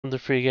The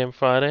Free Game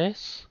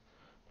Fridays.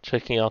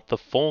 Checking out the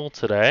fall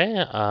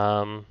today.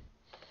 I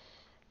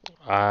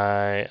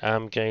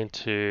am going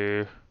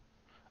to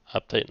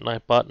update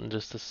Nightbot in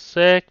just a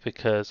sec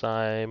because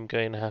I'm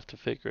going to have to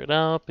figure it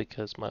out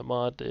because my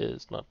mod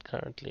is not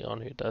currently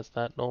on who does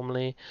that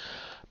normally.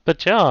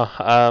 But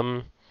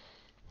yeah,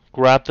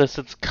 grab this.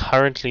 It's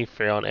currently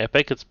free on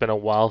Epic. It's been a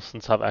while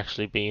since I've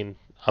actually been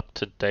up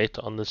to date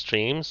on the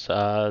streams.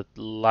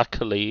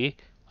 Luckily,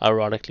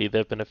 ironically, there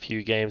have been a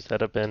few games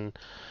that have been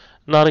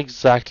not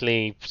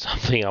exactly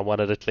something I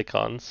wanted to click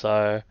on,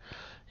 so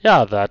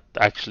yeah, that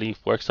actually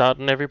works out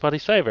in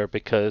everybody's favor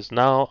because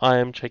now I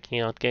am checking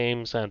out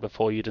games, and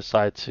before you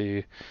decide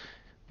to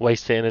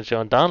waste the energy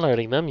on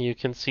downloading them, you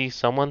can see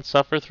someone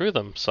suffer through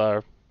them.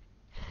 So,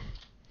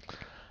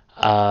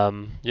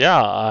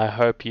 yeah, I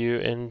hope you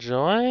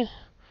enjoy.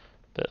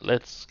 But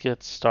let's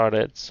get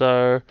started.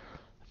 So,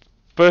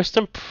 first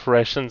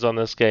impressions on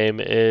this game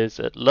is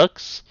it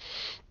looks.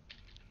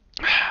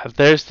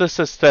 There's this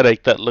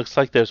aesthetic that looks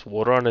like there's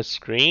water on a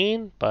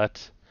screen,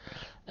 but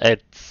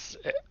it's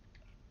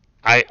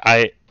I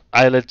I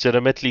I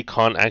legitimately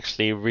can't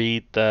actually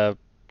read the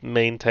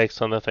main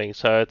text on the thing,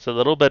 so it's a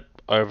little bit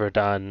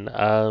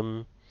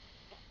overdone.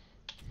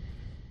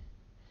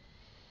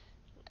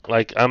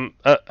 Like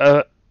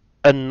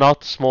a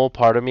not small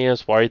part of me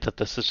is worried that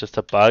this is just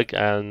a bug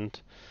and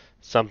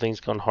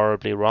something's gone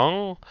horribly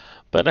wrong.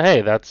 But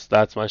hey,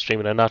 that's my stream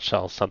in a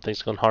nutshell.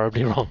 Something's gone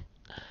horribly wrong.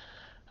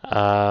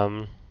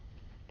 Um,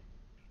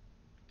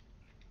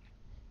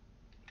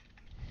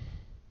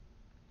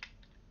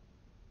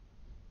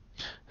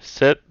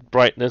 Set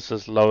brightness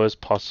as low as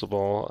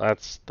possible.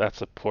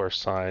 That's a poor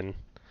sign.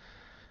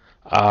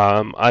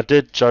 I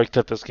did joke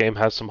that this game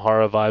has some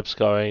horror vibes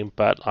going,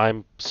 but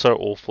I'm so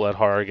awful at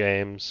horror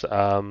games.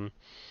 Oh,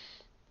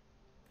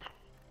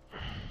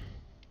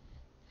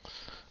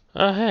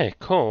 hey,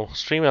 cool.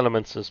 Stream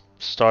Elements has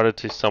started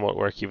to somewhat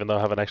work, even though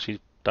I haven't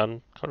actually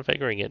done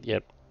configuring it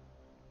yet.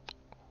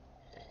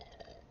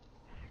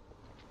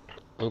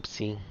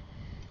 Oopsie.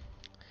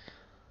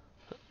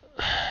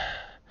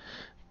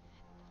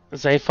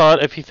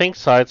 Zaphod, if you think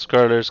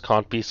side-scrollers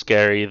can't be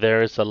scary,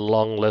 there is a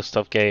long list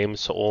of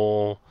games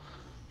all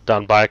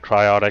done by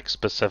Cryotic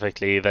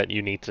specifically that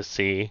you need to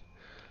see.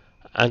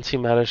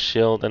 Antimatter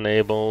shield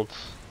enabled.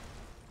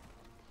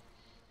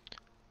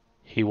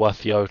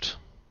 Hiwathiot.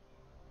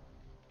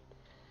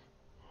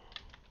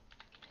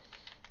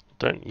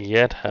 Don't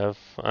yet have.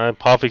 I'm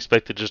half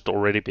expected to just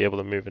already be able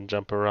to move and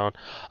jump around.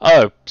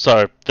 Oh,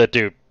 so the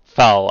dude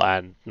fell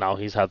and now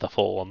he's had the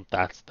fall, and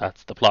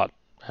that's the plot.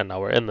 And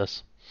now we're in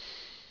this.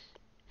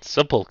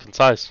 Simple,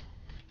 concise.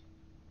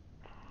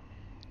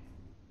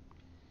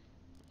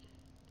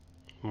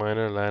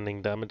 Minor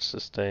landing damage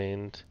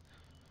sustained.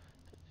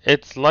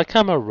 It's like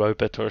I'm a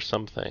robot or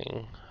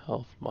something.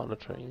 Health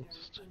monitoring.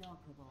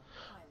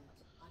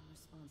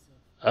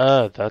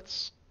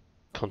 That's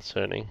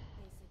concerning.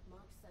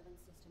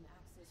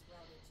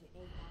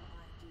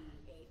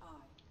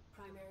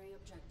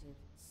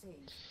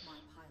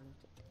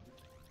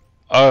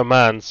 Oh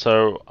man,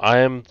 so I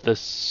am the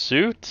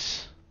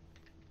suit?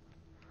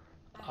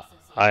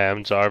 I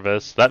am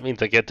Jarvis. That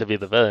means I get to be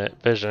the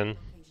Vision.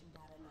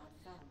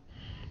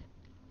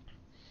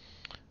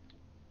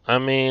 I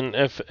mean,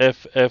 if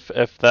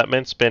that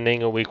meant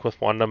spending a week with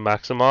Wanda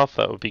Maximoff,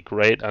 that would be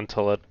great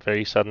until it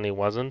very suddenly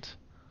wasn't.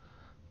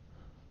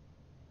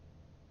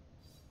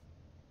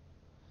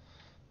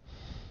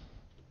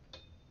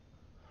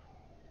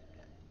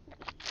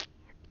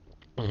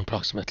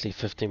 Approximately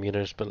 50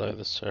 meters below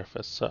the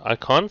surface, so I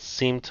can't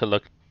seem to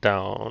look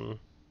down.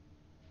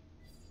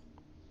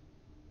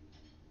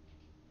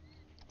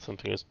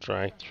 Something is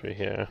dragged through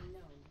here.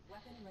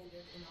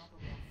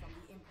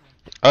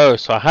 Oh,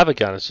 so I have a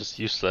gun, it's just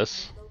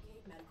useless.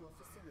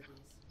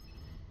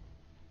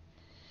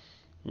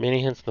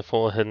 Many hints in the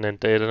fall hidden in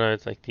data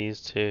nodes like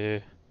these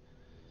two.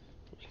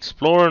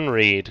 Explore and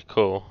read,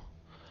 cool.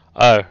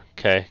 Oh,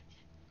 okay.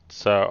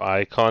 So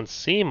I can't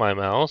see my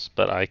mouse,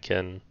 but I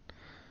can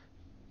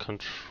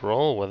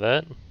control with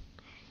it.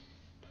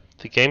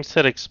 The game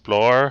said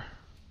explore,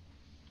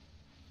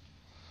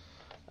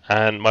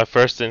 and my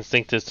first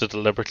instinct is to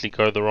deliberately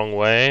go the wrong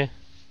way.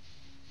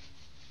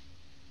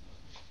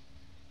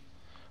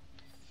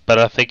 But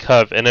I think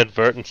I've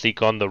inadvertently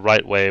gone the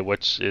right way,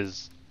 which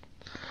is,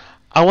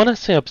 I want to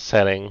say,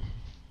 upsetting.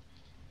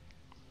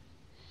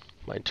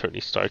 My Tony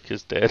Stark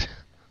is dead.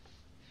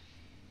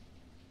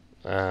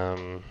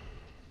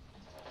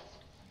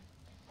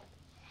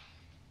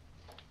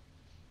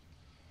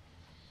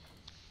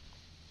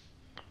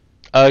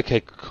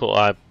 Okay, cool.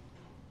 I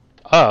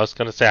was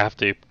gonna say I have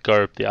to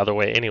go the other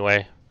way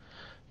anyway,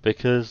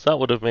 because that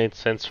would have made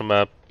sense from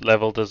a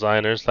level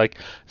designer's. Like,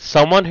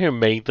 someone who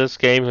made this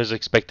game who's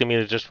expecting me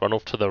to just run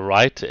off to the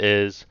right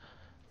is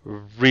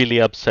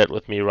really upset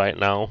with me right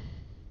now.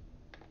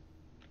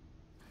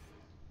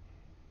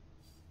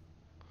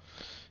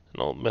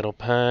 An old metal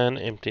pan,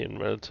 empty and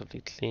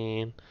relatively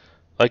clean.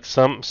 Like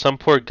some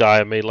poor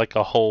guy made like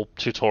a whole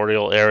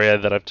tutorial area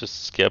that I've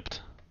just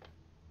skipped.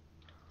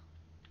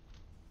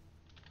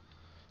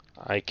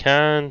 I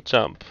can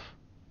jump.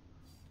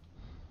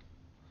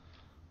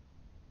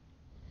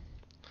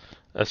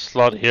 A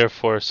slot here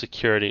for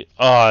security.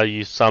 Oh,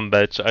 you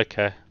sumbitch.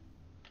 Okay.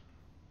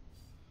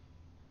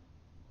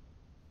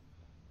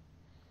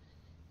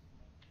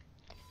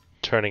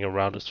 Turning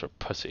around is for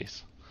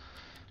pussies.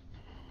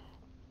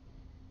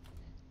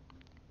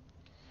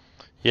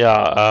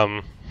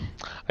 Yeah,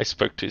 I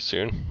spoke too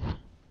soon.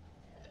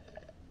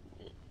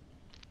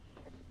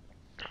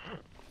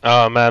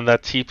 Oh man,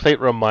 that T-plate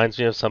reminds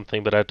me of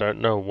something, but I don't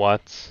know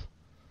what.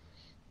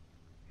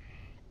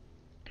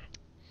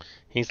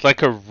 He's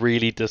like a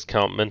really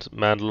discount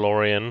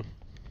Mandalorian.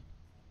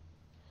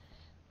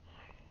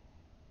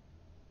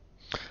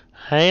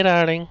 Hey,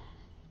 darling.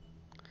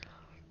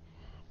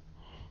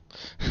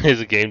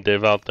 There's a game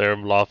dev out there.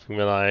 I'm laughing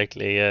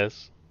maniacally.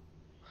 Yes.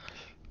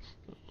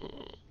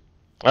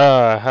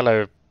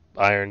 Hello,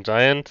 Iron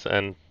Giant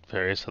and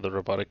various other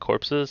robotic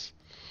corpses.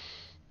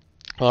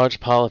 Large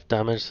pile of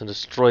damaged and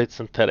destroyed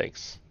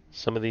synthetics.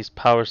 Some of these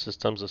power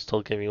systems are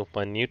still giving off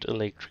minute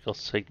electrical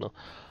signal.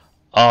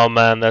 Oh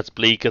man, that's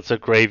bleak. It's a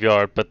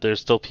graveyard, but there's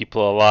still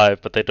people alive,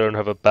 but they don't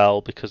have a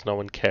bell because no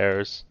one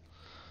cares.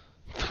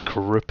 The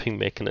gripping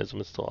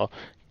mechanism is still off.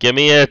 Give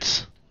me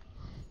it!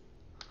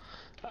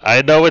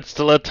 I know it's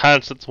still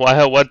attached, that's why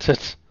I want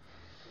it.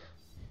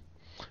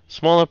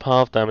 Smaller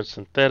pile of damaged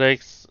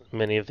synthetics.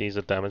 Many of these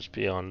are damaged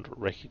beyond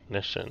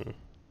recognition.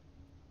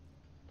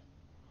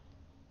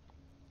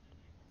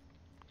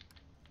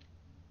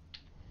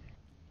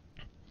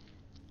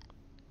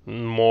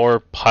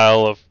 More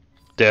pile of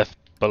death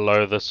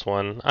below this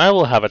one. I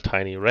will have a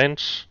tiny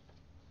wrench.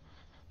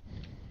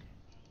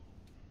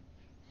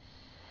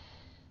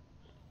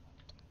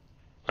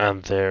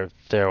 And there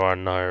are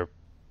no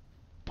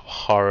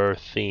horror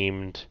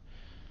themed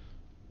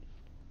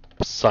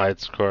side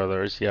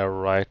scrollers. Yeah,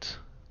 right.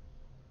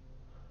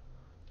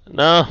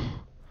 No.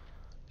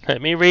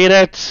 Let me read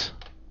it.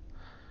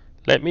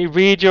 Let me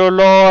read your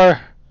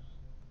lore.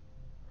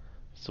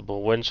 It's a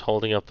winch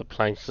holding up the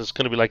planks. This is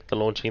going to be like the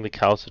launching the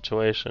cow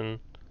situation.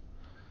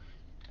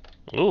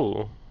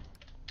 Ooh.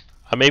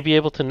 I may be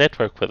able to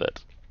network with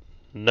it.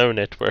 No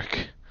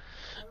network.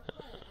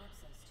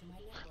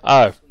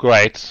 Oh,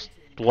 great.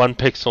 One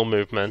pixel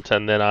movement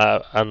and then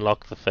I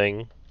unlock the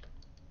thing.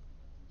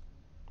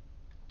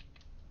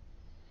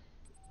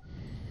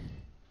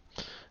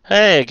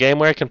 Hey, a game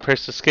where I can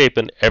press escape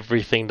and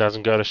everything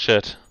doesn't go to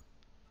shit.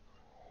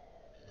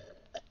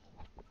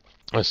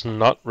 It's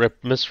not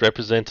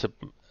misrepresent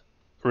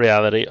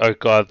reality. Oh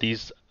god,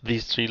 these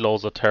three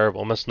laws are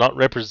terrible. Must not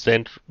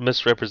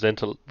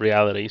misrepresent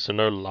reality, so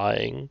no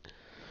lying.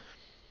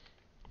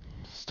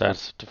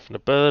 Status of different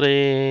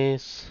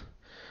abilities.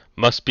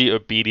 Must be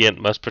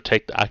obedient, must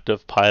protect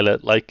active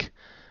pilot. Like,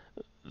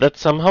 that's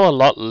somehow a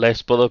lot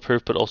less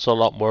bulletproof, but also a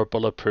lot more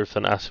bulletproof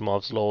than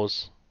Asimov's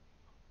laws.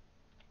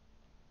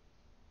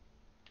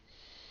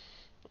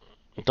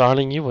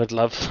 Darling, you would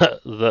love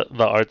the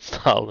art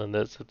style in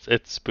this.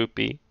 It's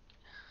spoopy.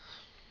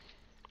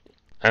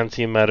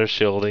 Antimatter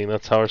shielding,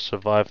 that's how I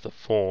survived the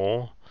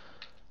fall.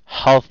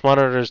 Health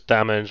monitors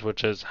damage,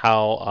 which is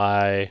how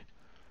I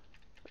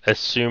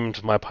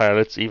assumed my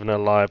pilot's even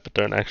alive but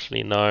don't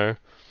actually know.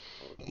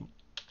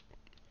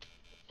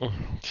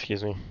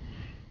 Excuse me.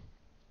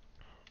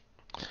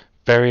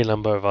 Very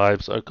Limbo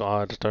vibes. Oh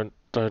god, don't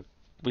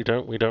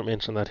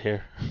mention that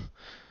here.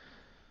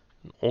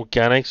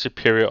 Organic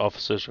superior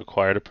officers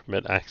required to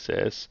permit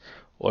access.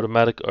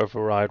 Automatic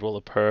override will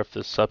occur if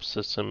the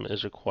subsystem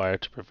is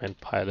required to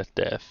prevent pilot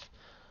death.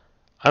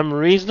 I'm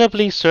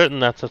reasonably certain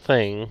that's a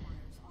thing.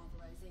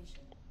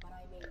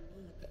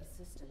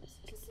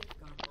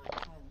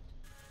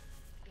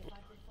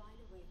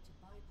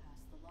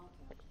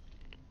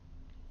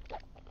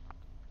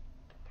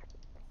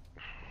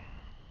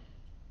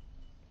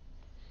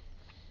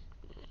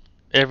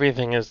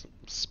 Everything is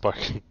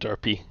sparking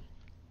derpy.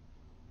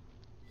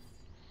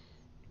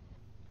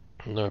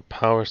 No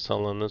power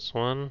cell on this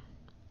one.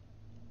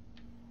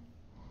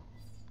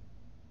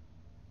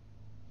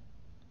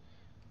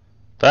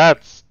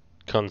 That's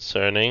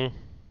concerning.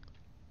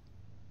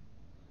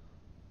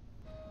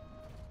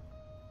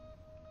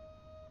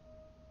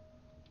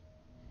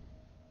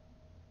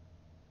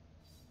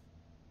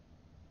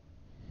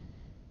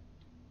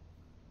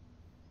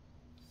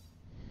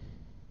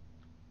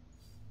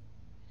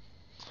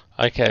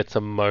 Okay, it's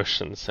a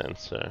motion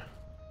sensor.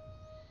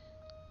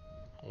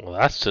 Well,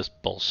 that's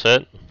just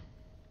bullshit.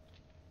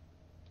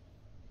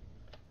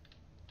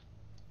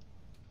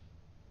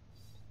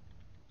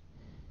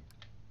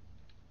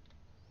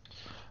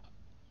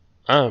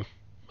 Oh,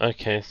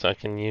 okay, so I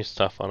can use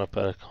stuff on it,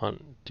 but I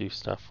can't do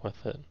stuff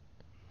with it.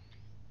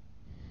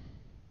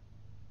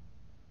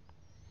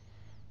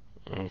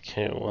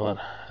 Okay, well, it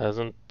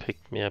hasn't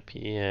picked me up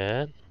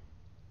yet.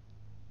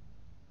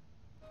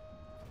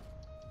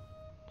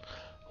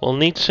 Well,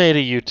 neat shade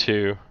of you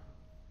two.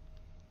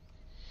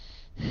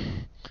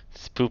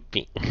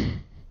 Spoopy.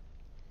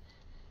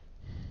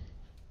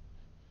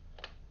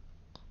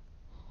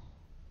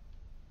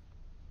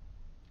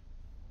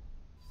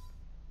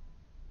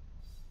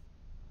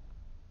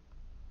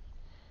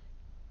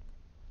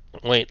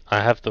 Wait,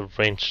 I have the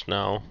wrench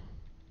now.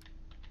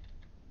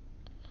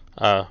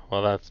 Oh,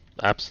 well that's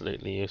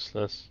absolutely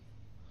useless.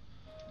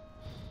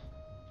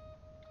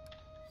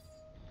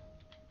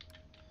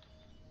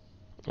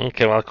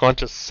 Okay, well I can't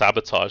just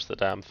sabotage the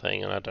damn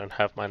thing and I don't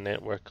have my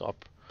network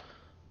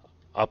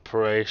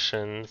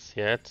operations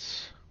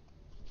yet.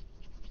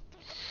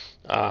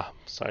 Ah,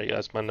 sorry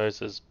guys, my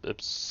nose is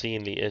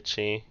obscenely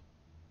itchy.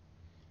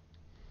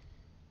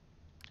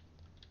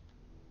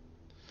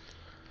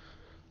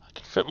 I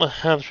can fit my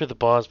hand through the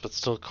bars but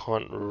still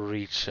can't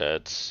reach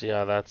it.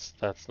 Yeah, that's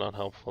not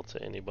helpful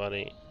to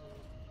anybody.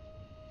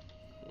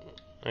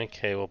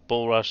 Okay, well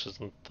Bull Rush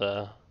isn't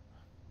the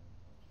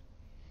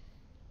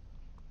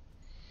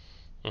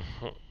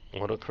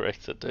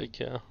autocorrect it did,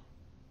 yeah.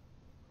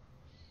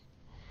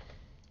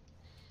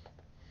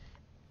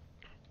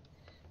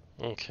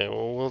 Okay,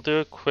 well we'll do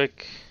a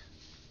quick.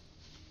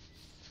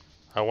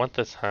 I want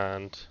this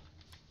hand.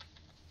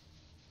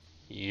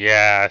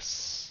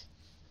 Yes!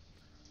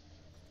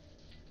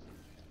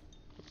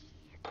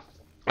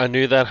 I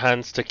knew that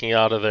hand sticking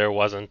out of there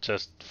wasn't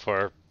just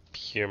for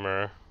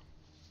humor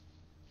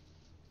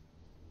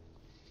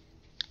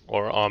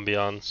or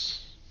ambiance.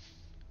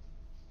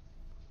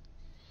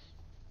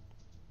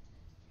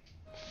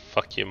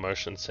 Fuck you,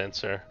 motion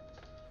sensor.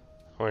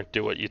 I won't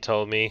do what you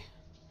told me.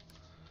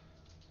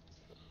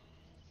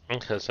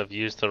 Because I've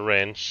used the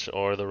wrench,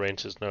 or the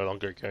wrench is no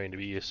longer going to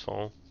be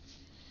useful.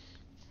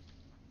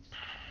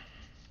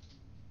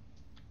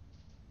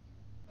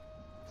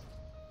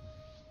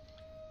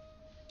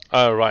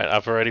 Oh right,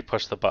 I've already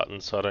pushed the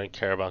button, so I don't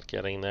care about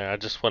getting there. I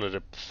just wanted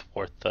to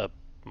thwart the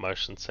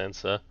motion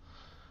sensor.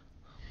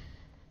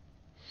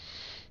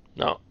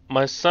 Now,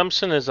 my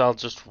assumption is I'll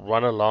just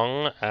run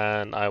along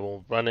and I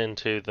will run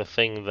into the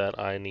thing that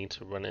I need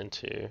to run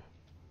into.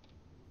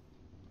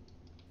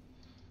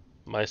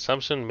 My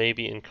assumption may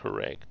be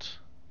incorrect.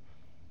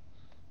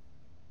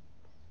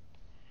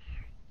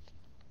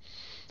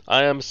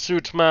 I am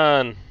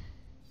Suitman!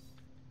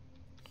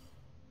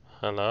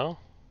 Hello?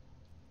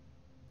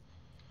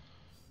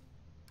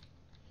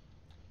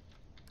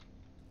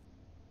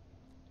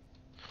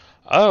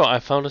 Oh, I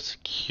found a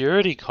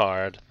security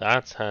card.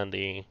 That's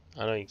handy.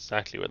 I know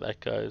exactly where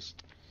that goes.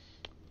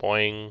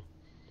 Boing.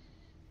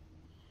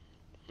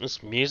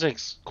 This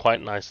music's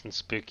quite nice and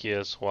spooky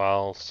as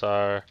well,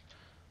 so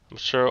I'm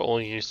sure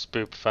all you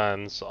Spook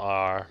fans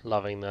are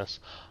loving this.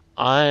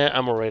 I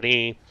am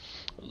already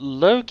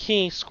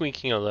low-key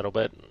squeaking a little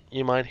bit.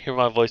 You might hear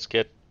my voice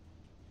get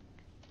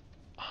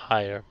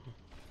higher.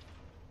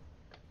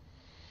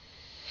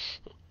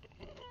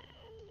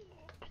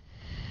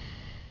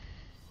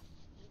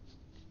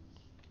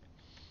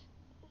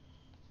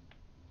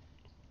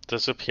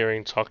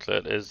 Disappearing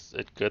chocolate. Is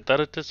it good that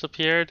it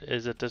disappeared?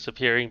 Is it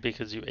disappearing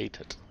because you ate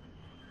it?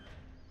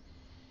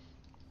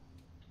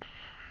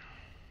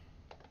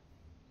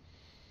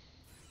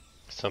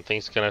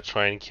 Something's gonna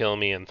try and kill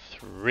me in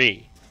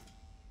 3,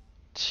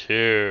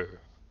 2.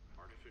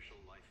 Artificial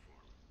life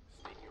form.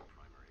 State your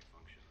primary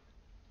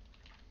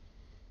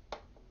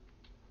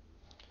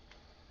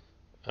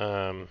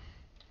function.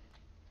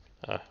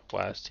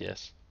 West,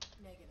 yes.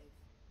 Negative.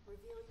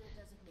 Reveal your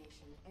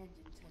designation and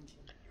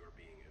intention. You're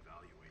being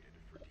evaluated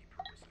for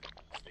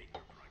depurposing. State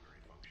your primary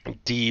function.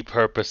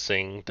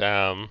 Depurposing,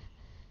 damn.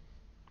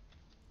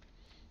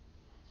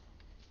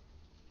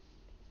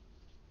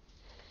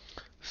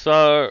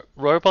 So,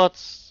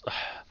 robots.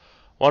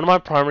 One of my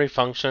primary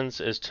functions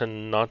is to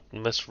not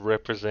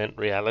misrepresent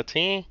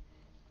reality.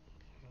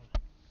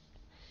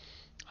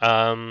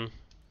 And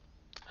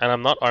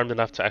I'm not armed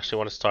enough to actually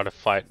want to start a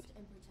fight.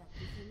 And protect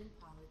the human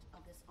pilot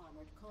of this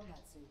armored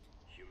combat suit.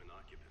 Human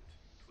occupant.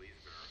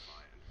 Please verify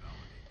and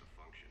validate the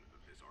function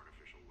of this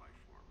artificial life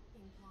form.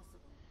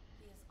 Impossible.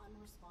 He is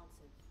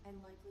unresponsive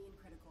and likely in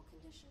critical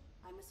condition.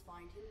 I must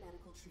find him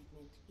medical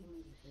treatment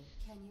immediately.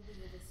 Can you be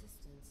of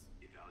assistance?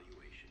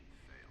 Evaluation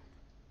failed.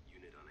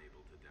 Unit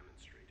unable to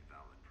demonstrate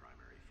valid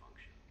primary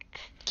function.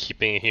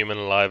 Keeping a human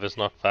alive is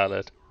not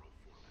valid.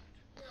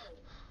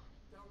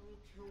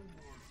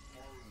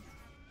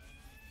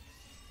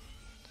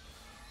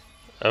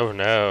 Oh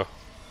no.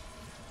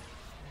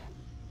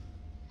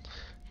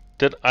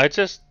 Did I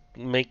just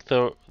make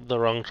the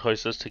wrong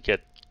choices to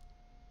get...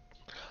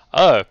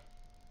 Oh,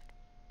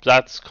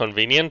 that's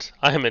convenient.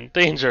 I am in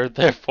danger,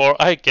 therefore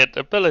I get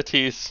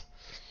abilities.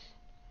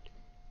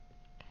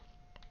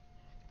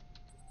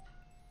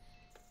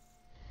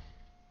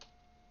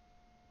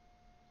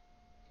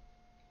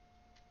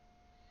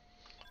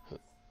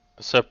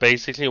 So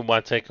basically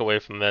my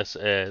takeaway from this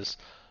is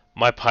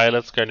my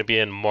pilot's going to be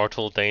in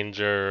mortal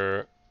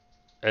danger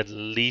at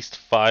least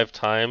 5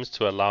 times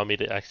to allow me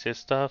to access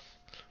stuff.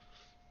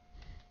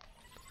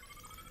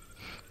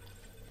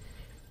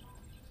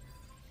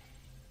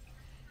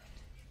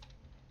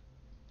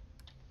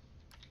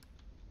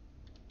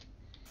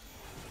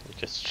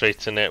 Just straight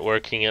to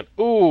networking it.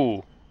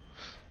 Ooh!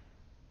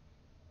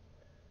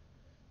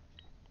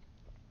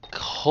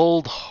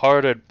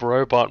 Cold-hearted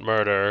robot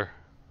murder.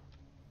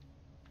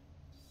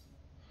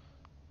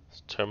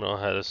 This terminal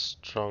had a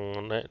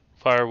strong net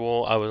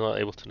Firewall, I was not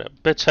able to know.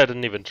 Bitch, I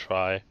didn't even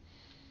try.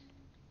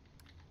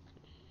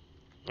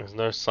 There's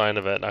no sign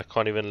of it. I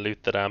can't even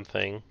loot the damn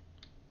thing.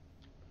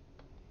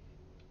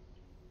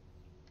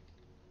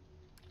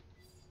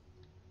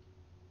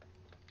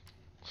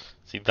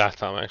 See, that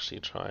time I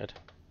actually tried.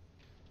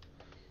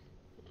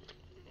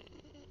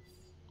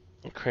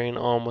 Crane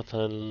arm with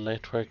a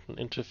network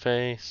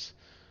interface.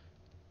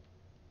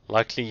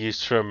 Likely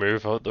used to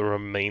remove out the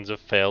remains of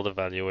failed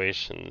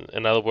evaluation.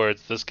 In other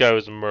words, this guy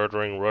was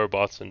murdering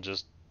robots and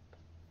just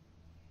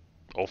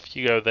off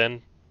you go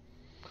then.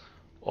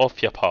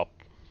 Off you pop.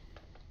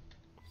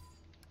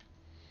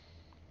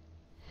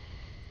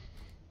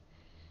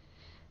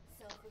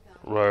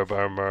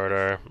 Robo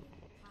murder.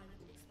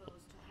 Pilot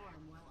exposed to harm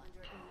while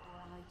under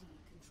ARID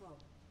control.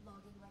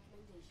 Logging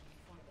recommendation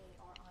for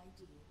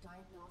ARID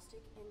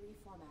diagnostic and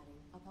reformatting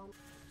upon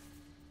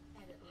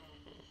edit log.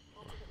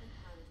 Ultimately,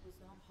 pilot was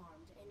not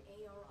harmed and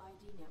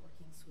ARID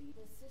networking suite.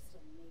 The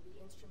system may be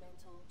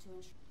instrumental to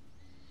ensure.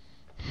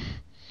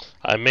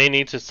 I may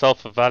need to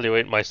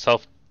self-evaluate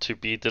myself to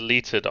be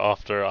deleted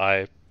after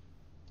I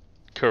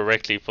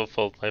correctly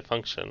fulfilled my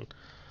function.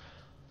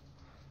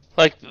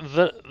 Like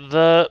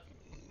the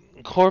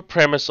core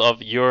premise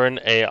of you're an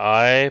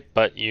AI,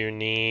 but you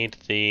need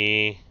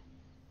the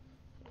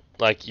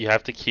like you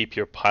have to keep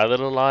your pilot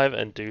alive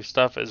and do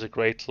stuff is a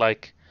great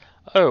like,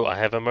 oh, I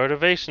have a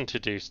motivation to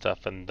do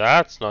stuff, and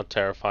that's not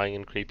terrifying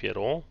and creepy at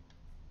all.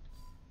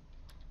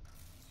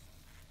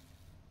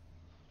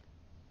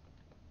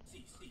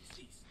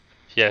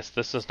 Yes,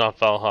 this is not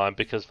Valheim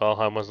because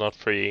Valheim was not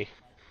free.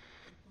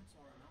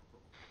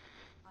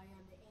 I am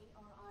the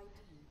ARID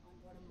on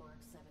board a Mark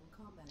 7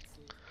 combat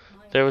suit.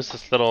 My There was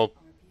this little are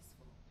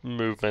peaceful.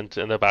 movement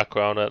in the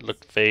background that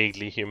looked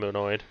vaguely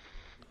humanoid.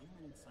 The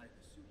human inside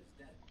the suit is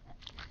dead.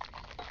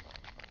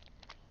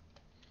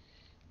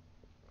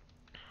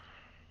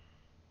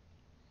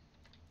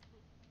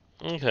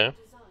 Okay.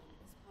 Design is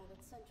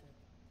pilot-centric.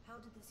 How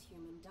did this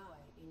human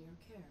die in your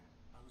care?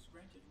 I was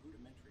granted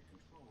rudimentary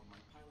control when my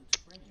pilot's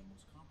cranium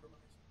was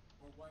compromised,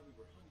 or why we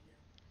were hung here.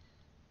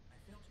 I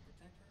failed to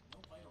protect her. No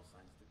vital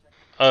signs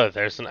detected. Oh,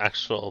 there's an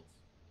actual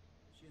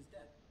She is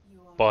dead.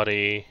 You are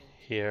body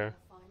infected. here.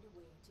 I will find a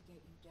way to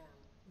get you down.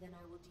 Then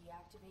I will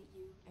deactivate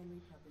you and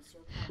repurpose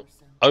your power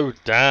cell. Oh,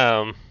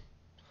 damn.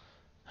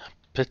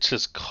 Bitch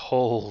is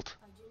cold.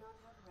 I do not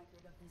have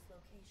record of his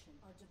location.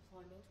 Our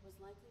deployment was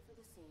likely for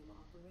the same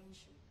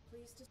operation.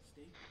 Please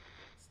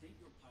State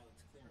your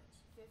pilot's clearance.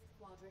 5th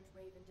Quadrant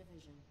Raven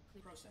Division.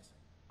 Processing.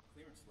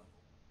 Clearance level.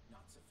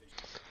 Not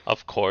sufficient.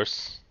 Of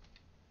course.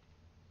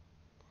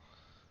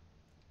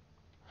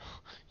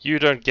 You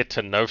don't get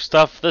to know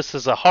stuff. This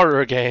is a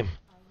horror game.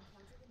 I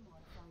encountered a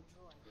modified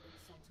droid in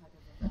some type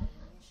of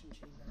evaluation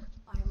chamber.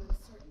 I am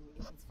uncertain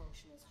if its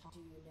function is hot.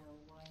 Do you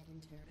know why it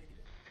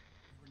Negative.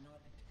 We were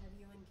not. Have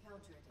you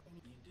encountered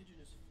any? The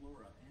indigenous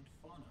flora and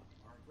fauna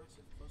are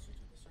aggressive closer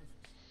to the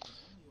surface. The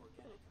only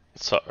organic I have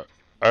So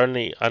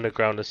only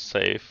underground is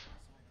safe.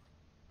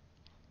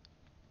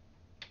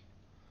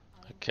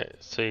 Okay,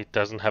 so he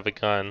doesn't have a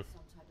gun.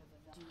 Some type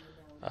of do you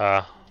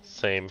know?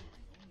 Same. the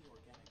only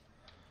organic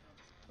I have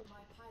encountered.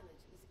 My pilot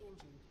is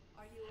injured.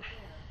 Are you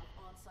aware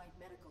of on-site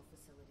medical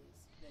facilities?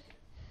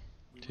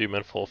 Negative.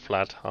 Human fall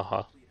flat,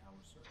 haha. Complete our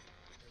search.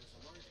 There is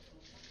a large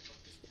compound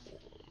above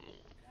this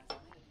chemical. It has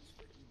amenities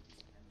for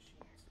humans and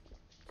machines.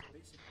 So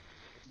basically,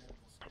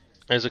 medical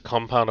scanners. There's a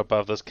compound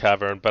above this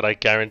cavern, but I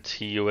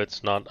guarantee you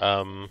it's not To the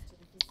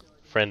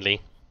facility.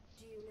 friendly.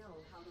 Do you know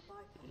how to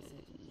bypass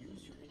it?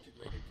 Use your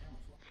integrated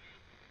camouflage.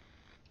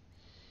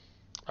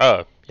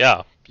 Oh,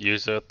 yeah.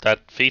 Use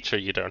that feature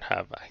you don't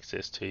have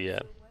access to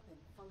yet. Is your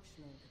weapon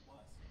functional? It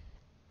was.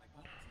 My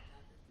pilot's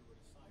attacker threw it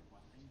aside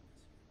while aiming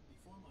this here.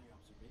 Before my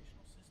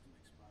observational system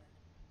expired,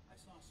 I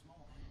saw a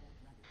small animal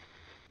dragon.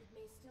 It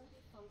may still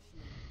be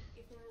functional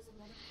if there is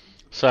another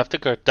creature. So I have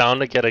to go down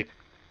to get a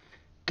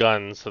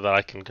gun so that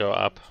I can go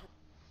up.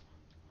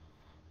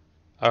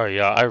 Oh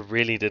yeah, I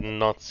really did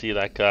not see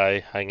that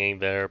guy hanging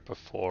there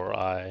before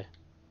I...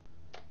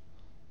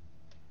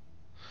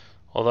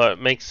 Although it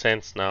makes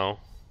sense now.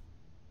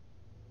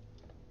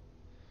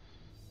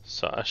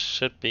 So I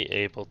should be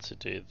able to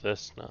do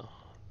this now.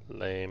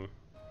 Lame.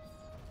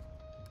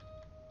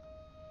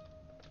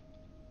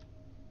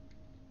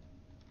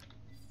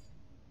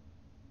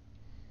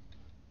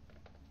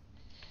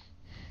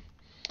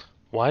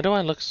 Why do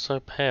I look so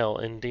pale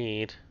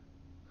indeed?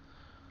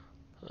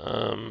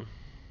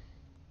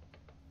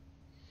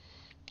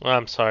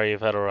 I'm sorry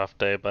you've had a rough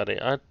day,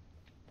 buddy. I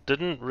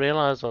didn't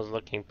realize I was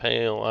looking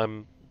pale.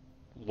 I'm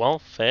well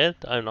fed.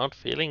 I'm not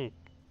feeling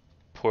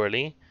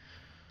poorly.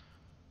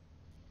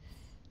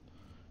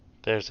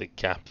 There's a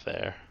gap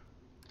there.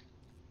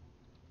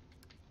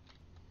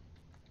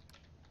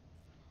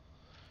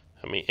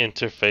 Let me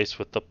interface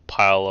with the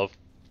pile of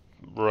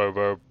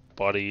robo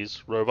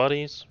bodies.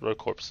 Robodies?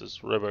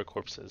 Rocorpses. Robo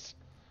corpses.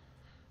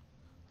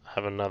 I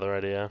have another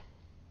idea.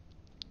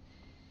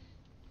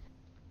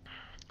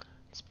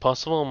 It's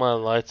possible my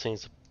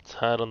lighting's a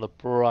tad on the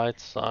bright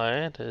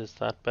side. Is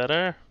that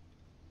better?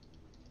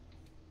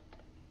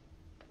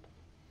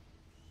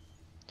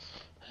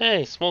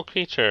 Hey, small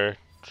creature,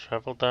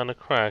 travel down a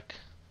crack.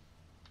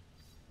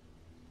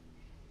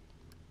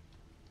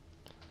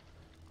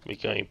 We're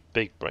going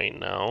big brain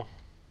now.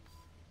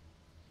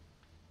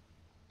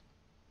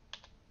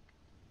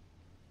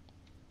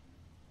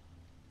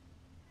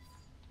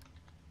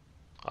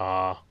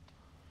 Ah.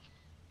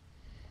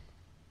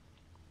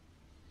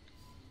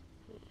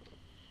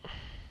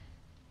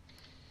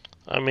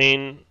 I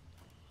mean,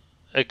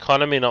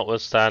 economy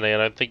notwithstanding, I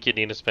don't think you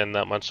need to spend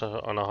that much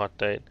on a hot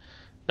date.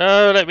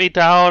 No, let me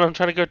down. I'm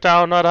trying to go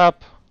down, not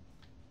up.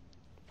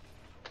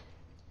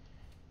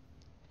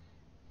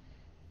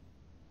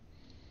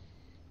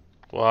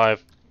 Well,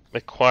 I've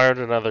acquired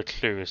another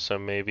clue, so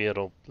maybe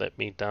it'll let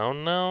me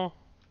down now?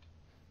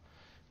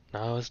 No,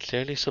 I was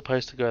clearly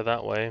supposed to go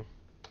that way.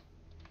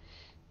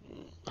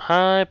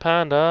 Hi,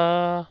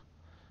 Panda.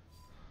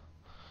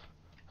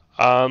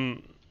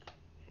 Um,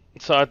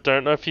 so I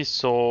don't know if you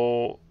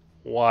saw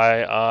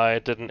why I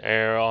didn't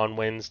air on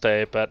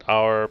Wednesday, but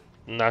our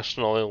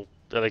national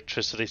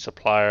electricity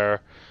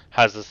supplier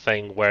has this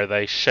thing where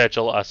they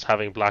schedule us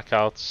having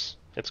blackouts.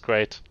 It's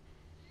great.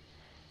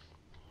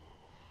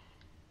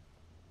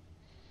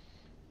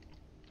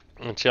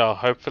 And yeah,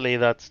 hopefully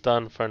that's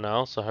done for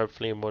now. So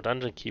hopefully more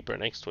Dungeon Keeper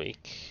next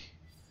week.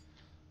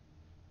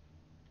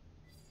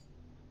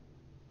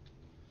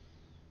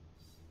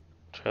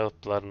 Trail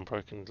of blood and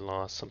broken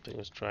glass. Something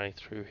was drying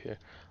through here.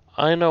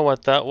 I know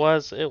what that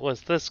was. It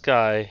was this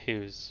guy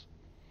who's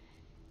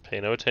pay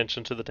no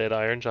attention to the dead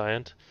iron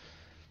giant.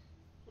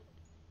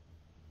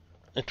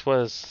 It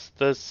was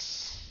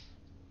this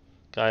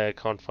guy. I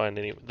can't find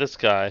any. This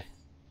guy.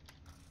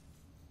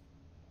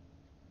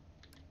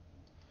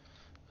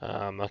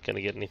 I'm not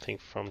gonna get anything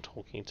from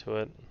talking to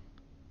it.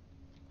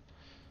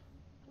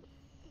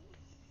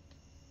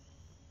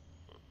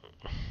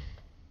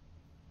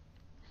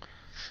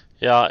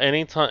 Yeah,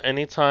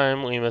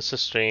 anytime we miss a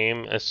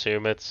stream,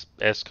 assume it's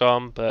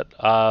ESCOM, but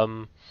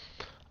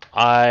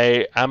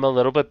I am a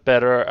little bit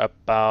better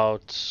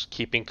about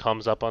keeping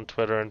comms up on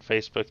Twitter and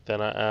Facebook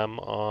than I am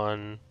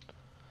on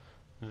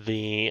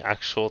the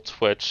actual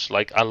Twitch.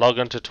 Like, I log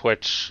into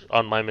Twitch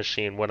on my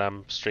machine when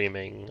I'm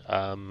streaming.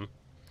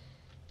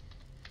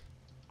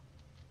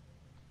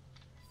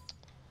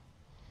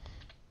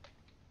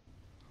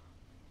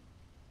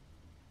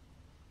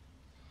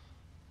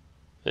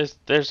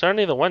 There's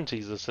only the one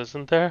Jesus,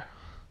 isn't there?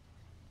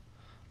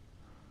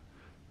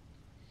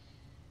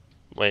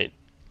 Wait,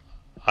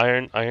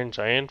 Iron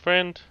Giant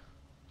friend?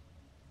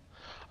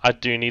 I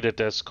do need a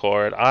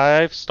Discord.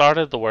 I've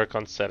started the work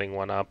on setting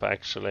one up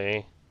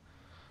actually.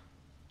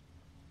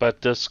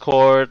 But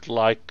Discord,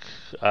 like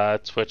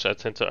Twitch, I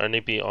tend to only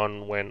be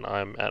on when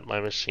I'm at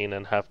my machine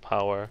and have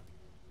power.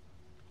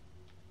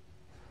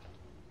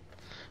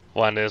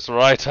 One is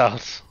right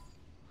out.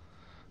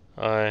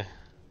 I.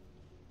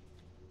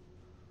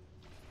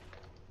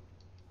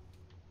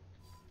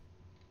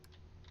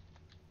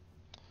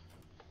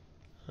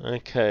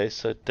 Okay,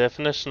 so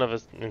definition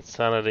of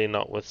insanity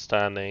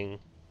notwithstanding.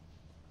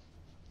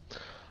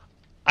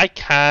 I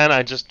can,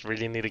 I just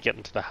really need to get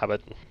into the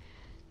habit.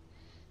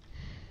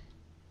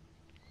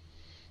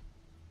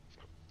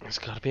 There's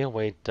gotta be a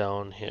way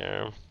down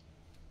here.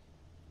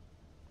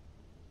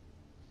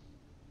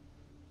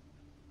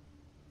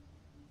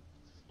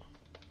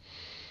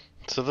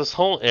 So this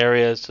whole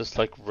area is just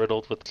like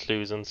riddled with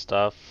clues and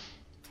stuff.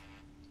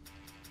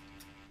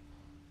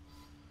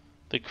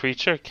 The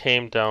creature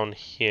came down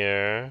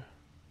here.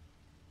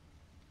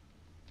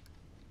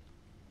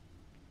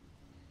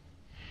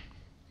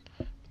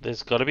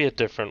 There's gotta be a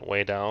different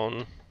way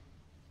down.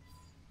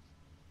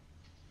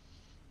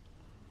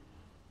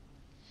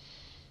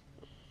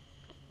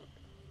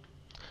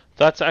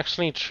 That's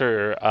actually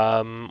true.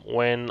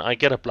 When I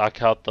get a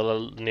blackout,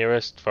 the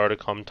nearest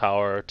Vodacom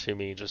tower to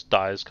me just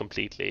dies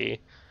completely.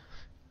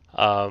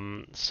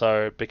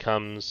 So it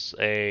becomes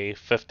a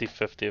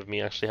 50-50 of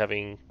me actually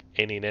having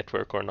any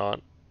network or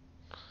not.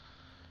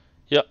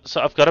 Yeah,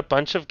 so I've got a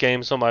bunch of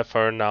games on my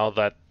phone now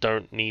that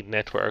don't need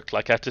network.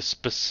 Like I had to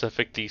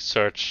specifically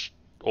search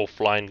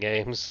offline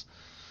games.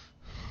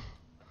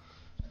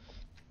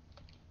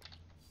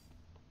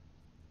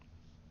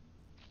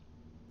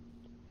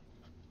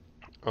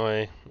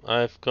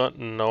 I've got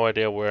no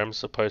idea where I'm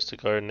supposed to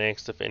go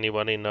next. If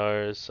anybody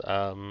knows,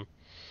 I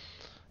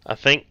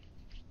think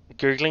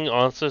Googling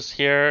answers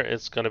here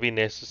is going to be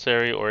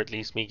necessary, or at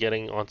least me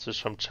getting answers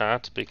from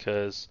chat,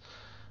 because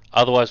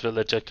otherwise we're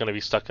legit going to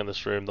be stuck in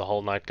this room the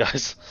whole night,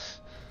 guys.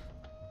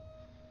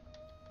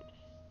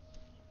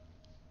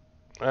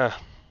 ah,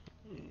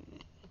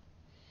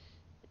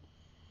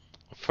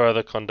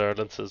 further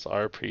condolences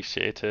are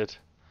appreciated.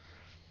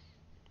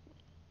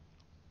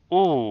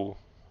 Ooh,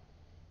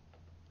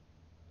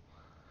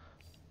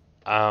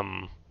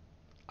 um,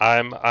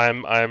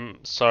 I'm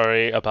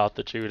sorry about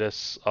the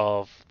Judas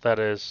of that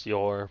is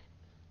your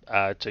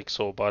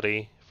jigsaw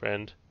body,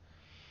 friend.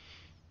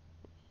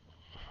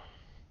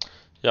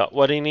 Yeah,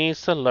 what he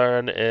needs to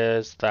learn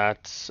is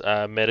that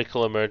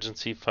medical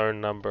emergency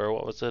phone number.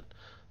 What was it?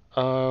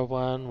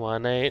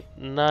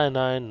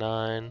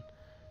 0118999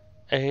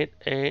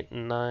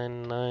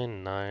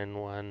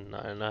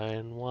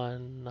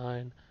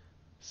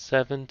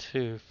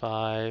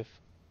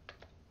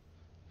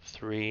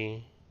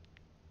 889991991997253.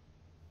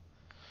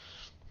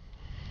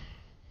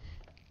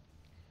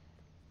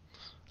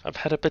 I've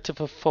had a bit of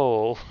a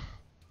fall.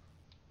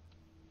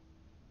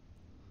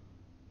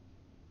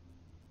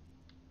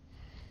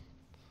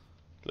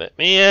 Let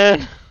me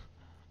in.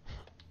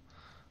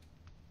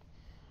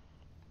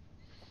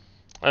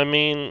 I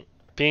mean,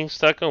 being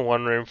stuck in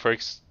one room for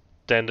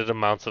extended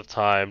amounts of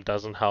time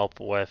doesn't help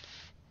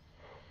with,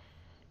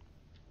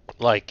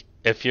 like,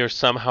 if you're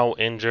somehow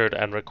injured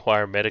and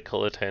require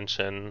medical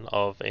attention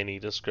of any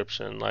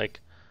description, like,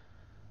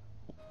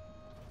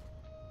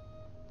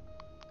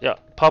 yeah,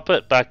 pop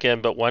it back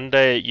in, but one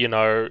day, you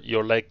know,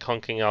 your leg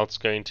conking out's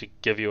going to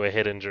give you a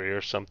head injury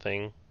or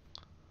something.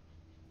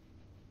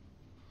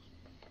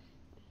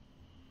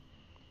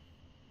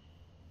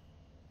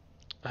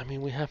 I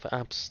mean, we have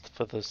apps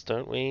for this,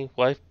 don't we?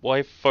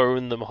 Why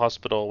phone the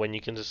hospital when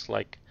you can just,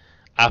 like,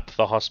 app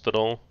the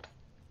hospital?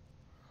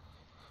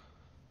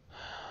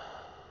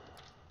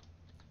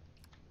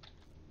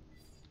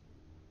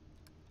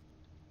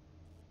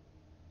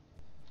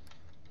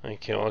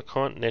 Okay, well, I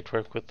can't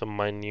network with the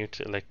minute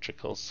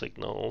electrical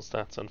signals.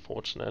 That's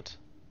unfortunate.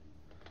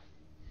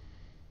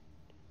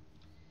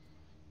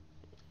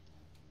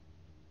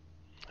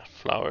 That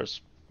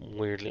flower's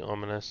weirdly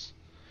ominous.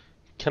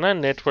 Can I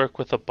network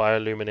with the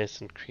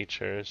bioluminescent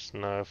creatures?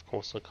 No, of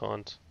course I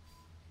can't.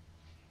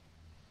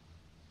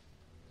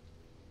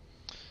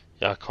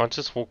 Yeah, I can't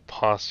just walk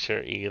past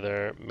here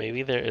either.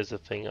 Maybe there is a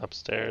thing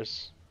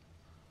upstairs.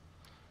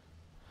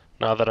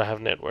 Now that I have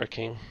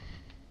networking.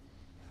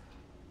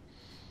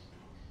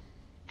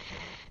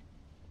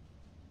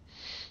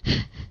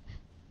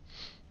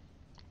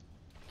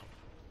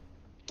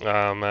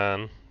 Oh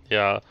man,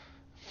 yeah.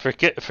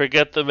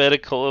 Forget the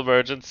medical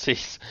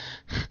emergencies.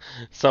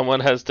 Someone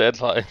has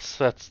deadlines.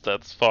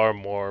 That's far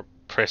more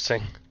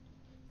pressing.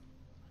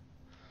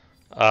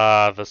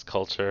 Ah, this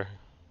culture.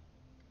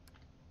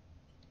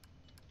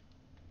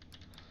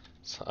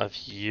 So I've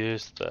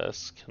used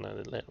this. Can I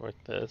network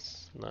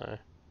this? No.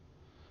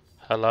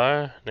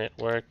 Hello?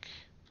 Network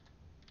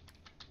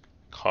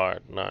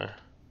card. No.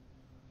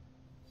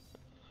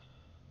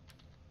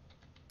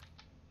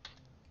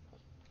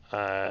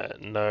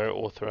 No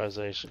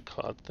authorization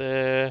card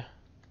there.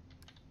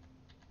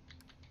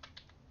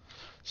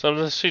 So I'm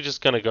literally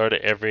just gonna go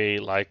to every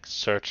like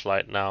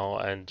searchlight now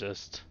and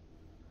just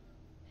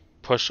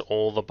push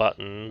all the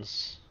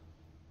buttons.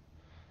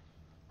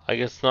 Like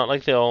it's not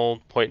like the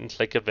old point and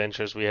click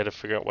adventures where you had to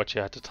figure out what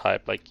you had to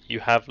type. Like you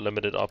have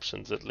limited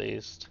options at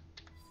least.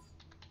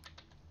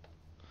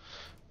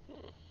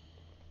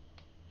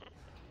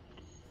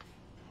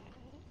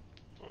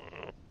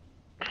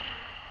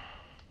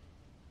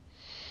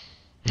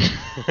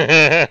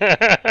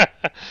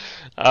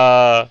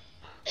 uh,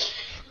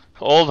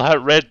 all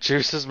that red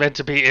juice is meant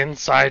to be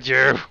inside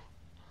you.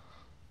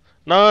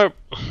 No.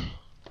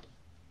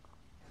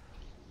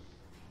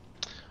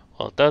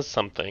 Well, it does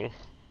something.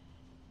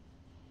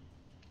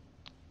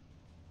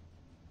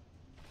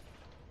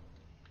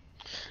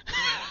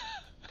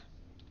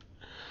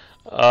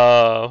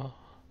 uh,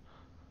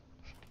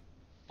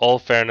 all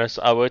fairness,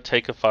 I would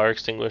take a fire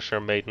extinguisher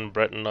made in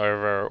Britain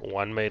over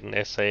one made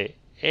in SA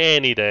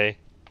any day.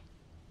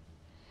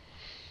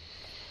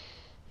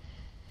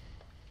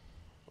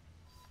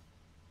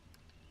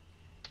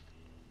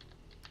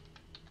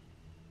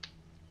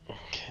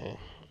 Okay.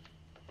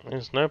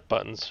 There's no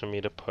buttons for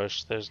me to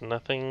push. There's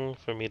nothing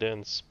for me to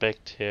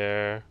inspect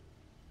here.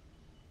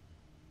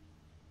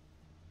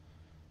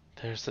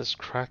 There's this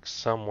crack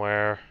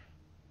somewhere.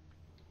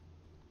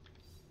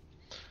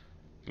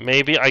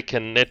 Maybe I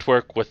can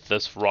network with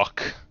this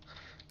rock.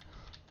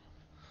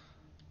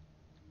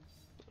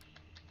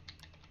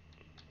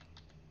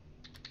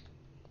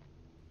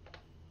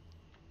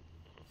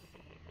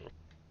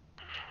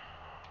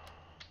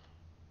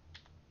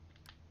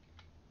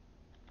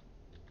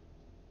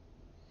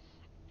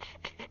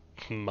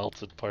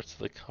 Melted parts of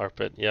the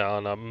carpet. Yeah,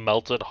 on a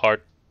melted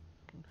heart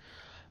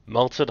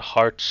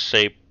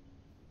shaped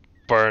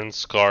burn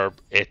scar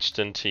etched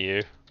into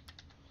you.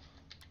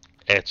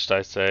 Etched,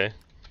 I say.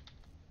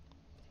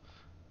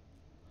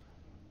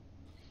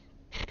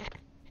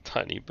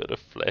 Tiny bit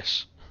of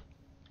flesh.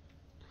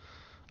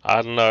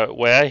 I don't know.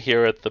 Where I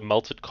hear it, the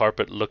melted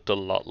carpet looked a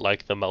lot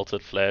like the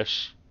melted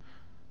flesh.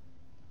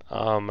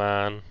 Oh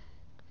man.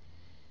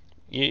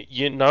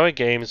 You know a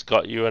game's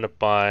got you in a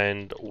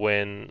bind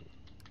when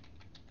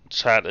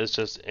chat is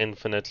just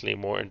infinitely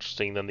more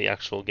interesting than the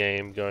actual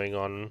game going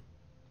on.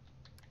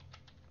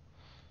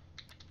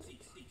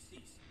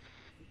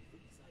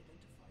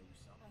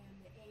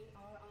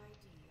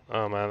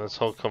 Oh man, this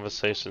whole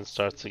conversation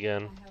starts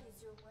again.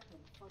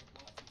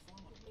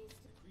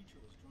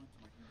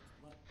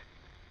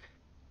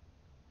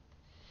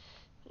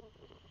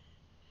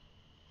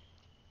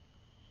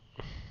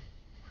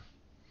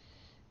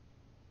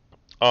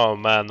 Oh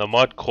man, the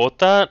mod caught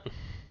that?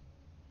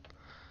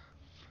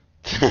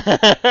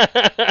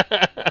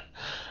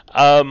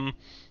 um,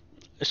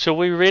 Should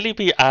we really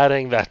be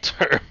adding that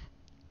term?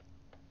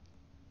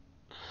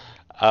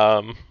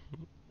 Um,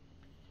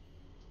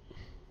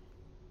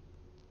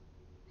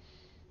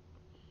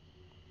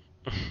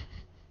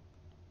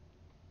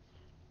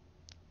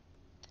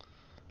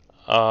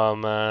 oh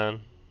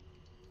man.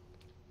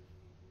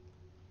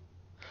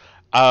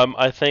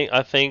 I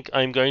think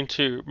I'm going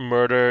to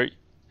murder.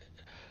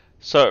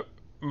 So,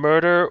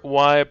 murder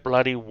why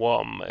bloody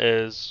wom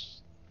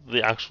is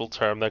the actual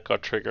term that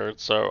got triggered.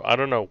 So I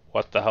don't know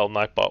what the hell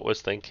Nightbot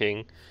was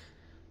thinking,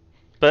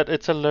 but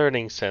it's a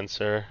learning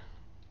sensor.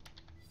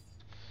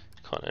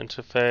 Can't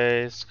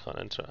interface, can't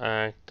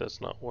interact,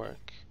 does not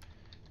work.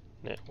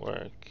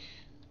 Network.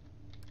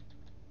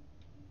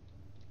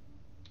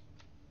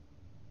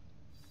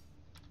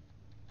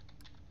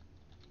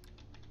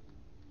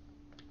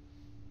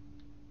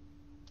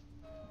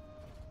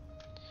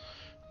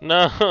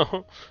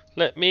 No,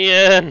 let me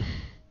in.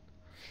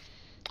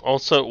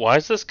 Also, why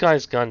is this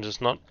guy's gun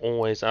just not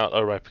always out?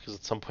 Oh, right, because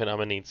at some point I'm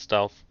gonna need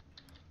stealth.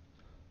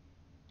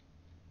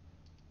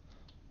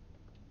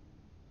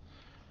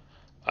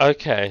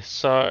 Okay,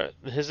 so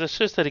his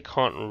issue is that he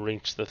can't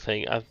reach the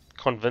thing. I'm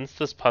convinced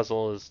this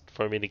puzzle is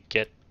for me to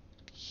get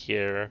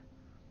here.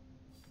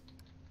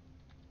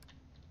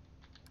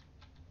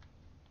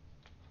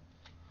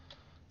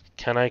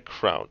 Can I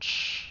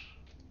crouch?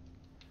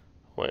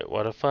 Wait,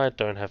 what if I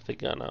don't have the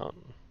gun out?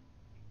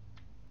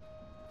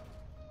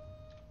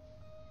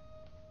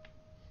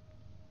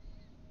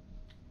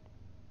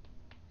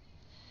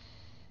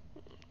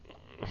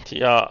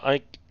 Yeah,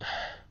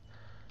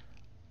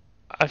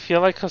 I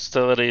feel like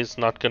hostility is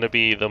not going to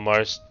be the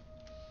most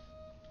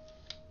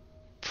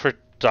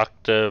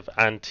productive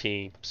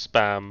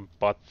anti-spam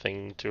bot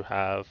thing to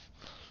have.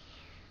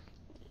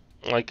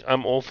 Like,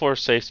 I'm all for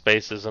safe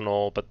spaces and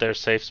all, but there's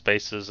safe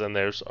spaces and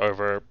there's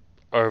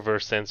over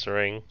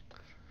censoring.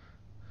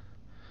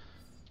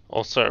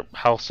 Also,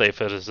 how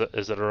safe is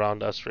it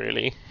around us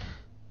really?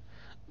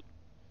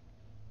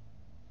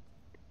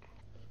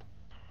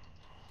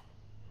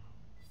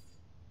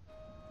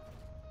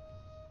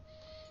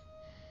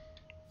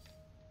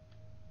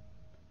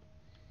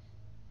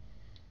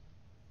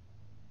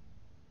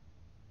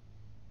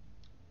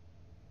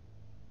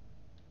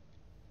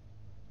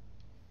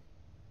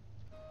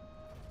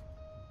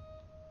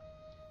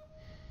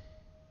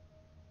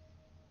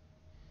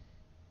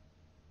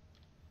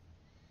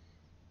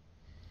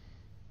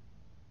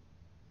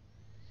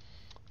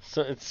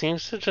 So it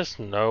seems to just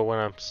know when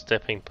I'm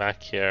stepping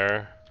back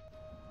here.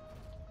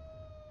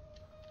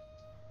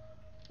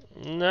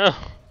 No.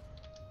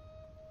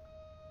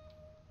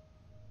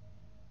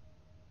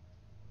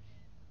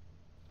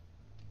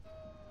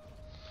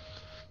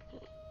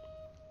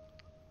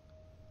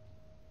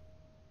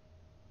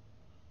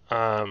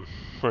 Um,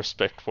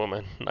 respect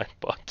woman,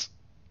 Nightbot.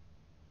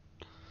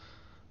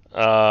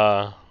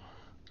 Uh,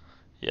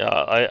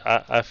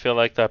 yeah, I feel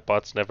like that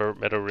bot's never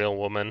met a real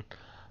woman.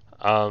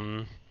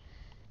 Um,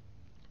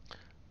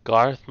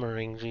 Garth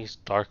Marenghi's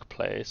Dark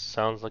Place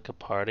sounds like a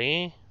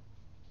party.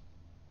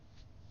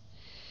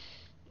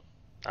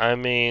 I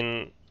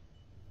mean,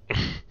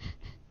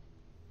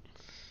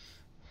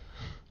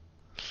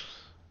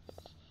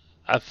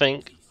 I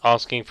think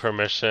asking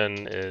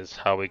permission is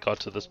how we got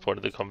to this point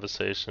of the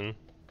conversation.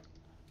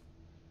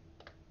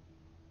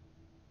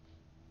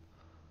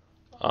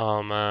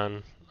 Oh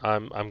man,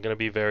 I'm gonna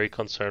be very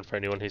concerned for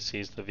anyone who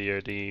sees the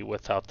VOD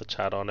without the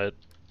chat on it.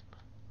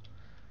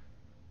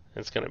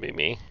 It's gonna be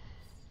me.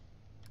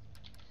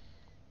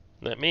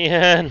 Let me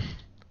in.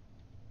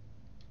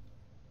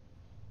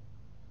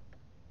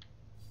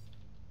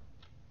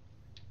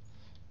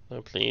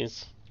 No,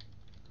 please.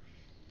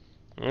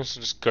 I'm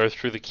just go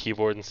through the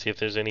keyboard and see if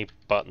there's any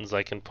buttons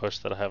I can push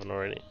that I haven't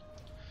already.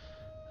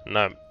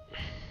 No.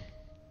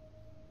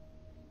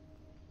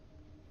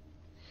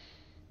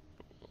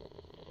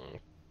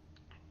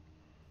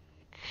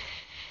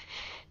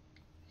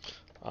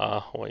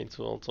 Wayne's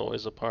World's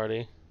always a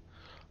party.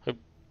 I'd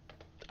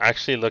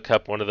actually look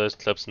up one of those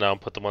clips now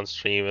and put them on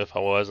stream if I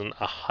wasn't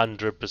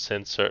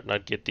 100% certain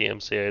I'd get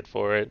DMCA'd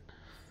for it.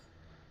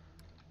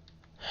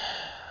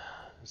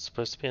 It's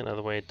supposed to be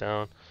another way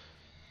down.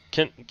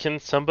 Can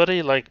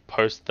somebody like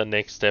post the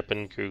next step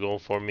in Google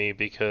for me,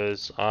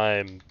 because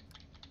I'm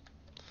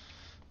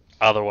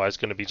otherwise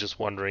going to be just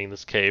wandering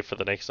this cave for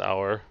the next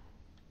hour.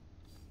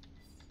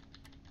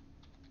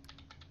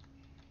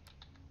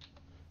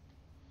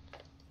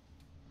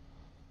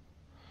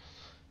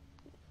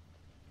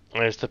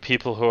 There's the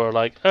people who are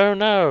like, "Oh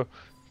no,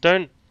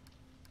 don't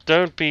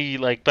don't be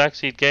like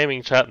backseat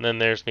gaming chat," and then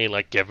there's me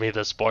like, "Give me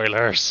the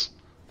spoilers."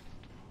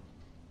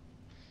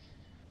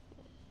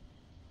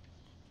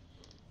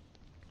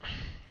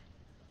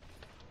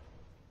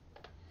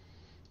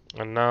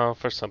 And now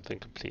for something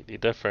completely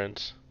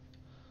different.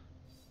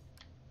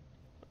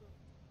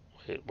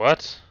 Wait,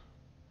 what?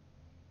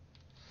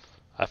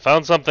 I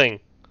found something.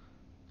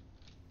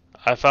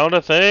 I found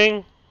a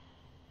thing.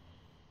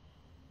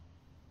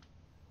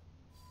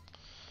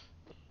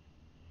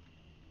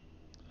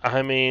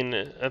 I mean,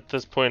 at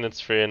this point, it's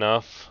free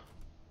enough.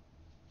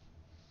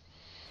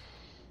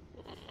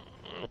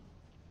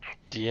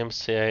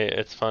 DMCA,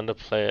 it's fun to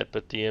play it,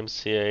 but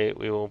DMCA,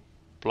 we will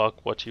block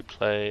what you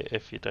play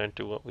if you don't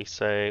do what we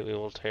say. We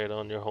will tear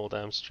down your whole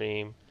damn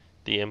stream.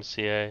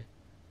 DMCA.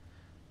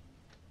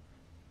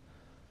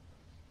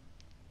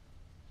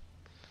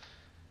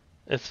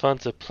 It's fun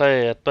to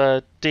play it,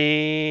 but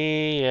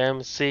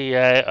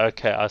DMCA.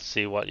 Okay, I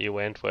see what you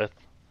went with.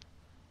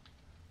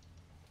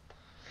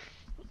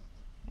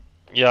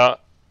 Yeah,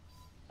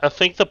 I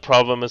think the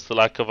problem is the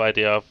lack of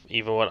idea of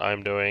even what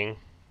I'm doing.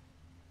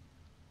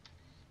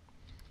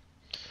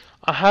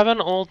 I have an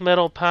old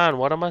metal pan.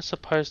 What am I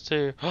supposed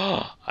to?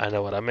 I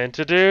know what I meant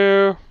to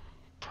do.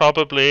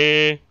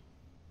 Probably.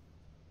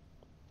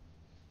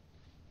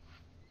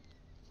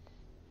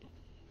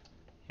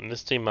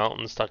 Misty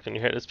mountain stuck in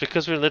your head. It's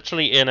because we're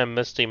literally in a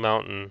misty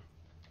mountain.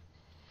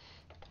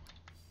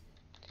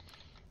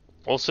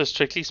 Also,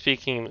 strictly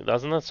speaking,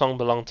 doesn't that song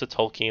belong to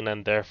Tolkien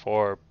and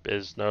therefore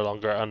is no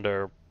longer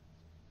under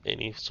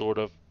any sort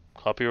of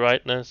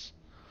copyrightness?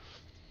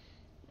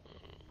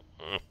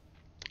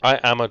 I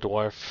am a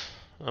dwarf.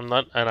 I'm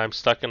not, and I'm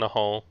stuck in a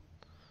hole.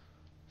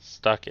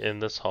 Stuck in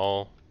this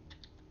hole.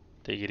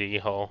 Diggy diggy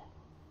hole.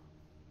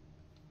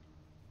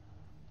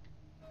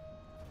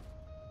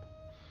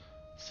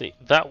 See,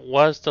 that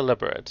was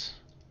deliberate.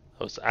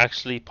 That was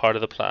actually part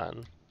of the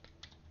plan.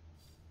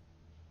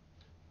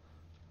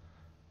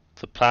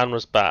 The plan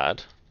was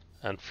bad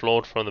and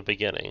flawed from the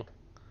beginning.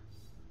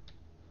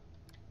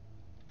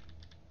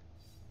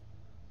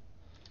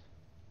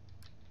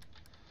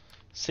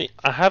 See,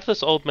 I have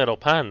this old metal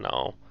pan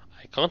now.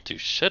 I can't do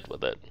shit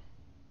with it.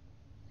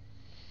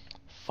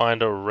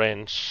 Find a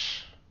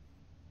wrench.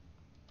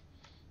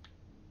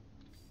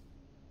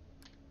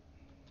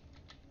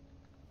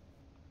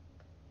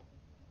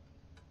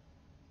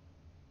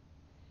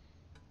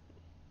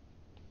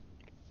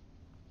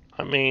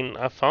 I mean,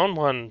 I found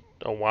one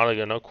a while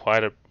ago, not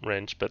quite a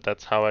wrench, but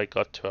that's how I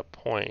got to a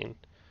point.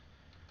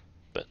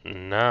 But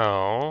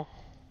now,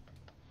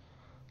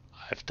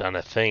 I've done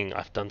a thing,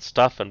 I've done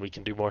stuff, and we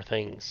can do more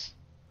things.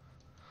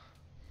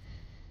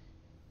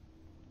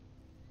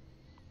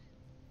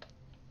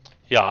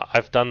 Yeah,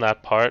 I've done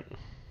that part.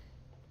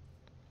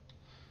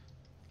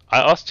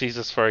 I asked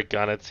Jesus for a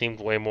gun, it seemed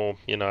way more,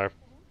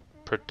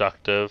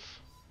 productive.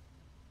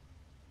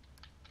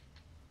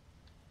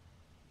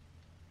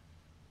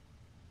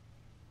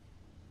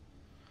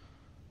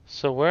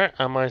 So where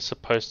am I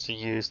supposed to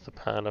use the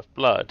pan of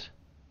blood?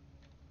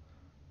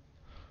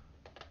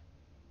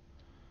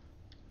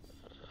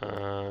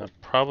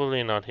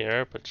 Probably not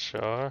here, but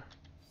sure.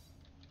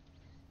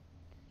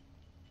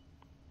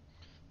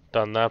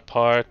 Done that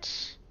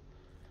part.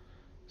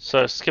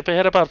 So skip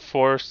ahead about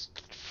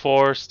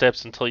four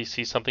steps until you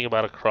see something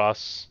about a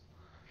cross.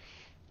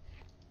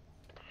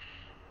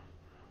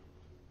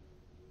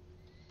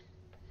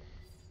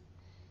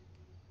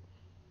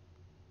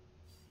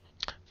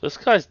 This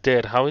guy's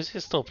dead. How is he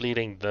still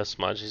bleeding this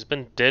much? He's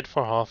been dead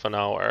for half an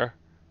hour.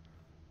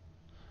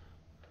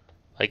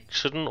 Like,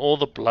 shouldn't all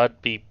the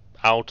blood be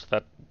out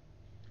that,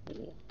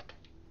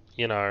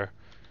 you know,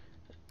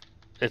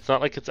 it's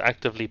not like it's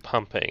actively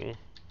pumping.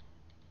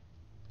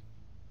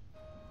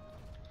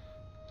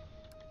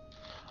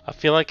 I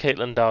feel like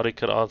Caitlin Dowdy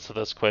could answer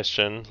this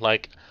question.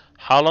 Like,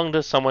 how long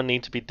does someone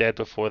need to be dead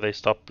before they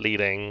stop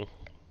bleeding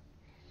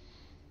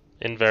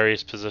in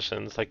various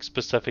positions? Like,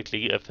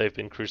 specifically if they've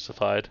been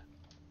crucified.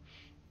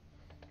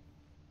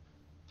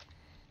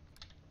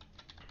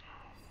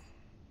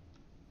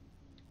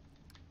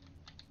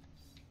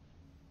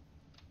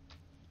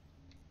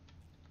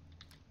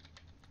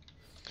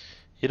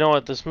 You know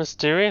what? This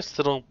mysterious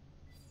little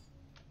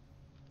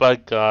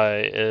bug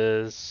guy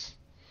is...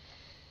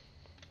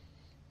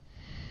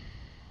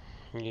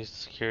 Use the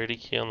security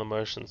key on the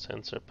motion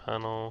sensor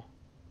panel.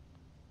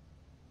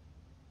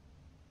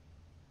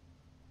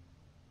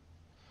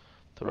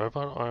 The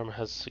robot arm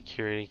has a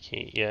security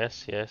key.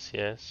 Yes, yes,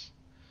 yes.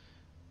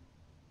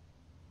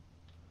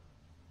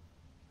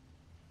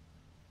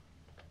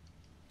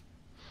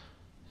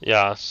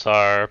 Yeah,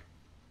 so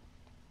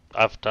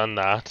I've done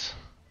that.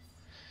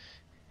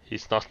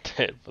 He's not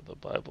dead, but the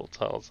Bible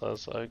tells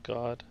us. Oh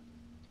God.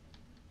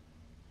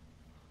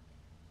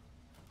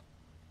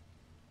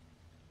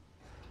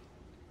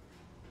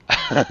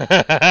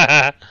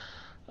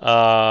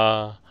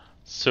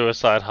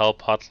 Suicide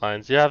help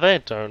hotlines. Yeah, they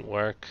don't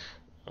work.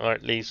 Or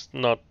at least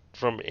not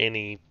from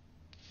any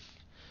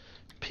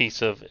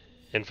piece of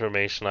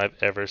information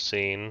I've ever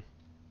seen.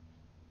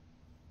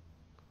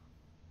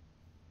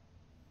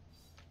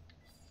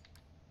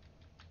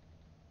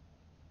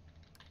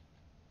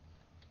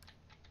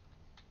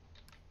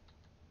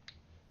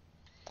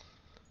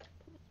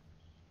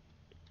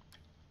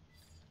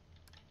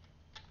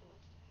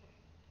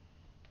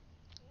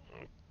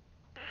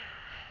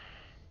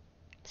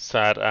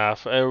 Sad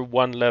AF.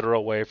 One letter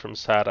away from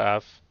sad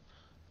AF.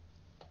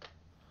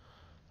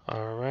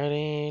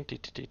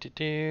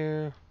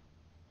 Alrighty.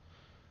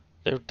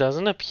 There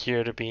doesn't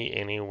appear to be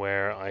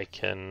anywhere I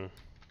can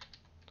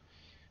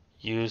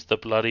use the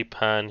bloody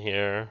pan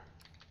here.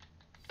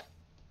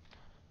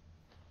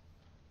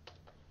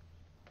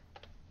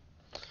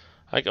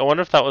 Like, I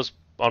wonder if that was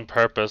on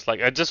purpose.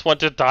 Like, I just want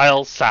to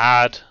dial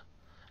sad,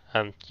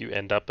 and you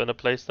end up in a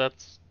place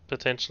that's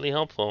potentially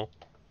helpful.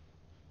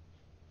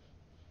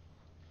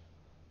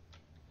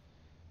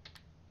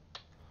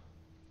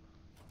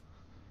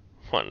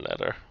 One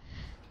letter.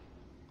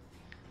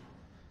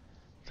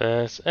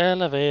 This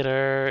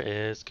elevator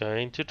is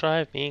going to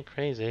drive me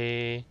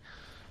crazy.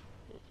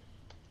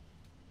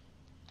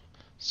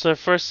 So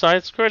for a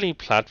side-scrolling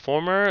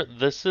platformer,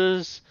 this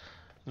is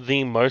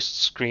the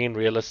most screen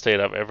real estate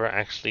I've ever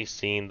actually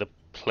seen the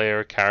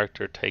player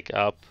character take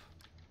up.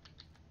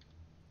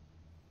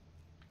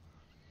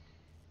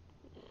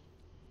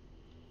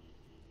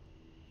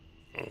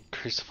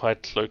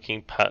 Crucified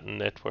cloaking pattern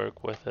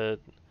network with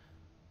it.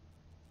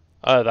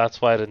 Oh,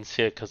 that's why I didn't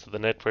see it, because of the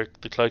network,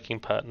 the cloaking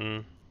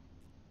pattern.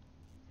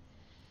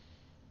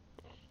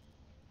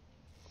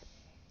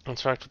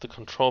 Interact with the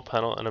control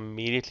panel and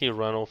immediately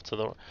run off to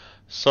the...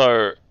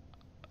 So,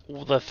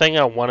 the thing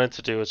I wanted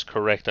to do is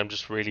correct, I'm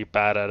just really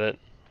bad at it.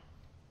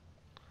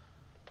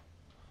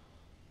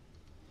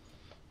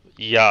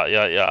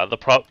 Yeah.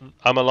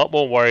 I'm a lot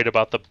more worried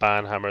about the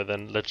banhammer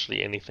than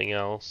literally anything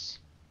else.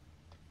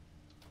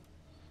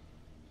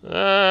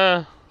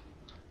 Ah,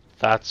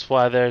 that's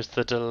why there's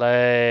the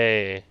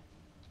delay.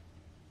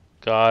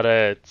 Got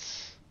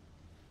it.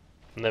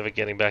 I'm never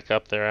getting back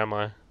up there, am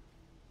I?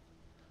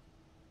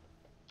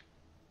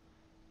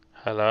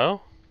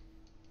 Hello?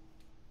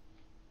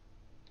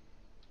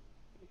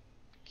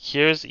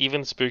 Here's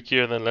even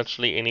spookier than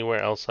literally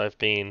anywhere else I've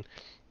been.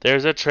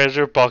 There's a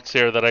treasure box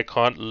here that I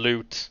can't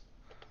loot.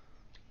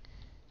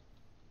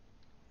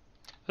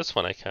 This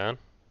one I can.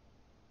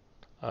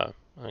 Oh,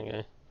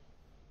 okay.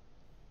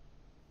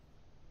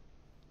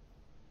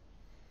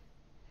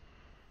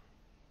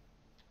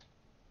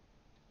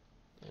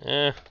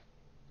 Eh.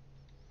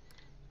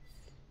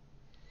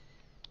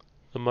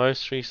 The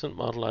most recent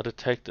model I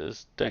detect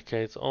is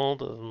decades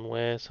older than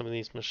where some of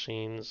these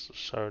machines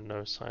show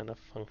no sign of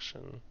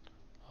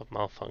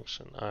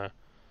malfunction.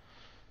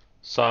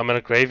 So I'm in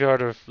a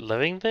graveyard of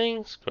living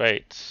things?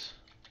 Great.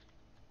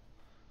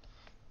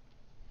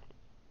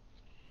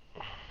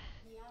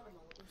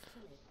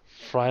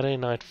 Friday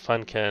Night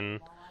Funkin'.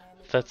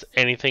 If that's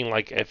anything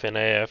like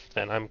FNAF,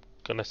 then I'm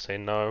gonna say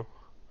no.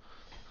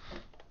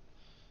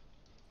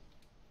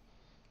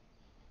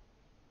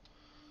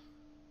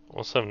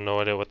 Also have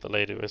no idea what the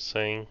lady was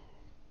saying.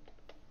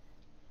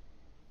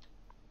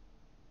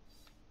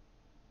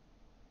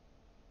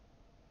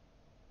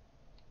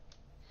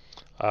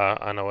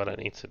 I know what I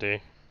need to do.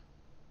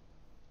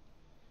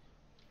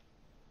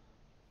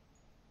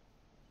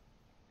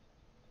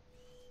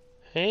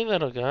 Hey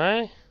little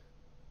guy.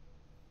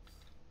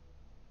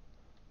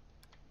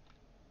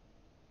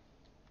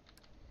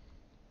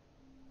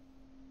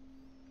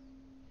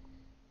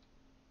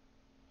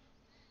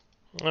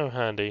 Oh,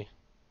 handy.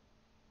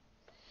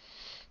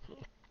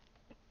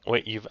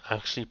 Wait, you've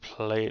actually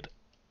played...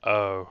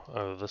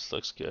 Oh, this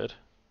looks good.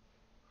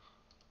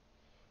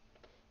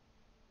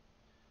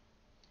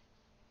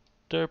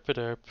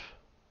 Derp-a-derp.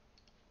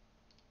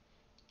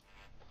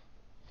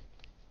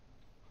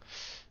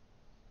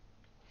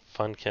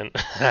 Funkin.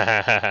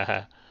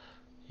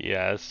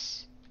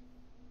 Yes.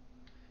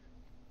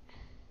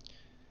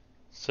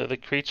 So the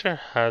creature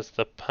has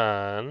the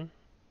pan.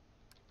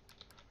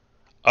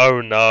 Oh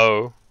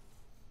no.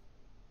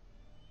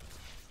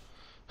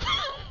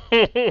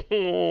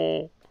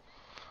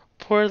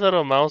 Poor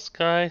little mouse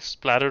guy,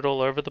 splattered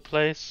all over the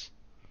place.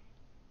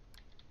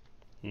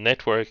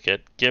 Network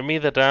it. Give me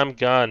the damn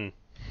gun.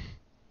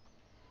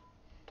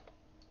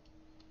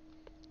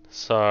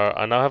 So,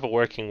 I now have a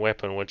working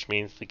weapon, which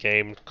means the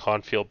game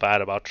can't feel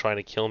bad about trying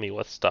to kill me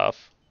with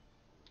stuff.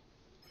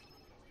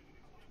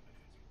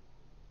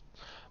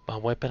 My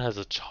weapon has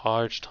a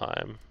charge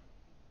time.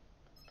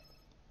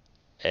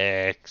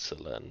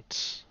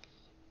 Excellent.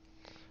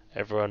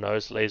 Everyone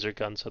knows laser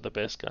guns are the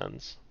best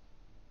guns.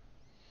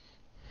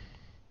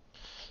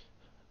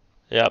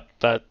 Yep,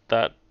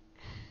 that.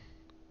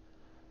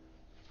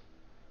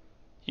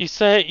 You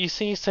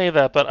say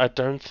that, but I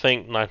don't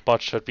think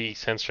Nightbot should be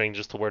censoring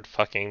just the word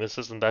fucking. This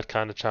isn't that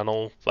kind of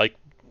channel. Like,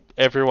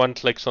 everyone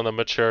clicks on the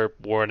mature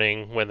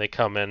warning when they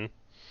come in.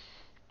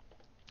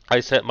 I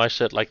set my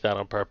shit like that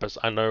on purpose.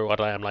 I know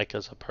what I am like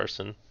as a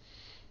person.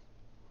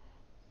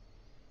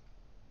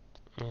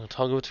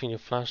 Toggle between your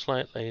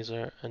flashlight,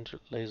 laser, and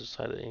your laser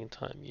sight at any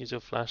time. Use your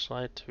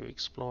flashlight to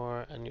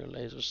explore and your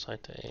laser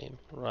sight to aim.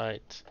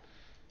 Right.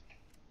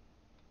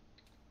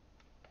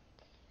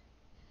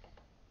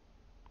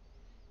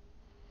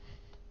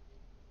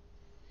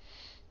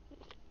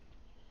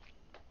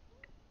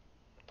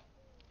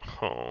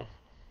 Oh,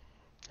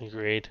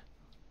 agreed.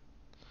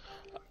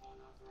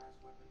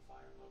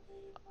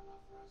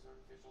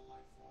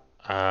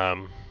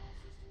 Um,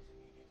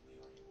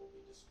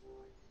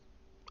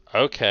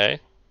 okay.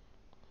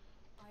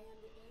 I am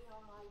the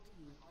ARID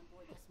on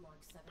board this Mark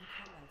 7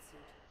 combat suit.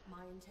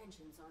 My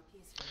intentions are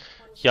peaceful.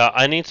 Yeah,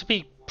 I need to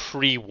be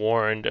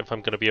pre-warned if I'm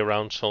going to be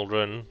around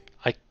children.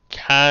 I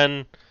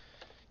can,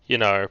 you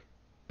know,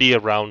 be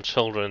around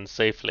children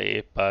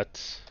safely,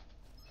 but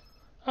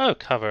Oh,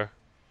 cover.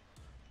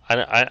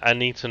 I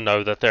need to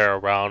know that they're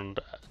around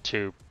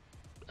to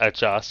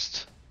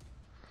adjust.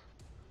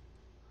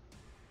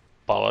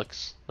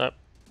 Bollocks. Nope.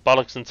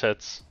 Bollocks and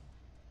tits.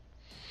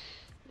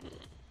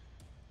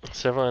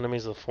 Several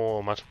enemies of the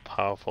form are much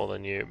powerful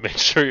than you. Make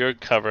sure you're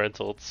covered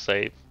until it's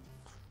safe.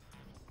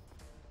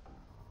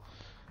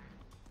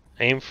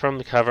 Aim from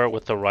the cover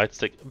with the right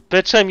stick.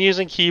 Bitch, I'm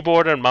using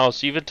keyboard and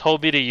mouse. You even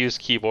told me to use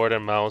keyboard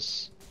and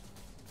mouse.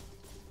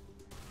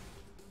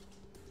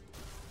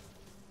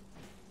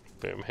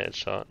 Boom,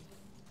 headshot.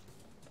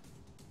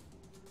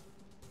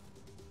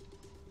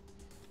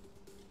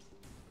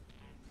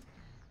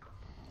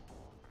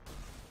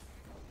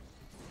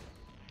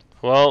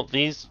 Well,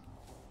 these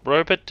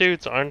robot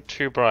dudes aren't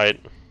too bright.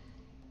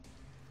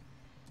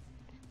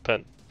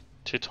 But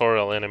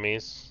tutorial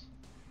enemies.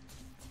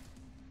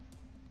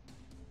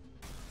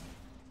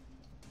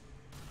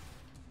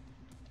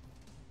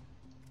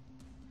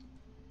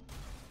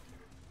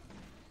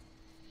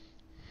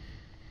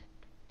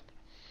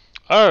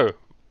 Oh!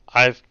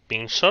 I've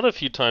been shot a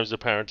few times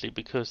apparently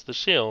because the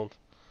shield.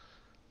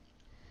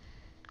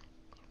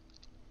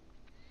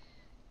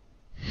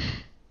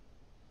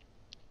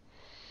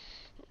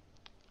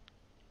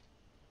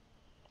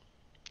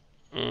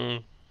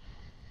 Mm,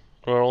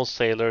 we're all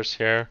sailors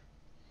here.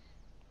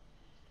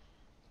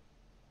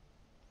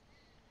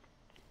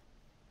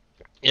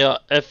 Yeah,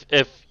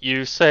 if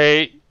you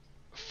say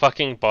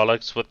fucking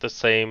bollocks with the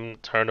same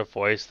tone of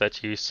voice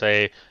that you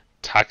say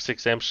tax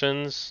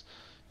exemptions,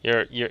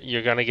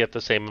 you're gonna get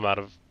the same amount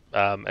of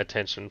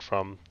attention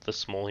from the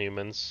small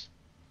humans.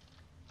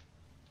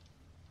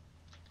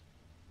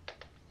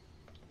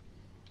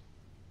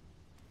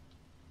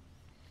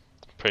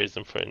 Praise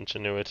them for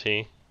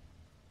ingenuity.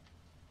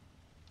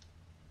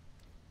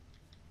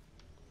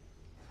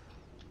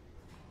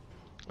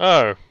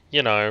 Oh,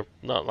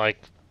 not like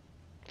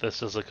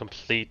this is a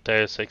complete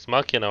Deus Ex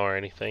Machina or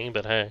anything,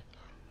 but hey.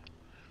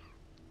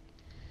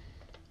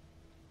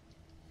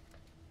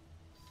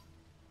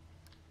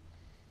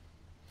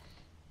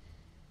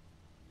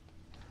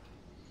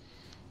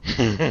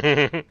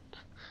 The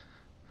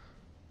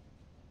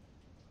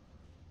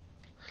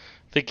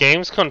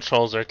game's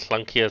controls are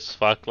clunky as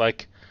fuck.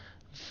 Like,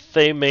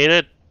 they made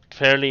it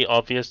fairly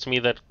obvious to me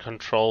that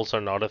controls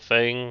are not a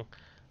thing,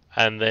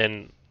 and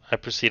then I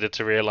proceeded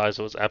to realize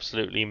it was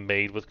absolutely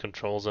made with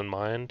controls in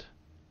mind.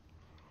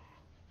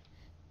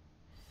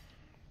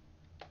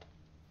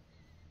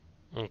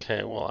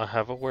 Okay, well, I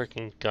have a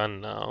working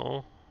gun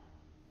now.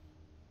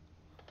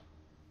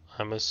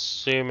 I'm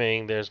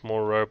assuming there's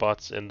more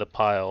robots in the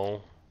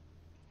pile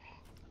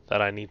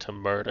that I need to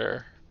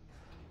murder.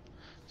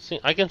 See,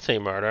 I can say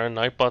murder, and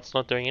Nightbot's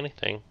not doing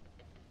anything.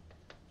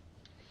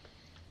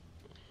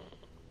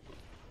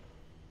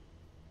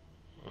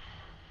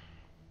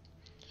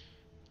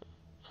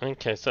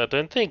 Okay, so I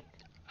don't think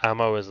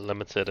ammo is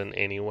limited in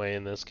any way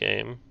in this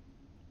game.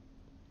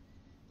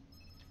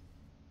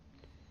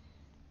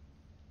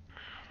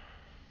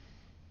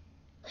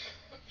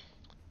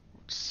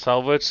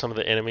 Salvage some of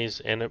the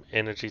enemy's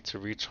energy to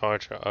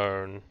recharge your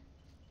own.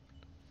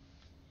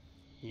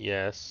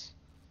 Yes.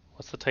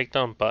 What's the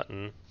takedown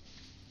button?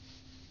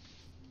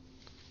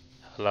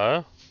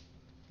 Hello?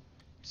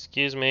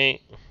 Excuse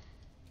me.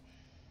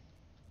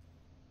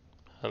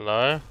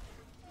 Hello?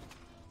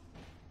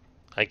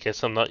 I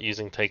guess I'm not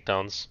using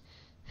takedowns.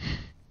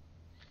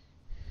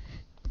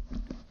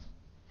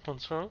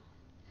 What's wrong?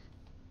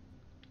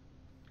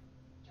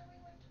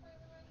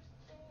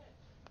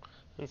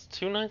 It's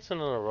 2 nights in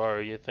a row.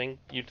 You'd think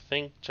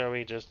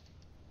Joey just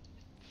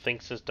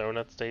thinks his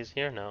donut stays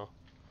here now.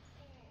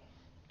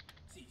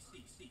 Cease,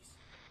 cease, cease.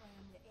 Ram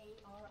the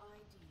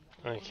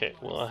ARID. Okay,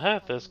 well I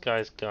have this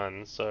guy's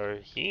gun, so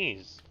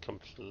he's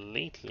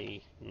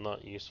completely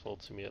not useful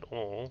to me at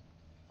all.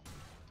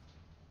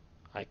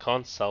 I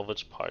can't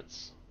salvage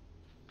parts.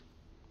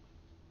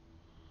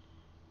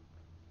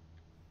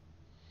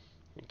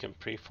 You can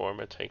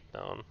preform a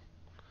takedown.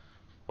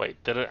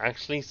 Wait, did it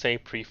actually say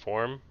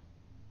preform?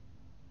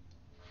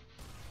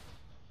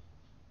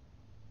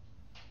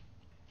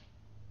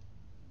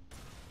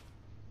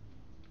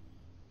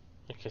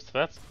 Okay, so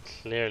that's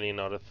clearly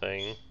not a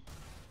thing.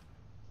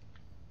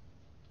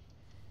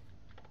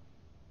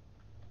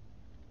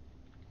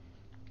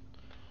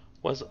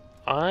 Was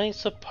I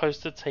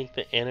supposed to take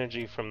the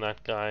energy from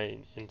that guy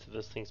into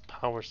this thing's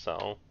power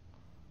cell?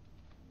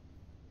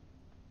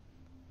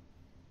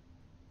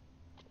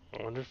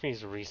 I wonder if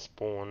he's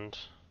respawned.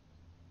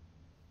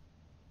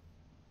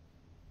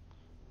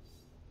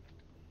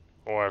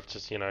 Or I've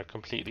just,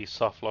 completely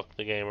soft locked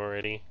the game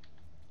already.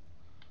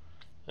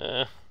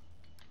 Eh.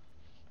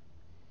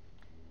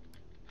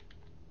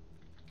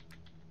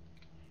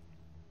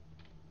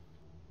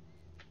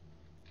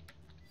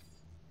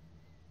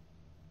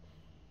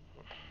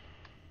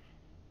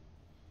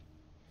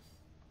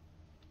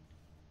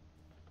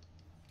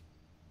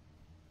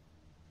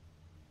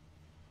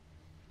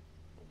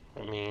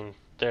 I mean,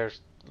 there's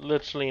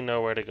literally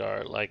nowhere to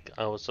go. Like,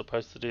 I was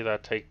supposed to do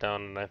that takedown,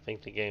 and I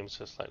think the game's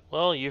just like,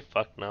 well, you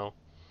fucked now.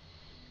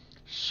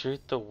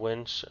 Shoot the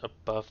winch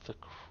above the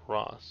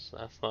cross.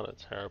 That's not a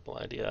terrible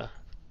idea.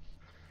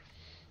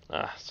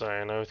 Ah,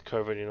 sorry, I know with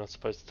COVID you're not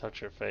supposed to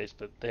touch your face,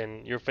 but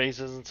then your face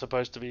isn't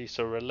supposed to be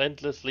so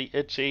relentlessly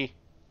itchy.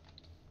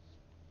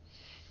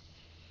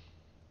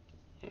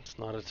 It's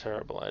not a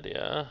terrible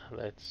idea.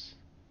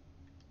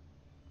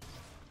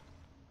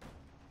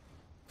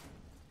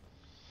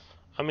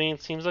 I mean,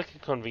 it seems like a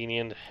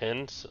convenient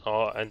hint,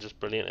 and just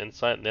brilliant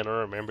insight, and then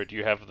I remembered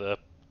you have the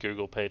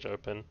Google page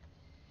open.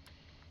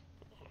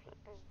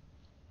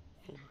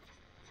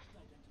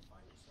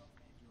 Identify yourself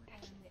and your I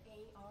am the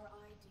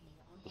ARID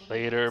on board.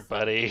 Later,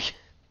 buddy.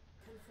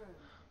 Confirmed.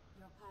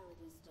 Your pilot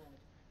is dead.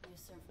 You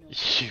serve no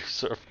You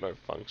serve no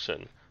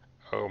function.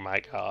 Oh my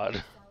god.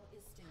 cell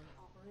is still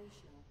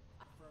operational.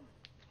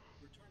 affirmative.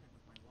 Return it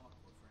with my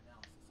logbook for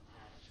analysis of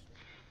data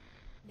extraction.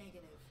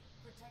 Negative.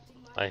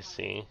 Protecting my I pilot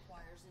see.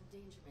 requires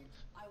endangerment.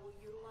 I will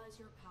utilize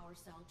your power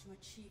cell to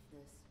achieve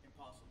this.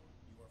 Impossible.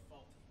 You are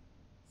faulty.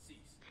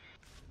 Cease.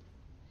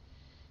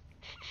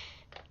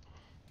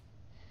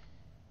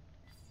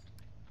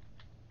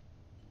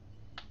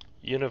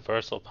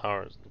 Universal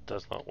powers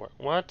does not work.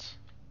 What?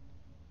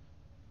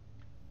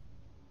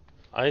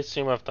 I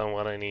assume I've done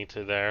what I need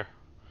to there.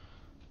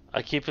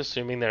 I keep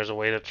assuming there's a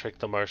way to trick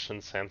the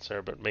motion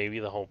sensor, but maybe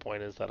the whole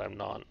point is that I'm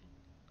not.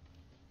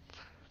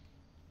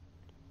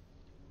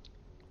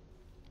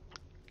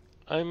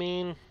 I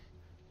mean,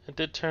 it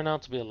did turn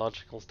out to be a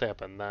logical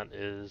step, and that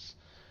is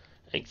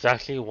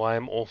exactly why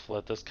I'm awful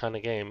at this kind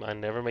of game. I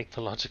never make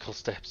the logical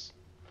steps.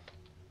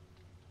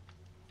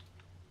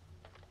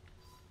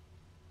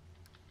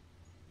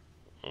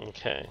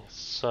 Okay,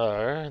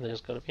 so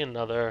there's got to be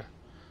another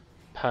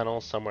panel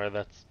somewhere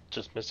that's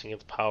just missing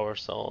its power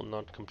cell,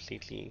 not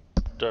completely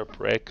derp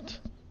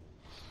wrecked.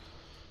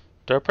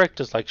 Derp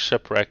wrecked is like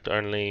shipwrecked,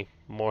 only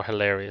more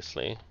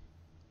hilariously.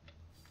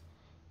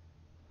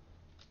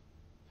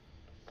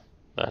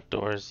 That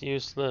door is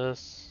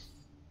useless.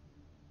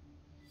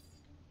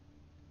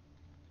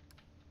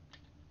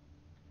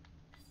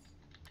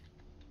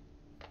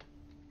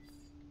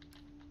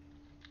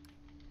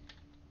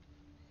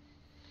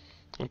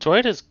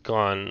 Droid is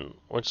gone,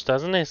 which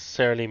doesn't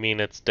necessarily mean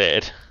it's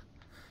dead.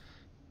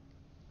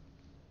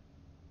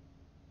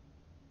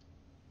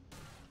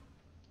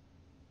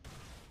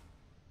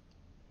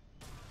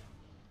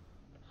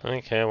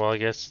 Okay, well I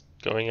guess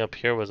going up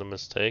here was a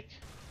mistake.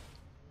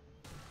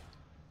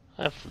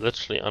 I have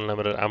literally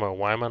unlimited ammo.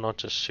 Why am I not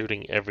just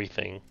shooting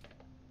everything?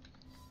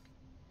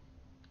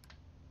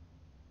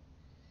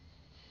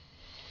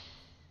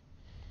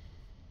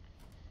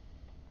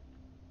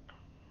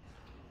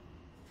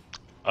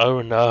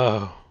 Oh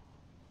no.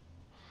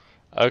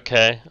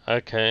 Okay,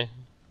 okay.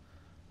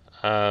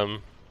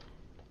 Um,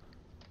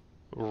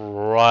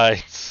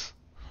 right.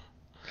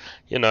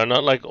 You know,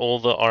 not like all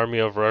the army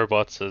of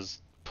robots has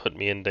put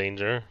me in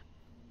danger.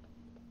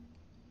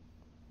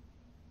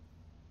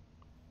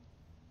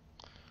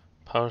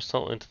 Power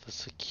cell into the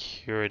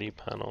security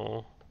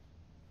panel.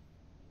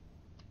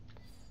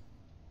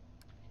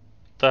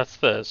 That's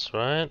this,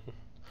 right?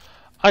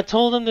 I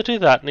told him to do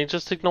that and he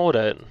just ignored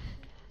it.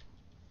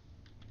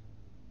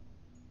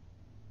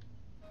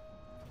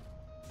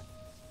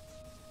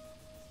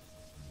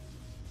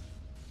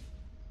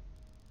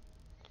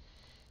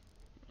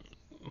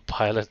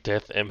 Pilot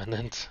death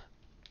imminent.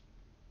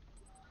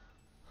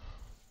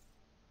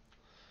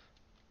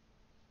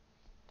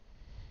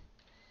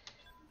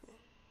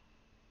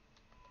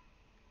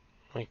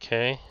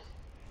 Okay.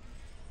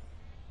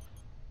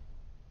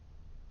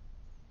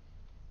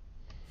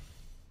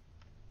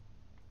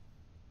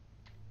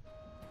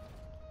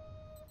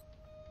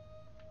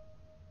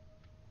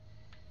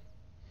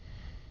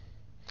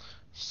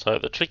 So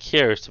the trick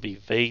here is to be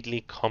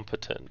vaguely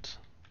competent.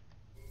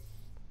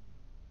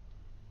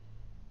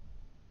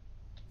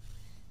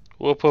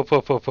 Whoop whoop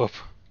whoop whoop whoop.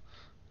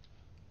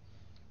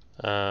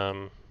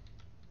 Um,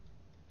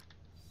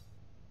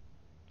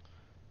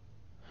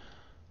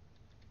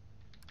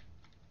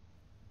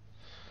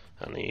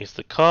 and I use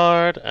the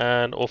card,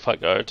 and off I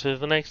go to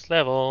the next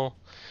level.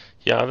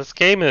 Yeah, this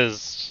game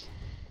is...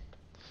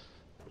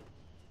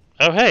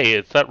 Oh hey,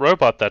 it's that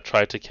robot that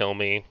tried to kill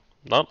me.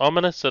 Not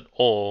ominous at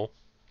all.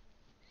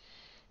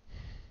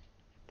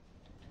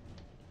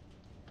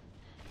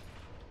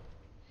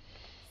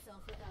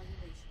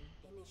 Self-evaluation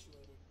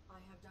initiated.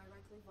 I have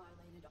directly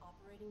violated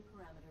operating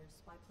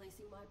parameters by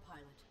placing my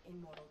pilot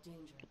in mortal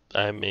danger.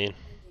 I mean...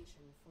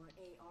 Recommendation for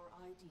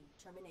ARID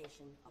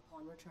termination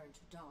upon return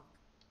to dock.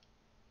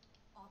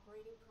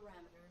 Operating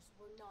parameters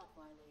were not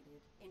violated.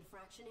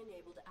 Infraction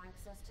enabled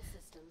access to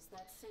systems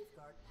that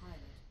safeguard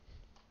pilot.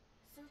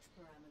 Search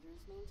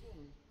parameters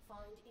maintained.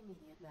 Find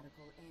immediate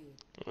medical aid.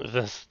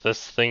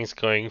 This thing's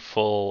going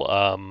full,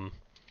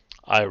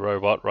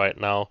 iRobot right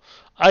now.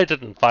 I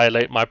didn't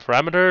violate my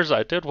parameters,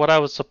 I did what I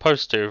was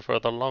supposed to for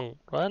the long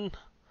run.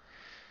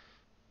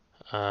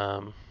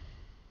 Um...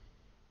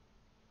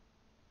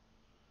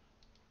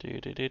 Do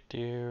do do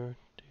do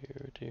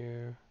do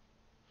do.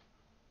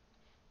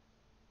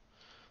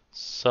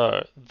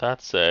 So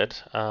that's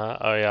it.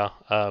 Oh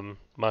yeah.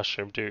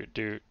 Mushroom,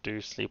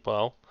 do sleep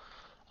well.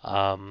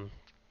 Um,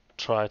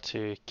 Try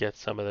to get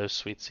some of those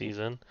sweet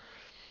season.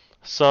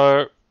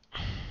 So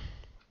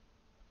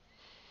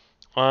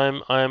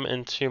I'm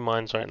in two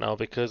minds right now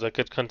because I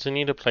could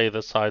continue to play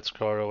the side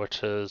scroller,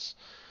 which is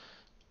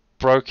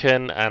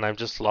broken and I'm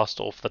just lost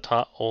all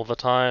the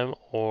time,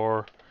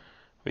 or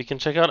we can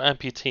check out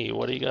Amputee.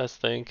 What do you guys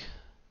think?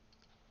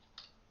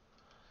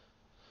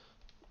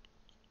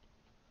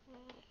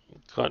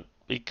 Got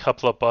a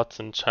couple of bots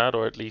in chat,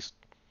 or at least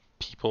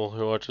people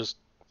who are just,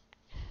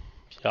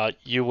 yeah,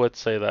 you would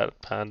say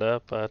that,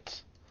 Panda,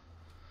 but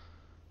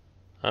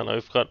I don't know.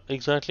 We've got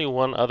exactly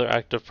one other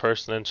active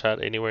person in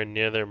chat anywhere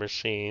near their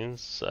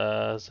machines.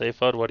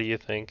 Zayfod, what do you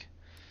think?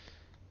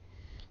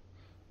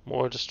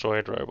 More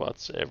destroyed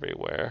robots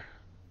everywhere.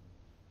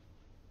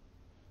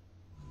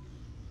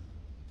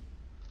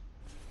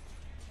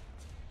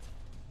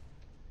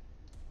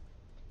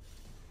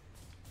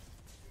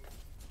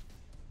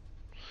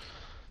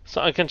 So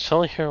I can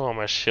chill here while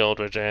my shield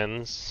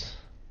regens.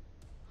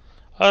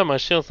 Oh, my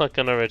shield's not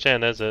gonna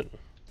regen, is it?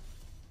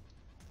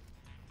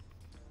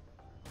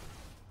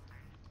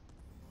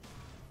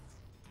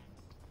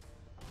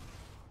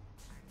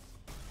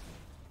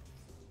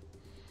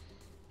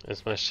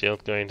 Is my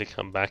shield going to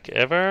come back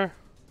ever?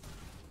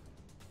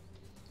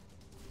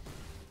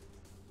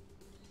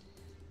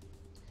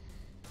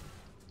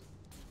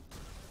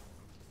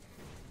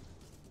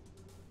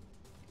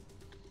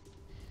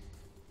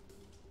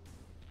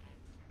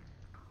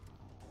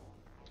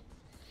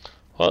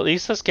 Well, at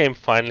least this game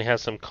finally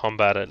has some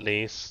combat at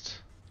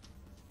least.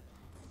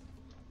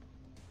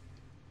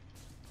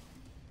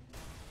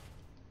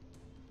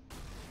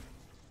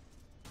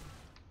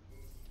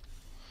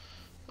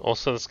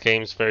 Also, this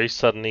game's very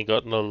suddenly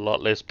gotten a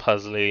lot less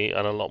puzzly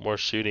and a lot more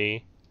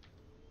shooty.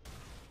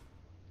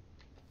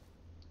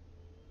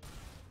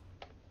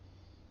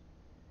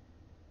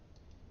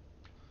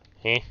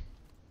 Eh?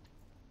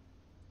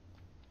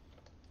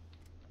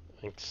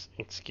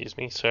 Excuse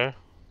me, sir.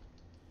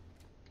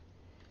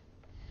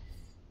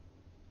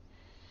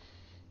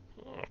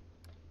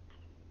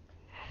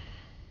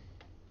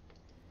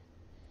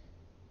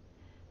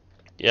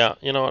 Yeah,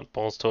 you know what?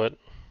 Balls to it.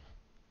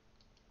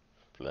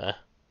 Bleh.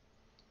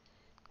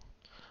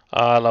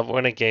 I love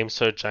when a game's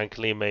so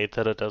jankily made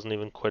that it doesn't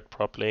even quit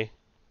properly.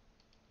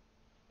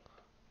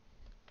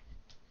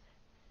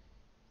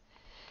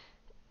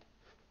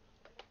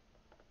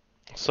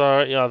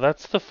 So, yeah,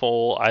 that's the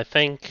fall. I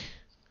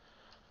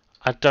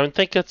don't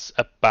think it's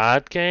a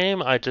bad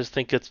game. I just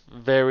think it's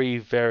very,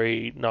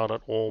 very not at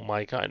all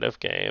my kind of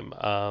game.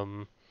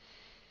 I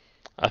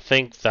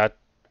think that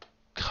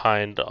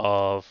kind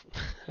of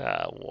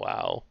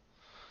wow.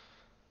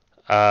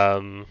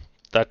 Um,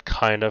 that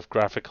kind of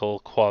graphical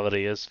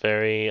quality is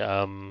very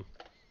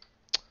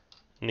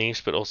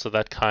niche, but also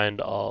that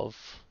kind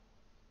of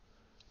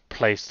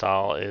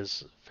playstyle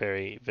is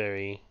very,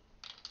 very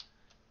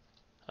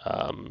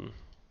um,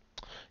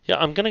 yeah.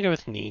 I'm gonna go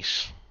with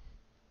niche.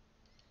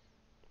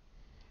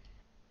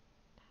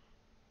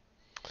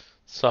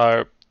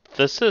 So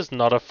this is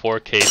not a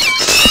 4K.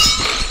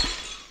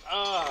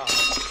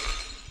 Ah.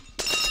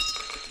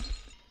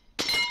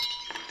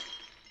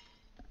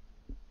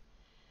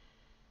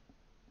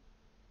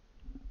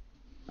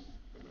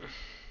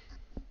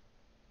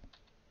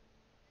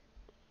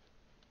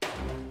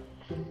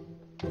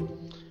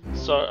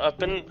 So I've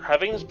been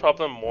having this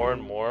problem more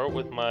and more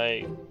with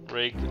my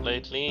rig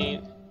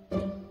lately.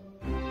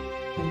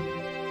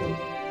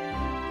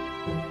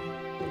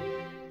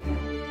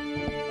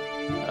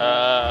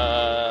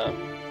 Uh,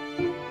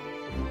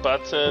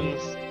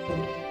 buttons,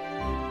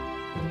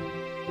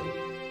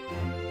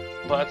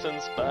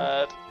 buttons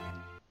bad.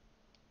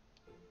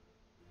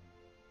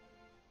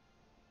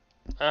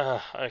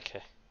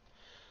 Okay.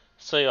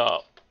 So yeah,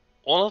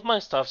 all of my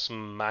stuff's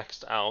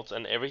maxed out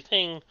and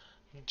everything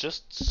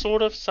just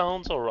sort of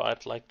sounds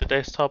alright. Like the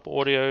desktop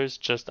audio is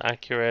just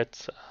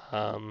accurate.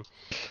 Um,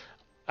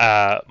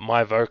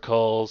 my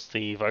vocals,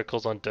 the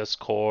vocals on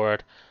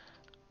Discord,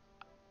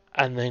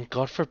 and then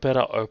God forbid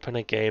I open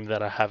a game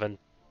that I haven't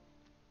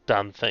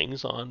done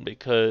things on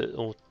because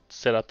or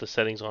set up the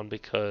settings on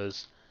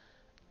because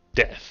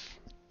death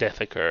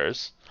death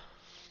occurs.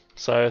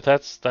 So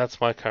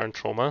that's my current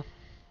trauma.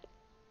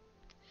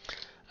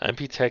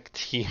 Amputech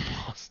T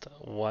Master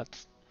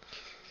what?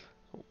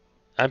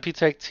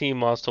 Amputech T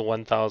Master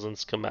 1000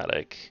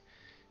 schematic.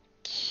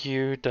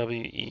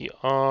 QWER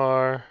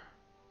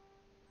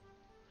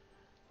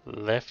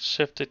left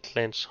shift to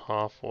clench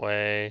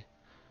halfway.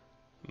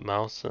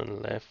 Mouse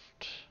and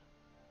left.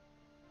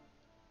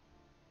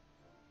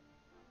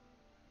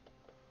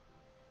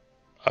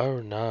 Oh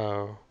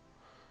no.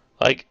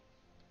 Like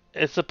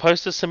it's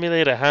supposed to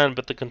simulate a hand,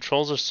 but the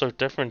controls are so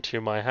different to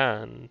my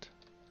hand.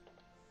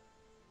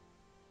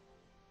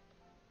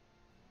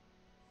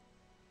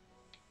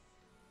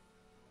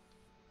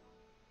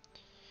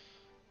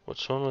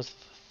 Which one was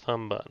the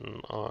thumb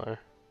button? R.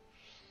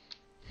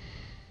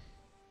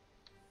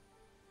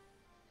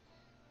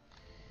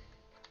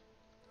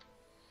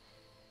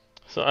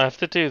 So I have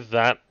to do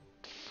that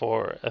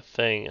for a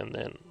thing and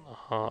then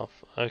half.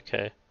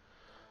 Okay.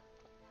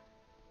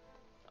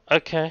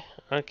 Okay,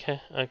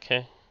 okay,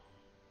 okay.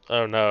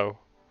 Oh no.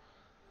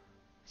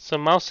 So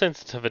mouse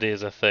sensitivity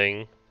is a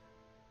thing.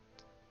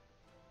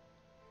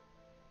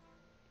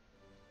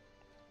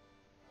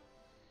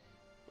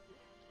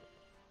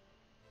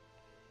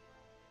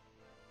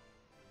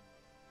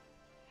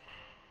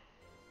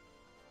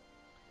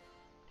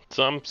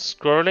 So I'm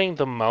scrolling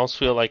the mouse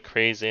wheel like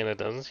crazy and it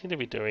doesn't seem to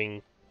be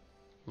doing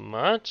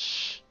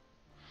much.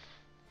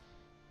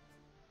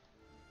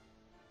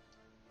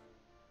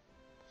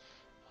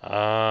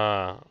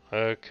 Ah,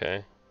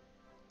 okay.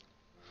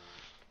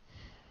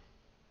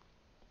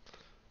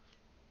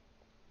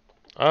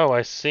 Oh,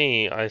 I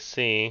see, I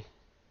see.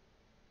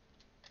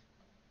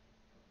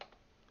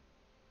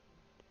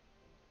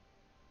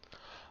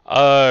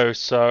 Oh,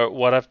 so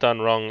what I've done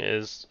wrong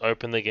is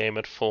open the game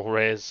at full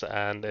res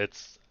and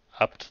it's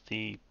upped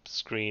the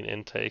screen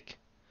intake.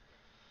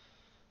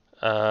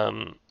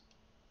 Um,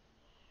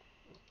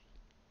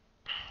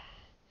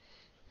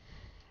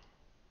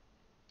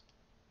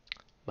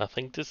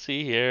 Nothing to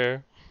see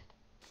here.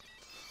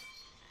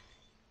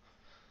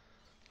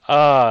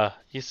 Ah,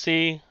 you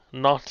see,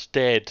 not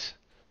dead.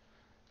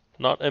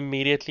 Not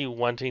immediately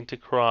wanting to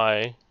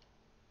cry.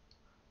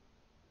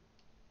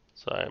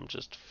 So I'm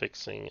just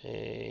fixing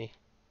a...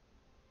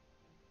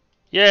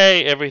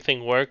 Yay,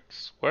 everything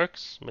works.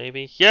 Works,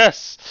 maybe?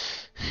 Yes!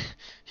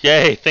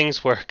 Yay,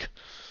 things work.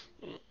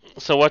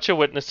 So what you're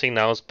witnessing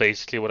now is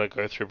basically what I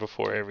go through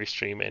before every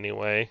stream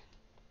anyway.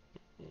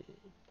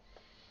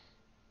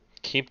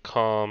 Keep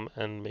calm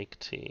and make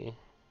tea.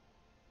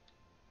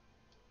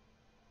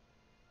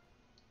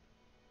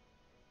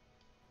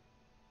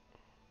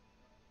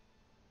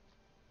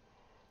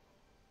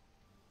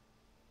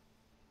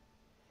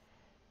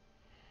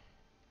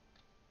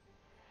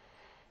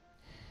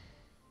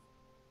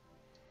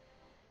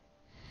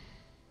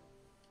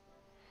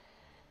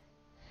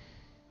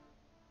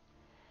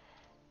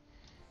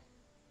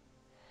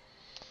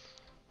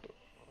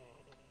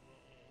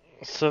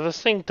 So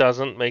this thing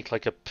doesn't make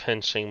like a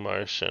pinching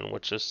motion,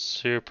 which is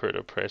super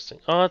depressing.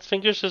 Oh, its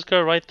fingers just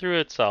go right through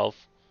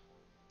itself.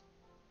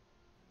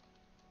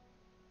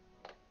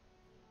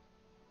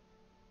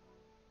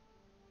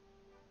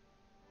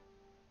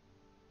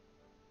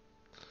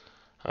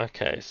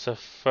 Okay, so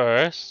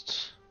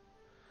first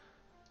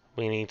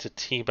we need to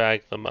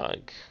teabag the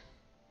mug.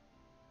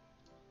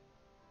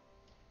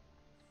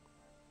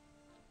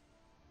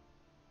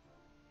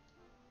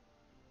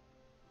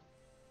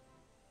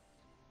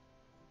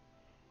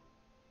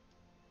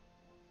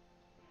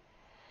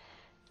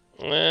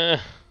 Eh,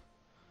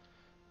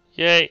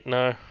 yay,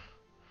 no.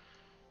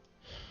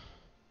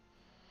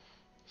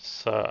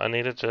 So I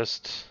need to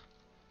just...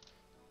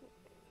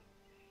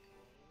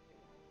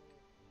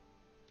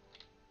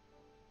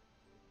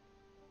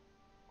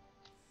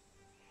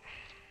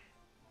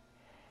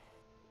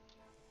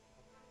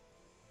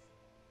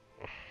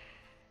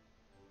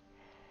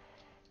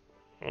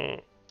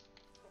 Mm,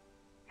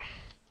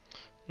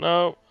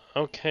 no,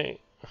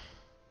 okay.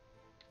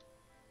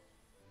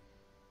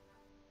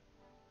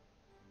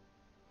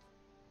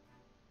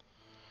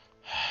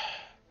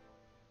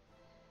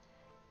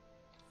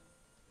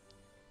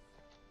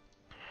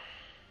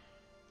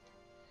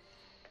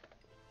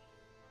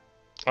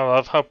 I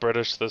love how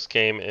British this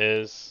game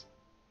is,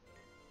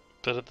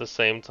 but at the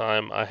same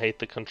time I hate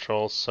the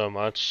controls so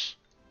much.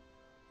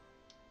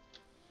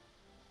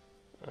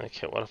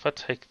 Okay, what if I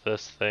take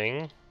this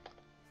thing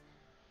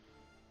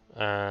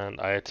and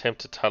I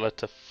attempt to tell it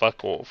to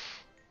fuck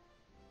off?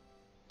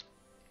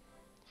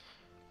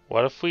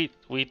 What if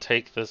we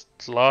take this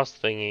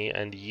last thingy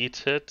and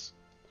yeet it?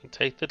 We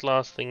take the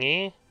last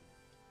thingy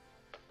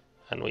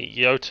and we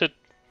yote it.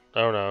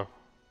 Oh no.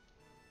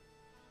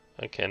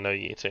 Okay, no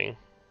yeeting.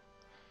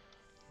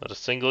 Not a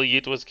single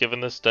yeet was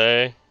given this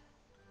day.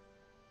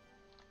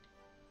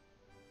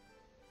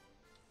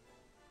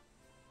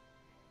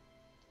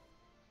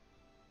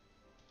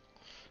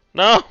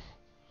 No!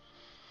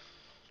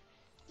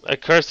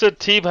 Accursed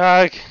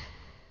teabag!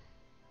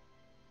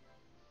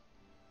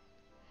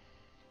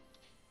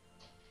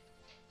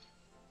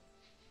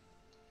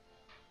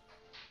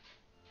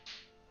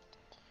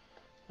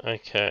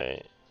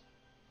 Okay.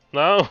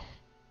 No!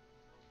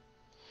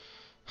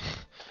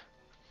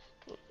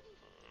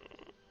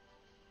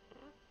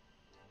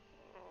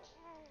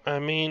 I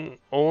mean,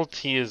 all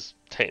tea is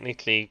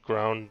technically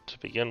ground to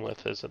begin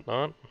with, is it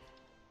not?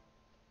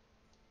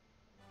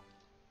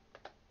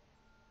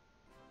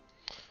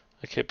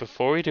 Okay,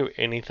 before we do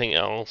anything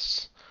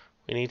else,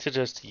 we need to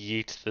just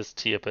yeet this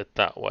tea a bit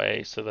that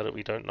way so that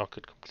we don't knock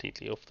it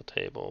completely off the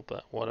table.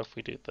 But what if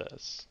we do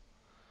this?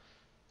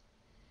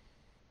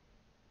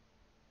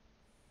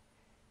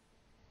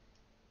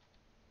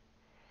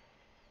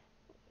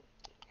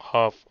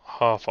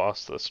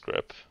 Half-ass the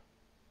script.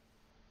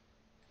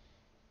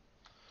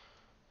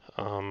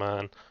 Oh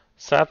man.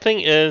 Sad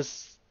thing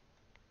is,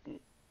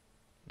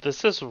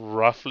 this is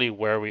roughly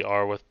where we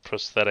are with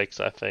prosthetics,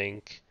 I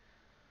think.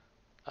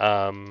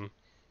 Um,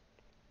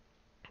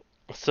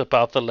 It's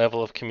about the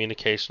level of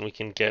communication we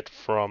can get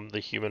from the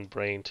human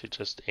brain to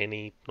just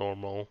any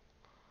normal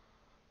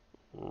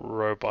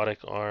robotic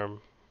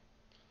arm.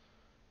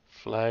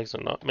 Flags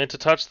are not meant to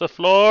touch the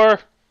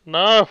floor.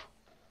 No.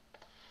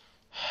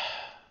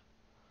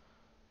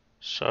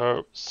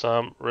 Show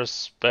some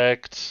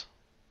respect.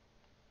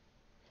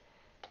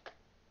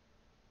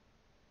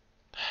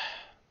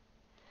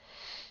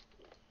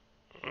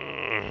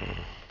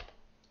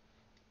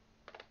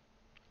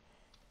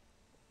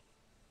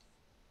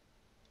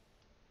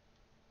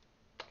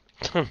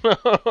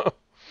 No.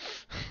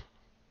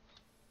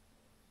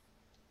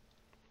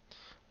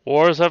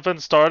 Wars have been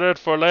started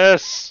for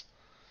less.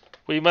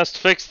 We must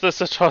fix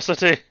this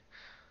atrocity.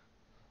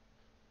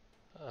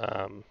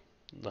 Um,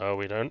 no,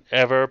 we don't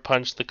ever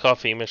punch the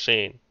coffee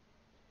machine.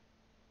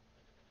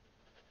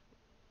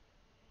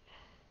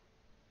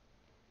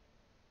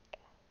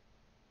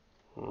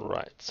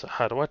 Right, so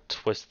how do I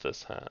twist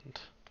this hand?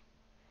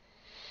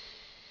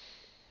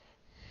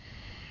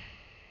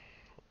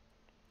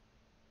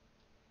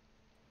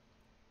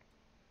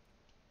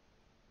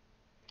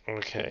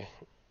 Okay,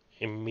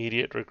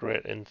 immediate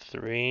regret in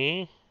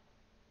 3.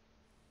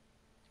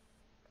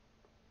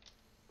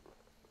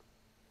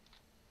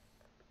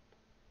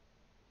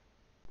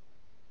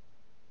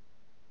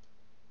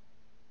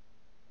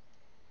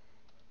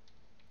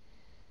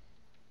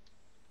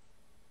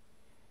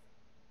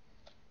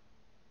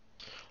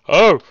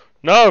 Oh,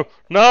 no,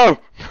 no,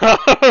 no!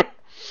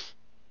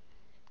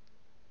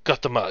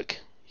 Got the mug.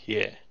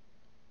 Yeah.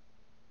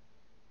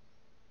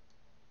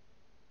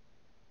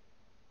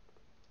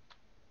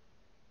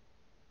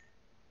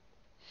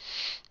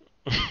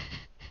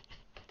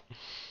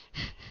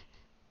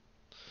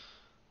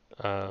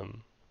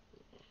 um,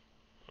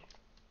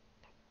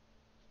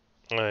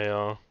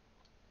 I,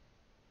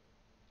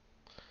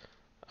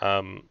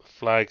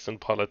 flags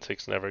and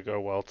politics never go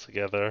well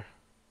together.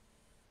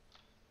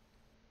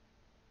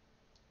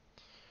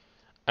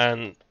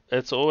 And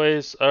it's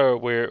always, oh,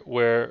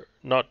 we're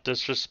not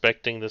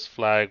disrespecting this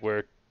flag,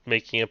 we're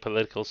making a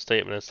political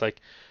statement. It's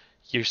like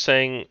you're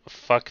saying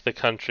fuck the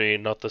country,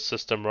 not the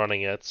system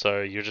running it,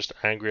 so you're just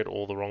angry at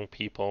all the wrong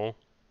people.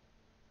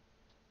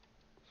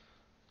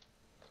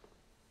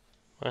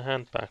 My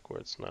hand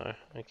backwards now.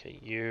 Okay,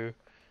 you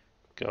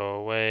go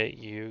away,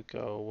 you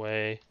go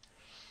away.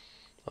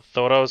 I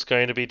thought I was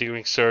going to be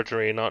doing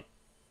surgery, not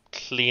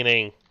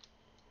cleaning.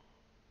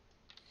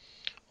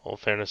 All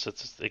fairness,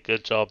 it's a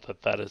good job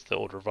that that is the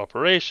order of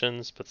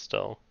operations, but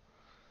still.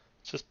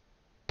 Just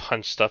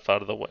punch stuff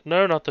out of the way.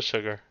 No, not the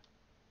sugar.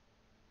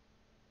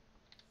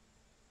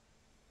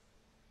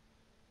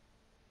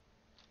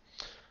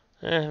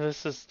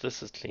 This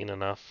is clean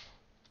enough.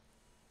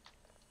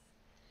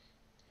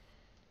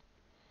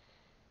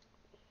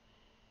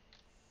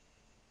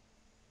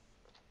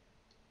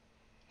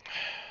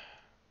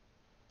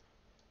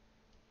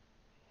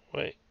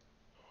 Wait,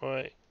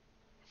 wait.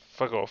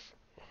 Fuck off.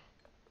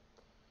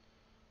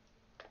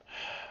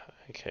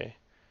 Okay.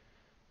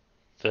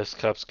 This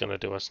cup's gonna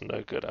do us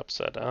no good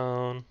upside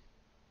down.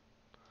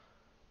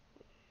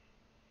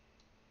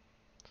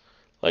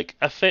 Like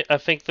I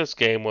think this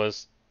game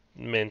was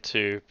meant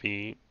to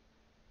be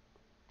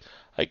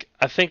like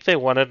I think they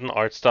wanted an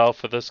art style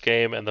for this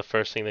game, and the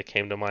first thing that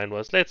came to mind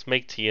was let's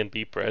make tea and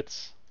be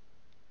Brits.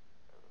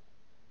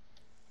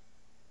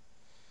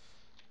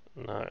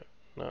 No,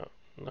 no,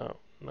 no,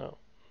 no,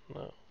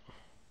 no.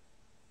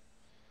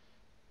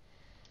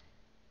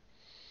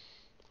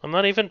 I'm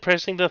not even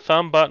pressing the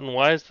thumb button.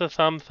 Why is the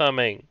thumb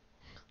thumbing?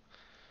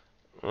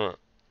 Uh,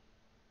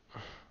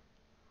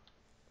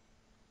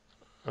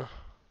 uh.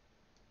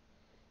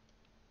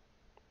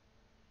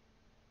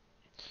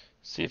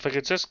 See if I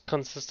could just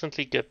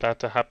consistently get that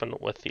to happen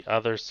with the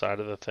other side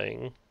of the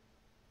thing.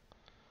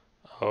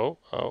 Oh,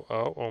 oh,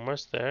 oh,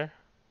 almost there.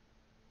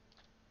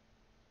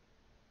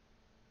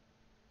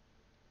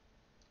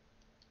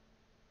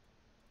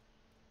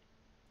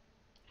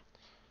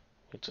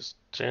 We just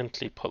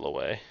gently pull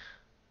away.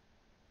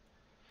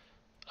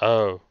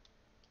 Oh,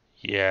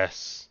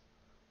 yes.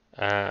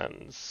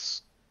 And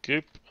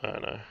scoop. Oh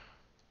no.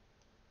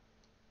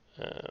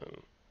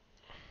 Um,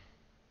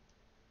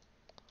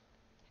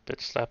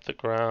 bitch slap the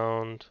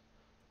ground.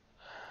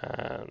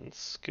 And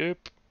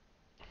scoop.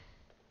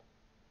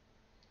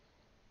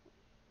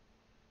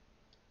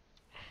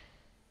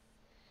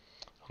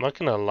 I'm not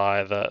gonna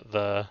lie,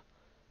 the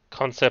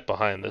concept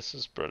behind this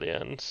is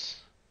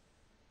brilliant.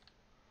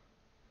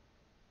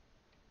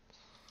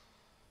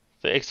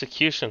 The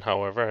execution,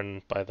 however,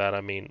 and by that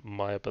I mean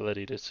my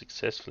ability to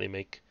successfully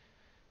make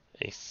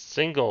a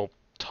single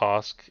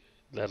task,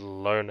 let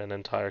alone an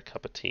entire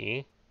cup of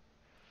tea.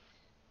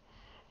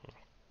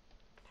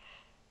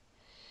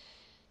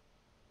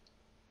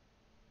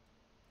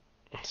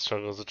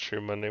 Struggles a true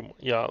Monday.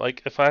 Yeah,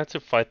 like if I had to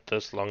fight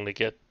this long to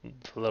get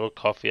the little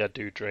coffee I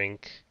do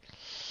drink,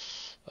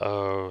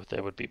 oh,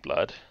 there would be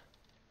blood.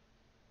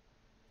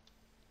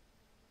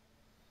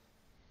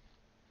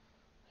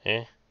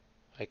 Eh?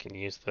 I can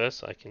use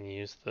this. I can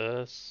use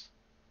this.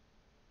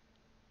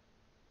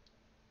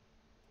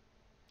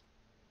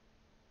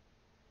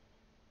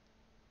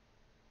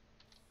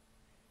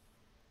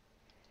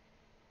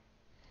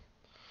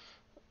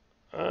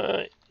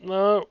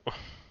 No.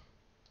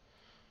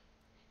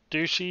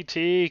 Douchey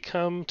T,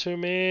 come to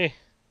me.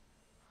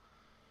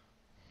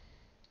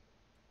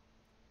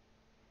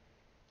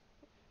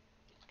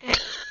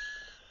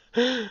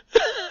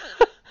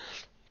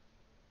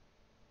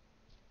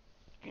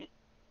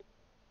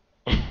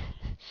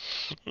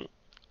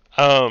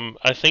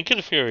 I think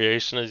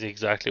infuriation is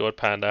exactly what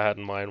Panda had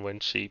in mind when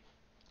she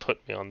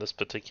put me on this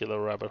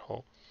particular rabbit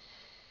hole.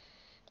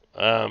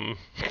 Um,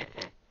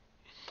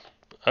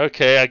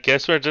 okay, I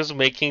guess we're just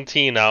making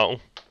tea now.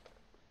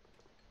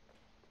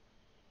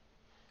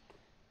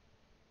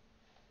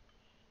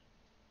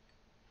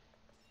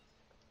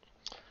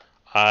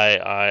 I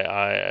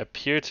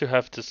appear to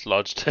have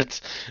dislodged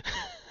it.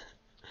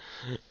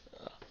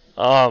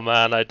 Oh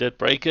man, I did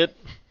break it.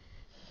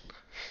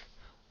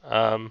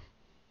 Um.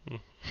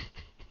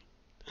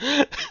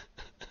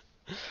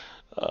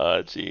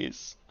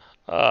 Jeez.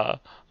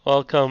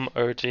 Welcome,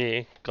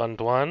 Urji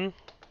Gondwan.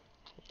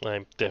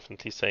 I'm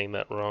definitely saying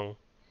that wrong.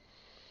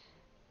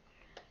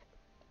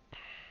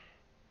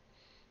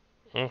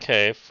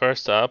 Okay,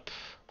 first up.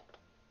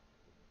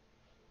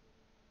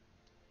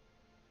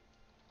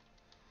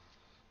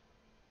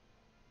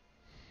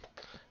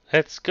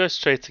 Let's go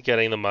straight to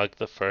getting the mug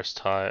the first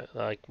time.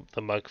 Like,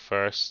 the mug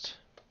first.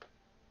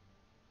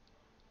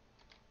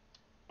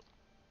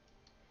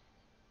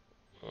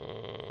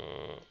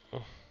 Mm.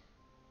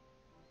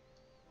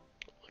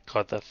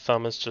 God, that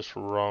thumb is just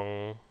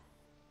wrong.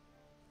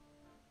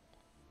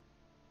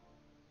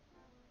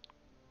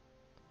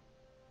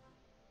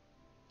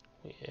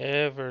 We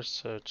ever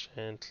so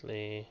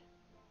gently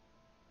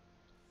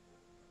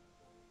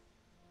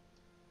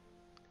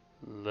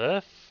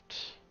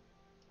lift,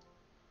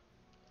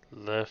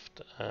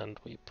 lift, and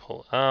we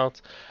pull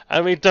out.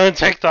 And we don't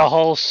take the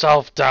whole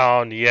shelf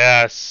down.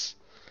 Yes!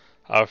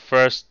 Our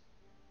first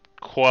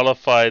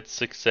qualified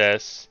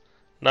success.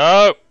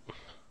 No!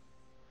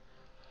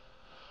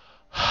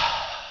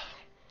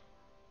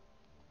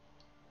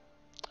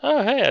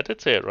 Oh, hey, I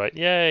did say it right.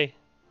 Yay.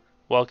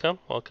 Welcome,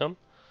 welcome.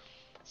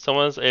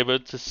 Someone's able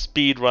to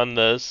speed run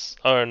this.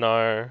 Oh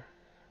no.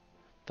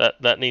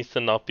 That needs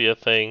to not be a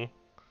thing.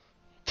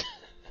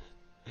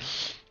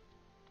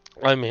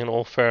 I mean, in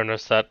all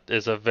fairness, that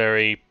is a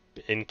very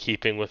in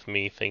keeping with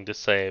me thing to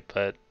say,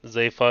 but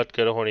Zaphod,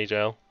 go to horny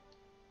jail.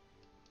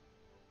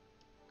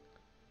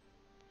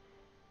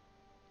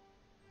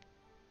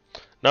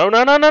 No,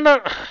 no, no, no,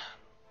 no!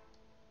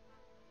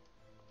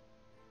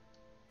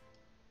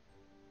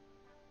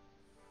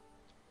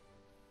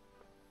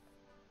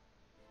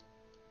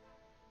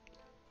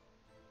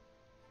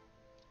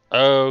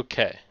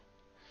 Okay.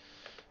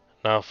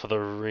 Now for the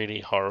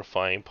really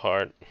horrifying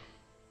part.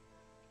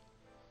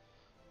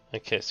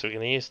 Okay, so we're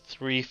going to use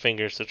 3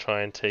 fingers to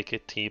try and take a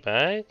tea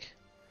bag.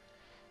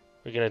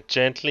 We're going to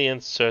gently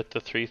insert the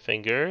 3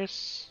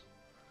 fingers.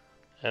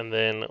 And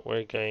then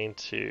we're going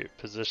to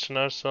position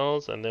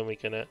ourselves, and then we're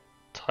going to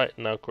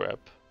tighten our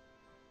grip.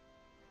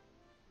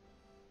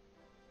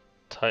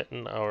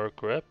 Tighten our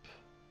grip.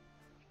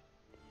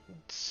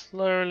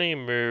 Slowly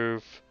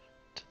move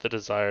to the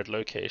desired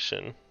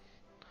location.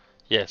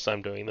 Yes,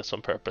 I'm doing this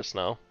on purpose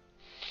now.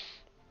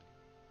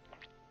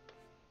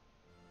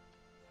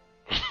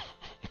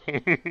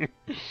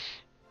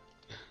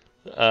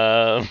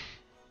 um,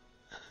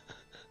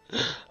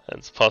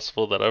 it's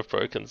possible that I've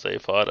broken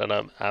safe hard, and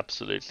I'm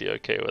absolutely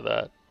okay with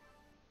that.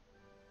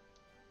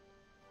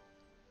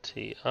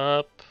 Tee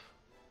up.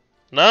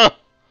 No!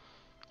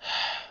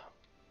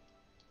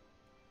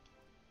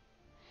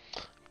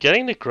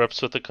 Getting to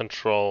grips with the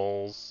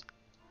controls,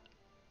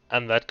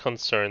 and that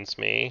concerns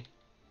me.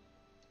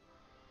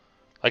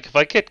 Like, if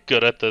I get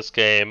good at this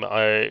game,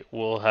 I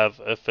will have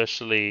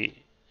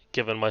officially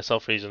given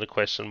myself reason to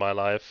question my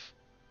life.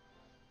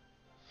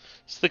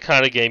 It's the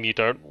kind of game you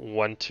don't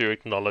want to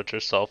acknowledge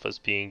yourself as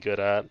being good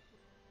at.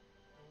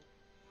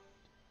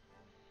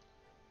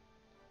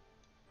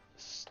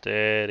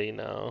 Steady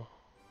now.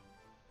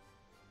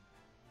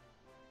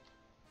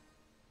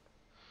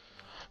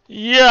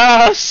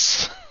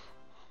 Yes!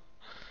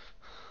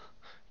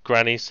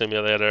 Granny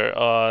Simulator.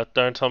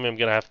 Don't tell me I'm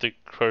gonna have to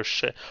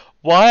crochet.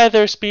 Why are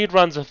there speed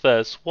runs of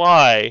this?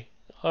 Why?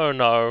 Oh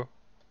no.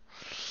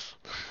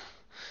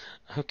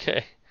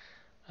 Okay.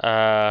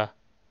 Uh,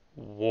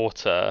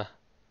 water.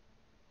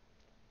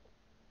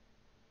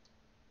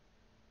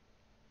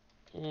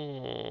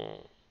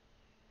 Mm.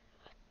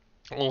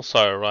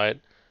 Also, right,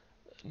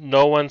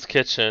 no one's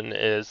kitchen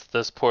is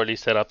this poorly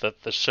set up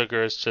that the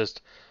sugar is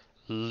just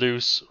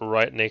loose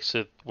right next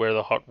to where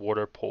the hot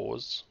water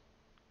pours.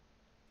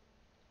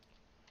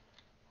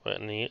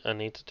 Wait, I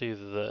need to do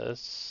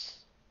this.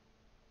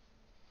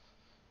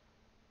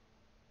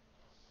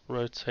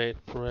 Rotate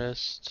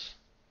wrist.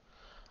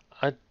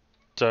 I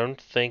don't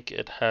think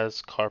it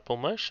has carpal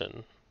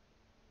motion.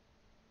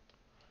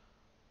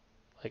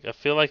 Like, I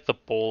feel like the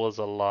ball is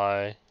a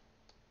lie.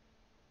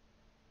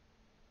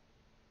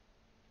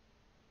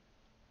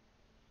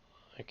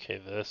 Okay,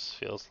 this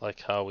feels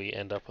like how we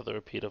end up with a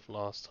repeat of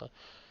last time.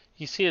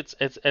 You see,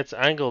 it's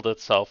angled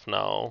itself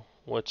now,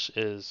 which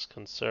is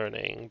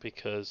concerning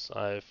because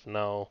I've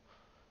now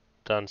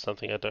done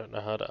something I don't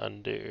know how to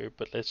undo.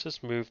 But let's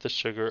just move the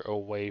sugar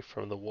away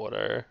from the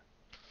water.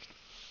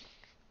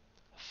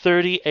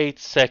 38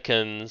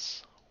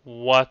 seconds.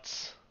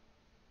 What?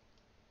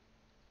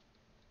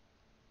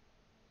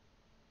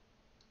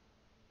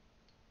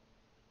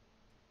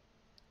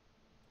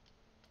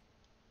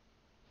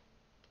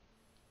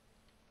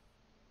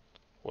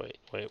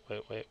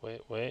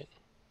 Wait.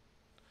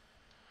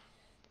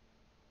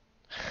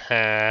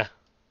 Ha.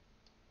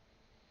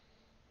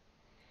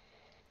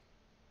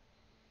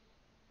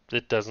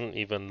 It doesn't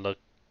even look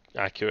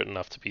accurate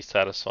enough to be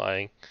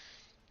satisfying.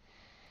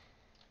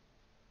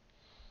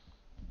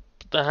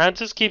 But the hand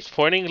just keeps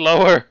pointing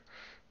lower.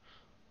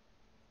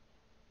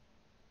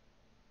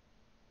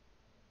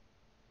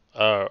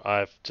 Oh,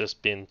 I've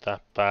just been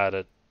that bad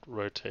at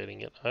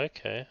rotating it.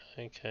 Okay.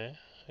 Okay.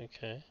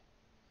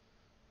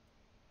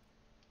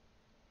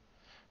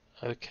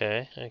 Uh,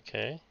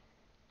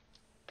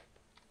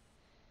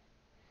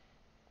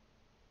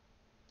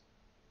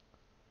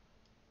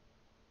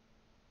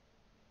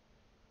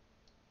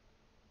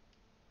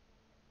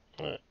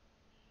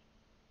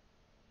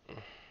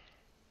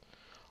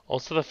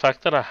 Also, the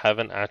fact that I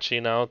haven't actually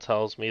now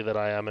tells me that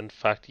I am in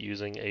fact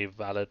using a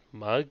valid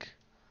mug.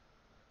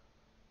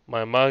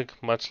 My mug,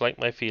 much like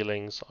my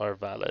feelings, are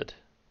valid.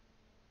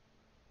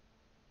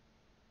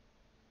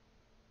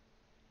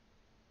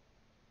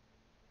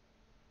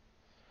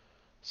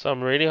 So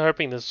I'm really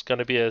hoping this is going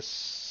to be a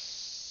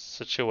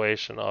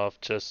situation of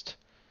just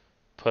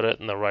put it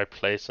in the right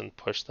place and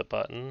push the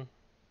button,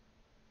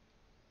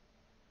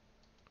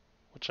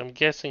 which I'm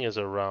guessing is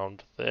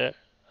around there.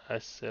 I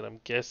said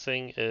I'm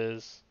guessing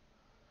is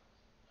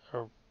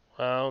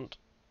around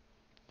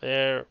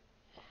there.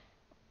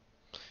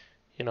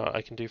 You know,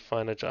 I can do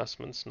fine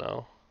adjustments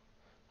now.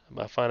 And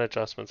by fine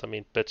adjustments, I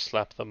mean bitch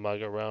slap the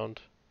mug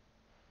around.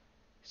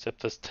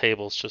 Except this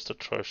table's just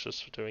atrocious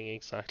for doing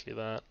exactly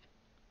that.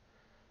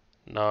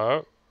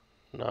 No,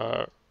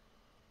 no,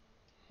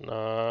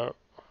 no.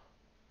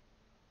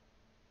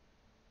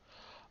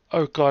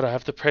 Oh god, I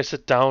have to press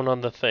it down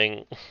on the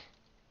thing.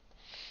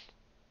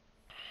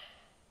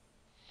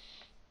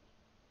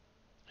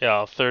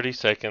 Yeah, 30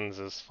 seconds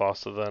is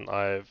faster than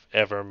I've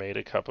ever made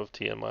a cup of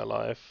tea in my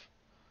life.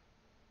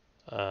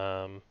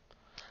 Um,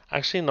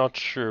 Actually not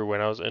true.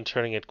 When I was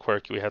interning at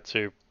Quirky, we had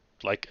to,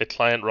 like, a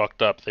client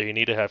rocked up. They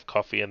needed to have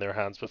coffee in their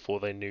hands before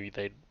they knew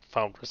they'd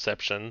found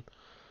reception.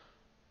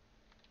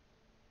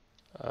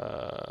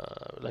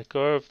 Let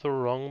go of the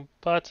wrong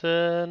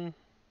button.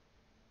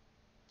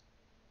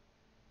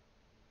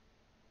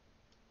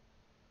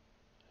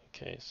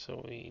 Okay,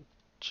 so we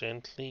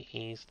gently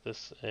ease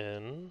this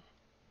in.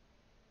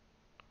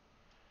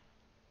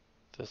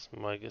 This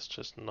mug is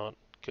just not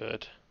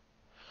good.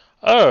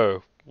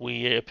 Oh,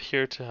 we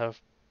appear to have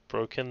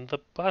broken the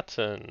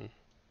button.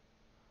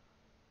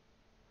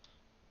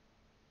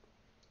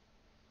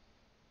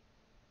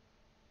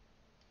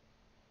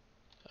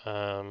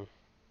 Um,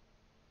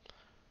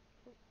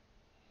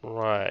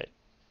 right,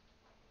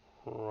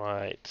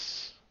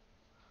 right.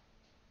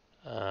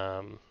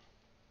 Um,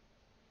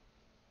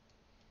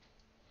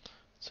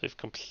 so we've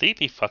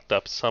completely fucked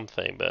up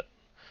something, but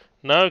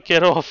no,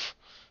 get off.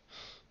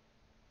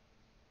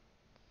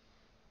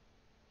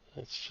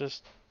 Let's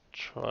just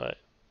try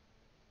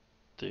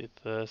do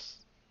this.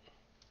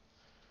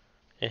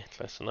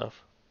 Close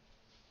enough.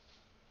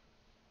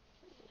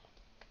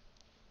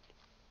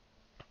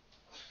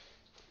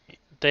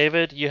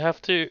 David, you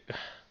have to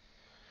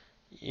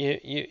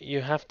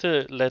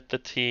let the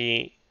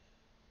tea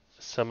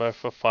simmer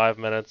for 5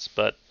 minutes,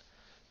 but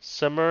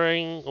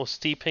simmering or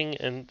steeping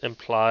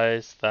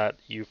implies that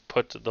you've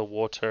put the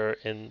water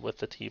in with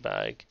the tea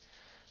bag.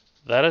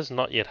 That has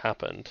not yet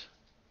happened.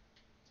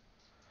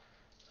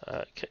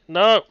 Okay,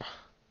 no.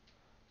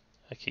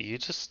 Okay, you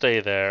just stay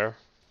there.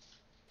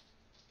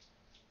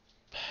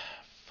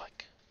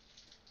 Fuck.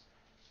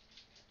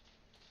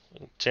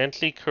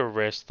 Gently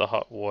caress the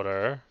hot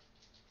water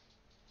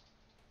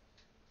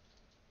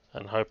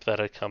and hope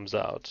that it comes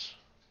out.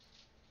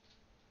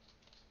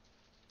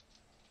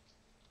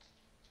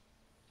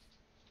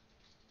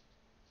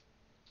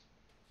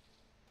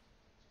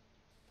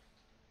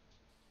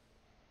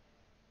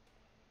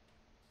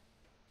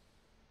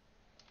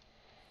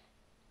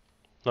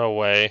 No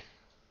way.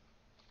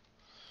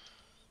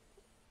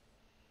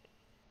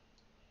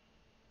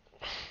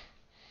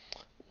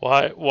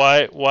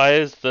 Why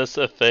is this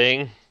a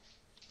thing?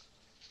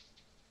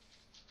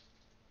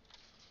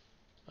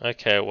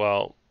 Okay,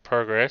 well,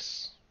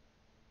 progress.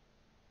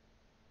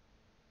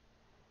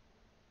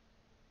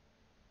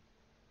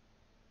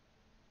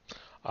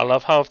 I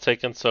love how I've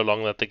taken so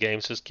long that the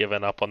game's just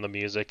given up on the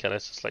music and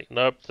it's just like,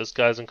 nope, this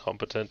guy's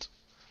incompetent.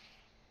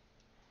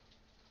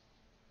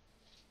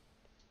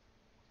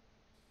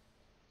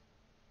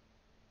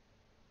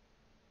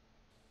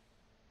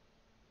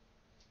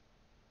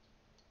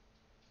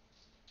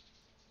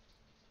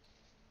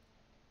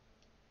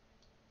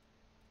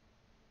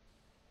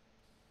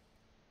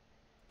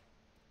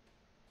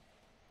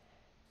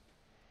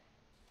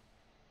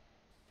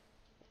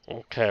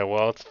 Okay,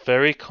 well, it's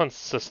very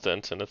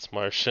consistent in its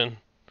motion.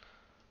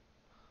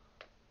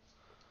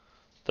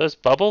 Those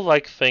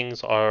bubble-like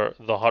things are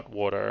the hot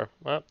water.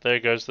 Oh,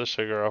 there goes the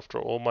sugar after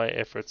all my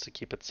efforts to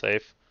keep it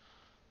safe.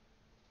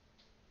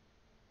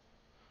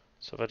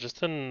 So if I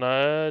just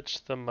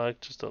nudge the mug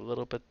just a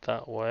little bit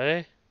that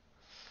way,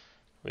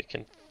 we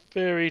can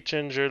very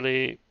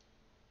gingerly,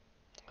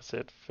 I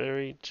said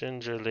very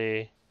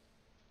gingerly,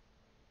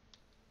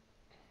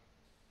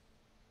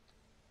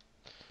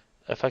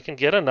 if I can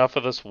get enough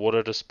of this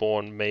water to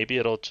spawn, maybe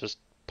it'll just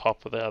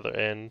pop at the other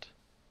end.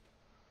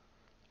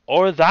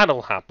 Or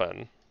that'll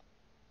happen.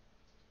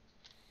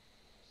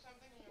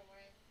 Something in your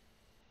way.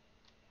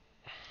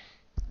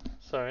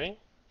 Sorry?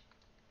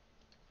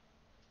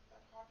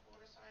 That hot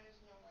water sign is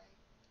in your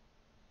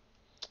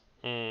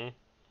way.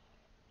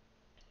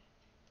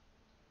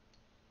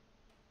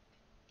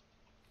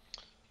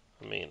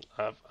 Hmm. I mean,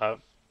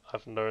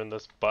 I've known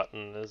this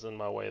button is in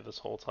my way this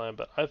whole time,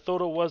 but I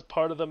thought it was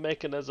part of the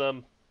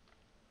mechanism.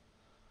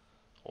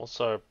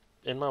 Also,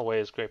 in my way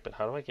is great, but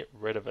how do I get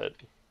rid of it?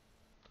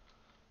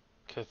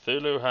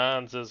 Cthulhu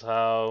Hands is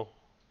how.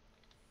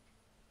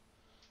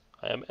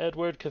 I am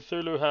Edward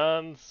Cthulhu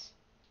Hands.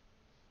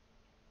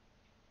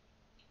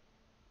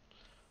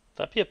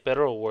 That'd be a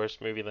better or worse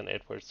movie than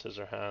Edward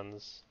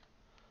Scissorhands.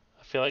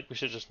 I feel like we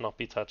should just not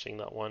be touching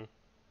that one.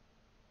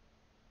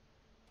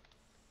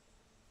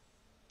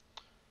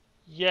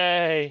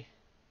 Yay!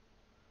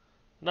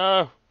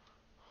 No!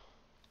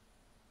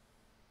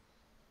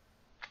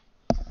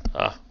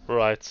 Ah,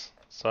 right.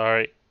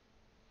 Sorry.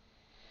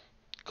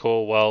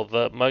 Cool, well,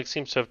 the mug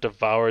seems to have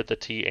devoured the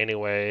tea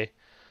anyway.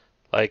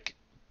 Like,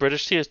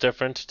 British tea is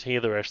different to tea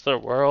of the rest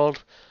of the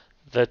world.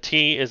 The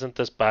tea isn't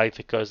this bag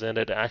that goes in,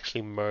 it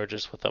actually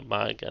merges with the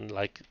mug and,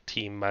 like,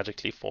 tea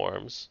magically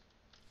forms.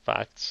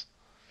 Facts.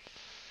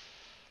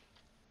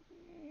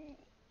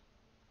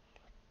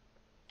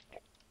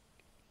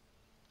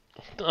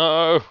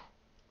 No!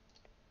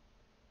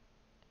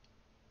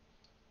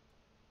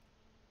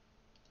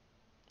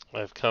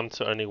 I've come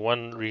to only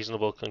one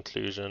reasonable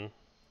conclusion.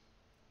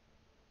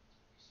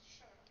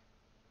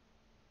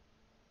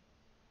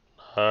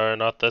 No,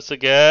 not this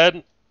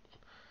again.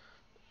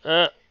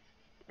 No.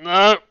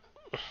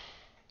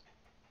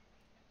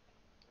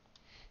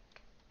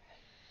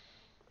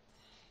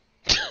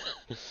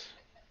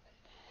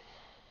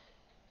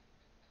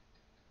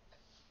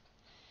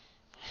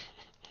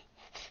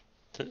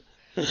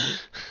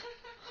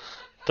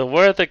 The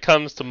word that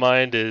comes to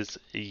mind is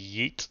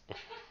yeet.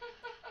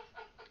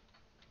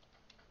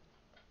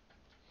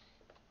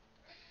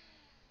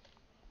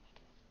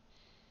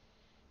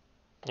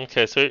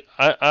 Okay, so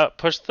I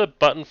pushed the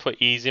button for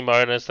easy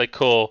mode and it's like,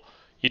 cool,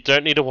 you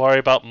don't need to worry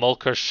about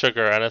milk or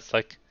sugar. And it's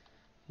like,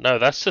 no,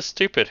 that's just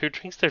stupid. Who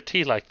drinks their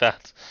tea like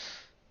that?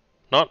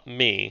 Not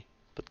me,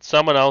 but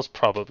someone else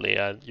probably.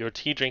 And your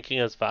tea drinking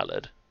is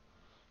valid.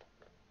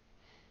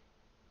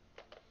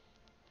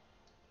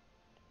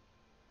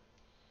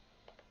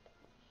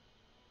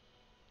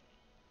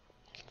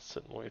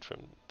 Sit and wait for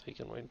them. They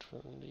can wait for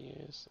them to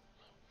use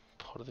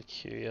part of the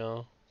queue,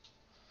 yeah.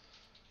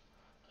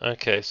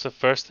 Okay, so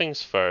first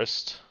things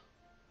first.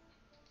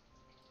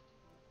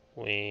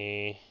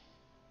 We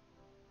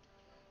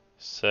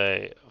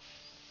say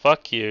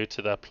fuck you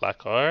to that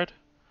placard.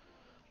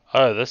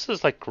 Oh, this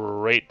is like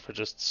great for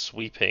just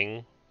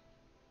sweeping.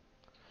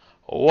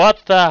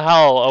 What the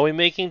hell? Are we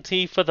making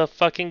tea for the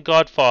fucking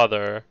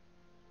Godfather?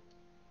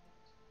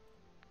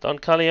 Don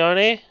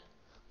Corleone?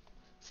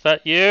 Is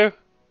that you?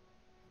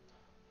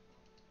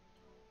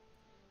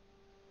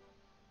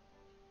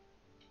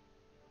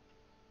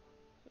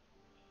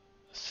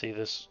 See,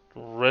 this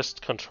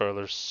wrist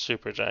controller's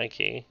super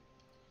janky.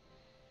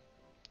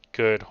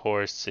 Good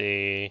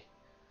horsey.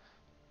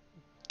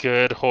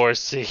 Good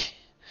horsey.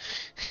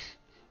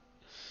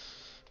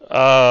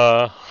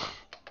 uh.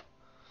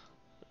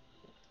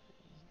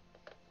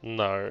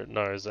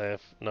 No,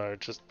 Zeph. No,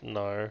 just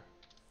no.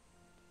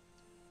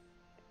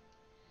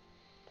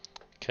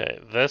 Okay,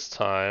 this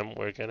time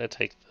we're gonna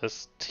take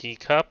this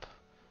teacup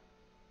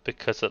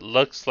because it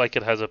looks like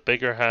it has a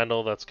bigger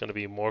handle that's gonna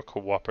be more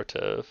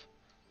cooperative.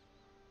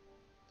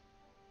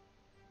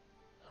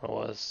 It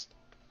was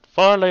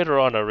far later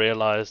on I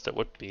realized it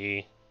would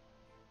be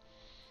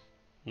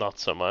not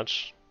so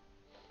much.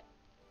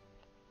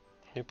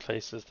 Who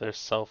places their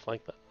self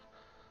like that?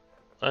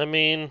 I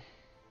mean,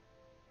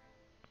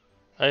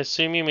 I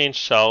assume you mean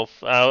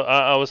shelf.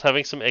 I was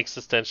having some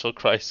existential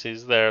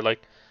crises there.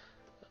 Like,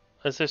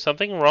 is there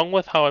something wrong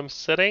with how I'm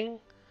sitting?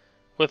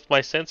 With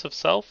my sense of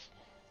self?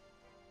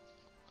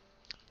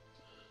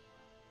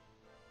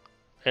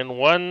 In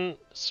one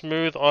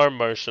smooth arm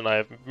motion, I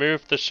have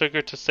moved the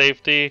sugar to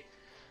safety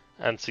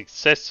and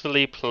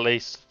successfully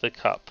placed the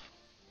cup.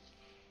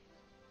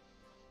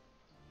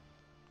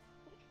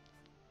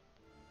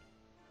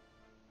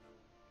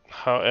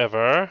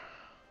 However,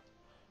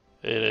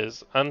 it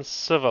is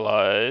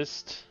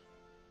uncivilized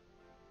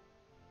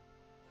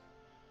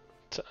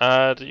to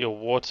add your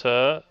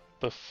water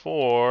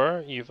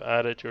before you've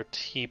added your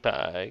tea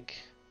bag.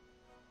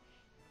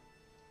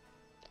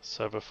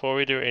 So before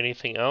we do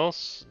anything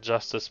else,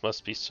 justice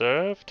must be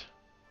served.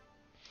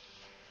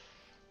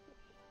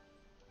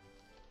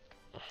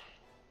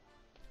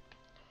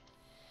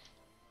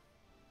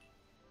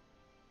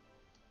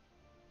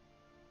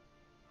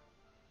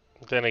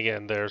 Then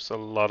again, there's a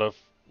lot of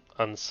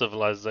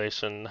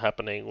uncivilization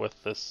happening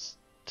with this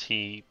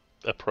tea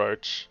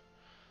approach.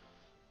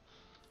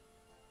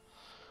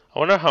 I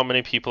wonder how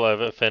many people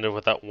I've offended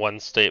with that one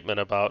statement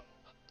about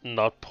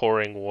not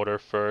pouring water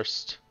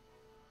first.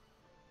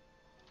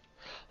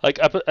 Like,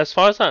 as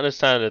far as I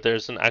understand it,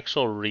 there's an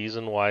actual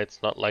reason why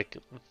it's not like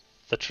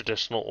the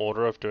traditional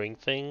order of doing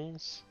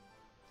things.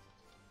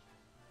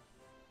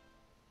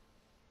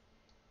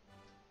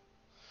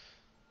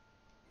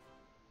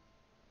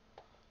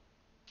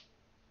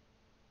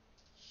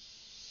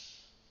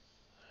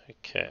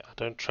 Okay, I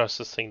don't trust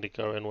this thing to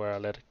go in where I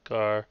let it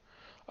go.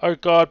 Oh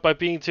god, by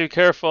being too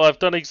careful, I've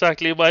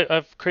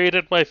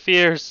created my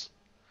fears.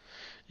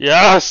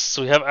 Yes,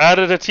 we have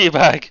added a tea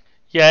bag.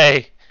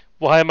 Yay.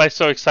 Why am I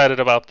so excited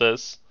about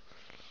this?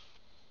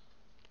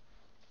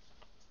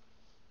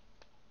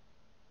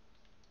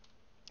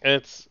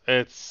 It's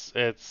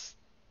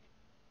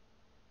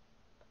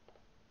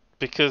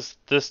because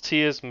this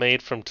tea is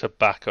made from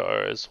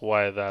tobacco is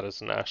why that is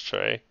an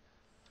ashtray.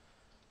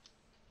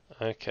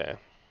 Okay.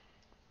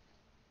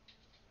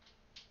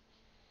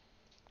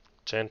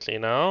 Gently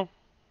now.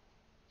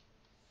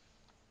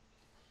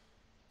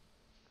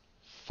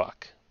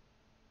 Fuck.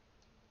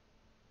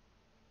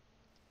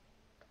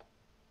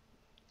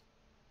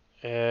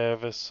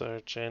 Ever so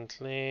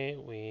gently,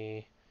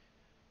 we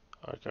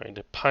are going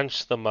to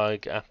punch the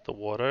mug at the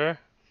water.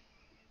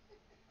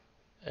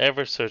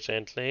 Ever so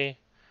gently.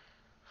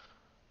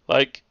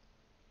 Like,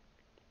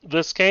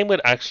 this game would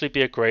actually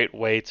be a great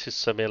way to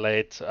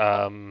simulate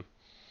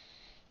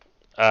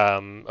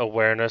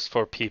awareness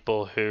for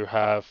people who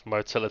have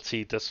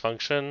motility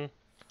dysfunction.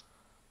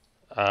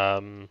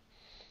 Um,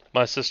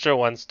 my sister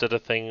once did a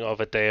thing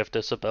of a day of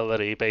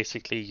disability.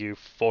 Basically, you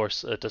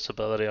force a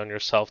disability on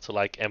yourself to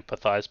like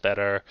empathize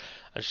better.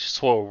 And she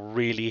swore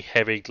really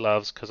heavy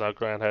gloves because our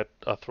grand had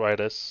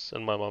arthritis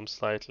and my mom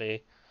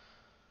slightly.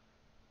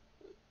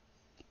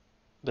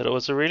 But it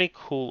was a really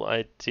cool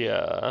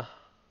idea.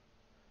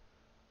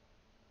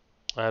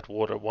 I had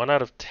water. 1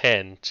 out of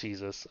 10.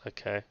 Jesus.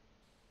 Okay.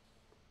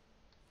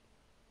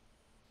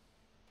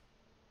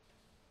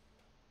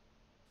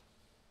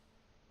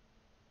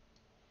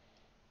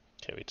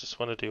 Okay, we just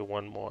want to do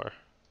one more.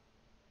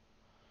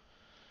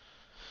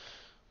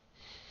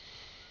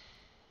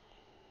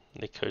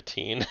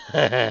 Nicotine.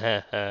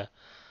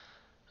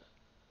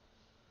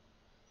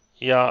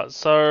 Yeah,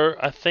 so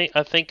I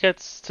think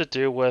it's to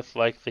do with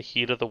like the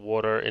heat of the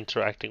water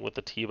interacting with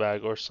the tea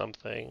bag or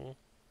something.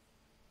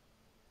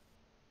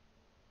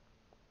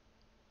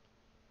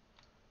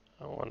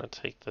 I want to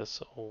take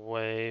this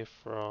away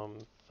from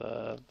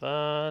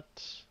that.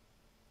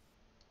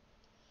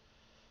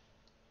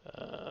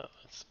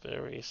 Let's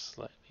very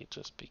slightly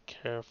just be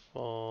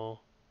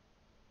careful.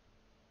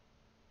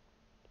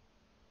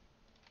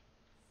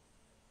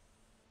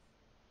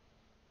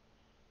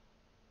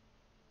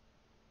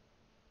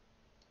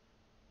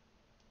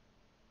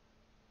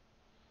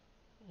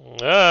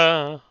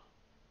 Ah,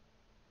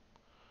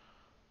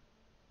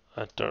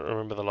 I don't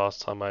remember the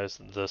last time I was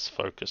this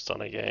focused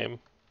on a game.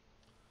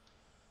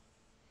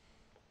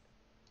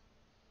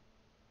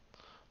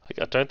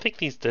 Like, I don't think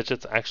these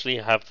digits actually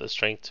have the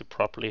strength to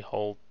properly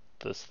hold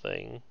this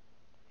thing.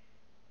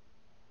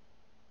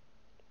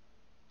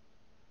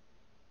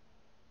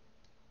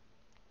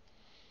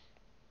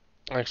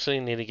 I actually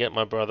need to get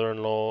my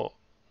brother-in-law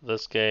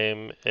this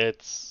game.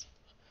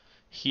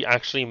 He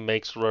actually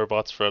makes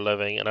robots for a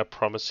living, and I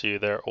promise you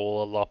they're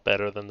all a lot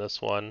better than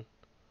this one.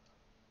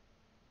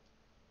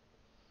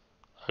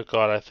 Oh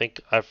god, I think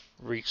I've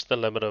reached the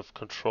limit of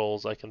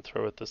controls I can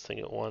throw at this thing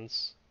at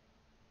once.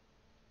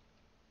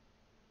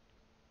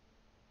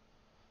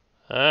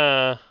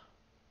 Ah,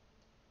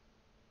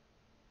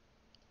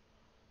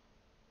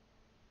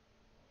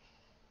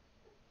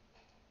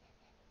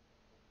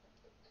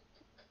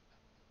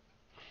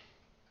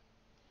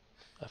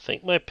 I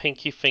think my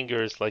pinky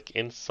finger is like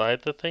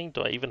inside the thing.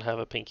 Do I even have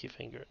a pinky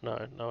finger?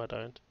 No, no I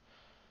don't.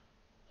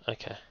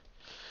 Okay.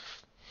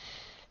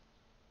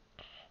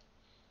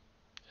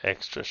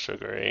 Extra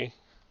sugary.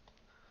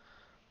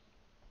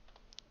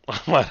 I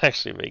might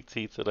actually make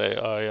tea today.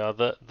 Oh yeah,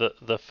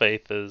 the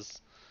faith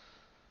is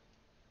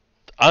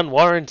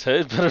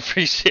unwarranted but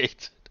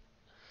appreciated.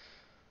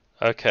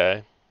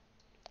 Okay.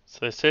 So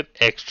they said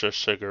extra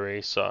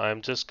sugary, so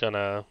I'm just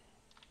gonna.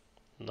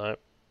 Nope.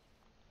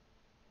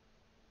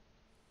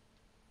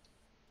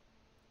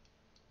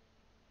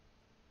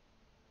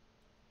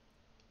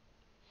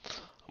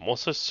 I'm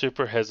also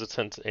super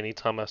hesitant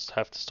anytime I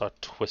have to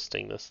start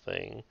twisting this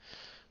thing.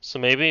 So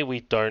maybe we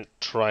don't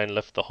try and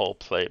lift the whole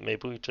plate.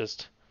 Maybe we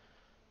just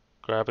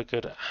grab a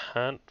good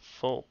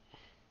handful.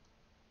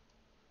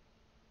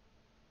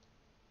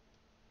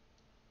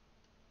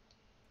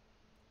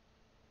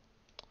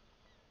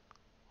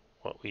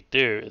 What we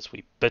do is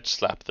we bitch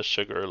slap the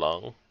sugar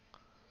along.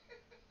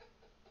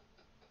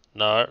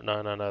 No,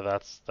 no, no, no.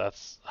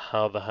 That's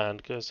how the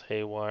hand goes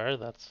haywire.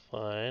 That's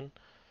fine.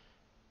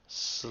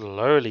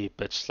 Slowly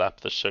bitch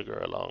slap the sugar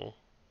along.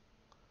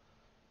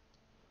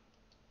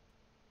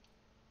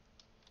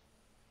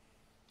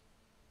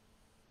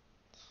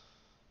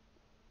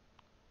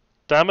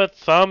 Damn it,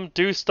 thumb,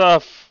 do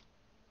stuff.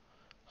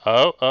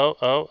 Oh, oh,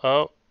 oh,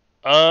 oh,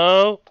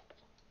 oh.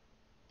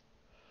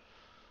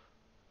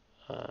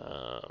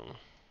 Um,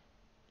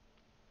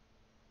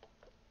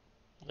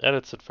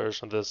 edited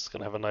version of this is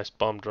gonna have a nice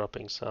bomb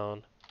dropping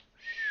sound.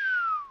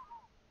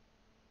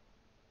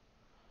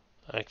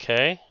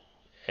 Okay,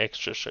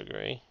 extra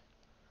sugary.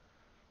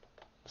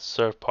 The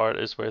serve part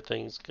is where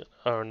things go.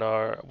 Oh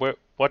no, where?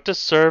 What does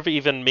serve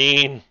even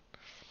mean?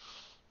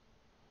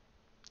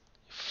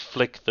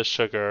 Flick the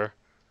sugar.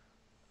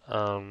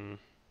 Um,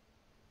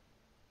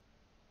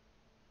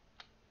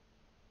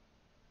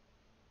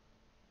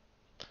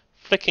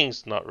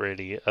 Flicking's not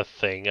really a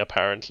thing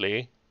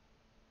apparently.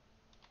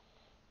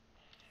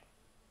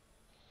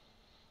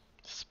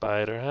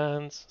 Spider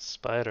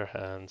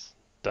hands.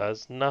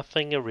 Does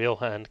nothing a real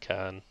hand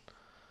can.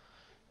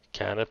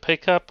 Can it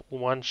pick up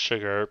one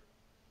sugar?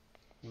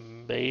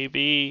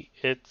 Maybe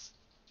it's.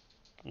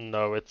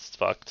 No, it's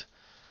fucked.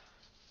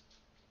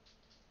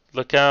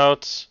 Look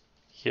out!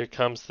 Here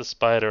comes the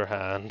spider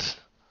hand.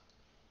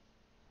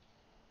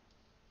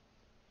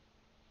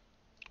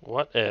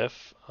 What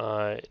if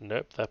I.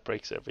 Nope, that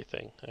breaks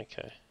everything.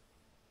 Okay.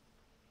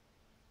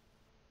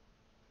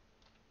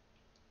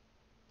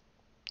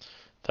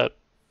 That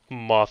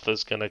moth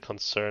is gonna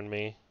concern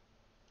me.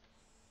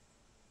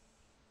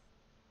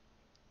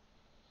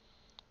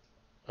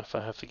 If I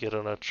have to get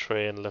on a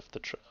tray and lift the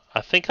tray. I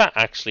think I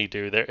actually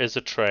do. There is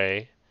a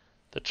tray.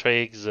 The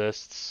tray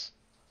exists.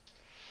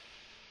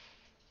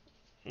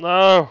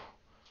 No!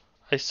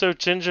 I so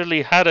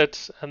gingerly had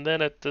it, and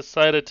then it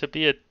decided to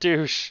be a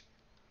douche.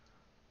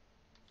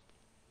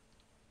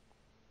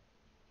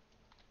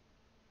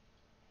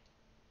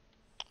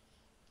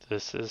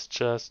 This is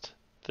just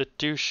the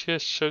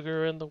douchiest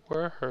sugar in the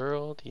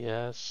world,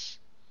 yes.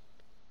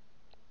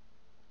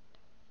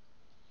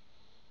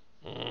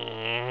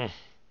 Mm.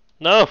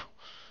 No!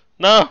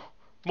 No!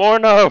 More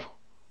no!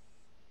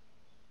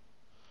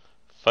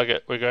 Fuck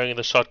it, we're going in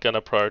the shotgun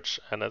approach,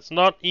 and it's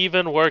not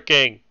even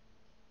working!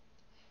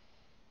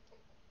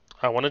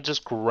 I want to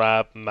just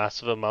grab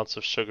massive amounts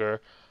of sugar.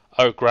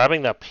 Oh,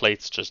 grabbing that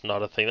plate's just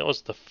not a thing. That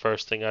was the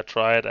first thing I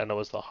tried, and it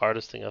was the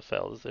hardest thing I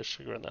felt. Is there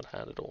sugar in that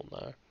hand at all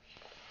now?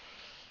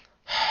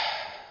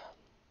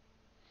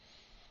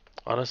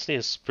 Honestly,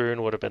 a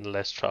spoon would have been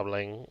less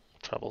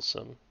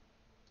troublesome.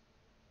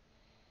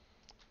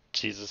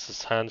 Jesus,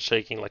 his hand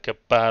shaking like a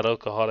bad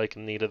alcoholic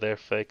in need of their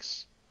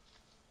fix.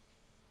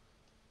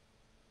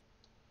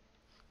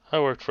 I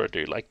worked for a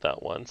dude like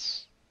that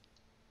once.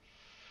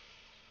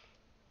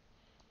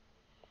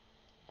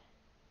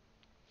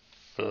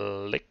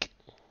 Flick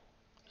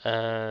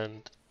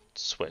and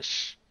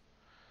swish.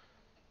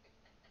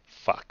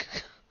 Fuck.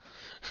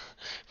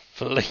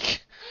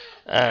 Flick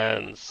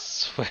and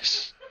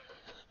swish.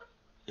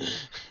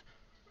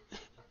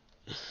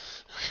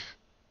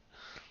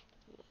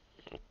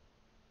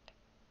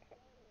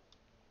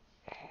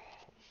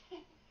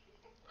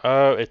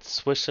 Oh, it's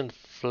swish and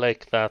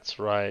flick, that's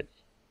right.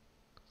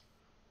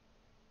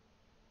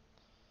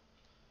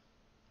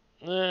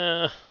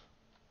 Eh,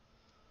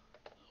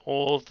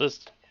 all of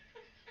this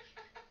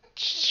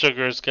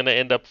sugar is gonna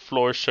end up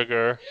floor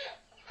sugar.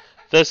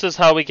 This is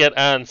how we get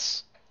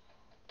ants.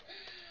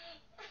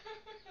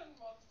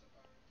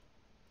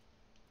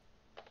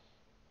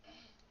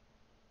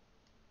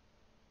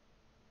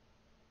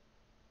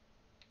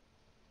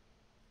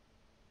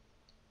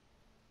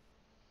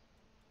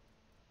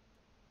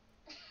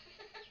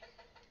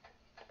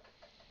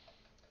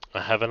 I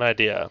have an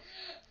idea.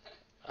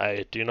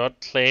 I do not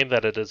claim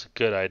that it is a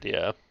good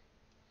idea.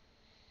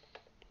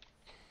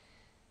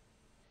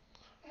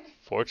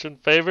 Fortune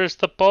favors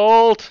the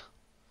bold.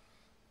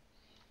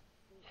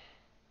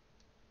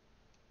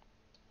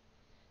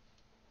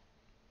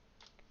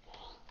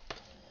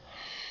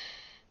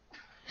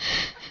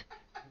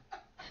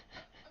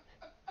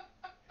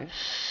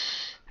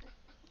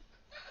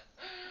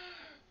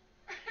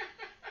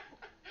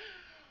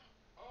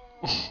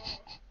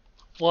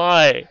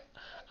 Why?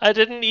 I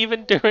didn't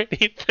even do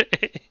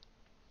anything.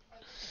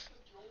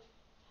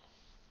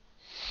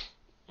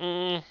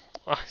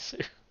 I see.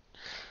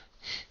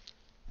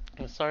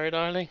 I'm sorry,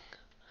 darling.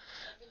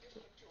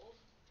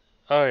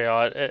 Oh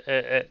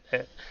yeah,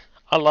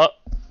 I love.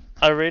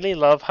 I really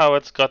love how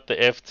it's got the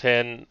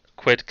F10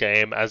 quit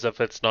game as if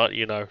it's not,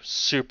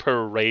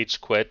 super rage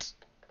quit.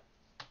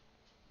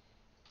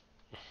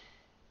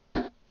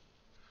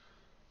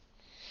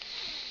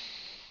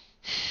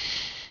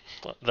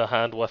 The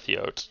hand with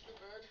yote.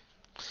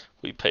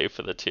 We pay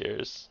for the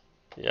tears.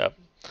 Yep.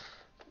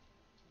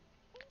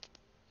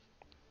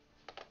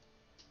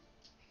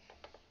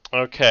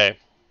 Okay.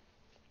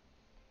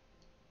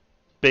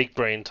 Big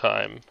brain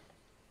time.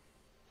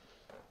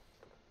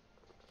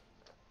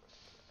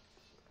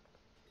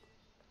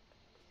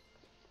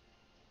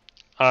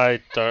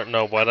 I don't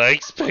know what I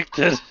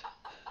expected.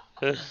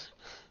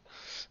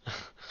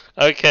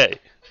 Okay,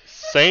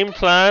 same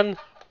plan,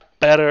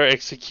 better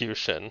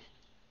execution.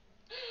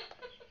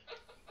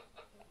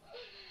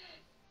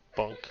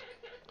 Bonk.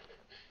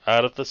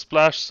 Out of the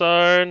splash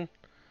zone,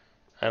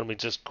 and we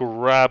just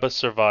grab a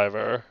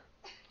survivor.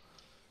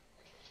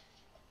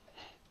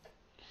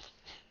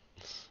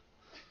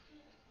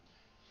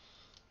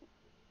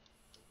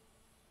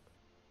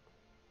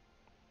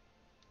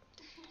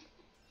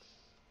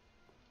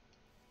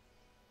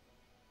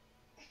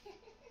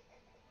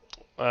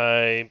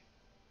 I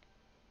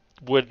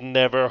would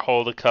never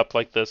hold a cup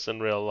like this in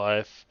real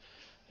life,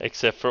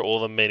 except for all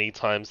the many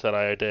times that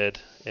I did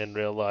in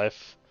real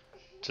life,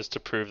 just to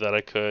prove that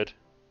I could.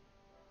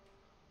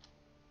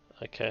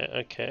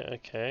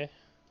 Okay.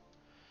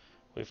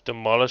 We've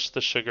demolished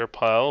the sugar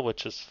pile,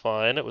 which is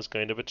fine. It was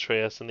going to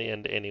betray us in the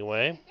end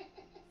anyway.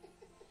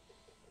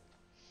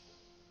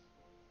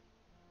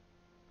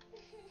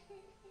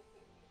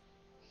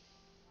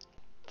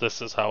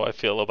 This is how I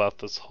feel about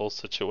this whole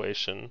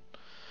situation.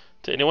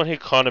 To anyone who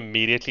can't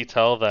immediately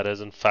tell, that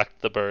is in fact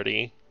the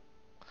birdie.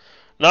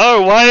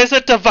 No, why has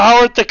it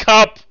devoured the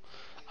cup?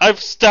 I've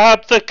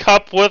stabbed the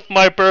cup with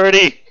my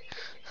birdie.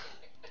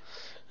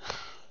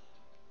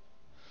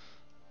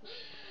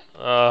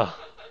 Uh,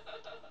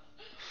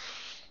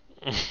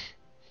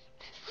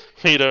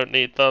 we don't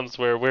need thumbs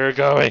where we're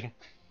going.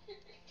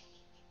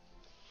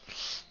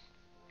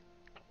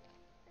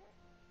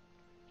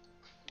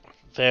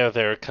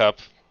 There, cup.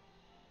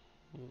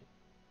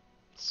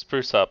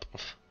 Spruce up.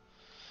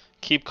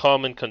 Keep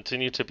calm and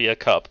continue to be a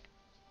cup.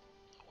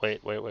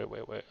 Wait.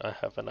 I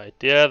have an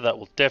idea that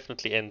will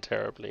definitely end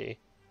terribly.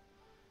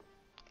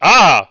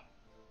 Ah!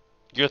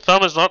 Your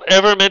thumb is not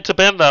ever meant to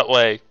bend that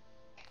way.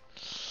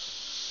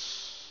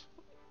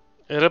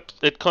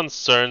 It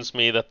concerns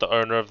me that the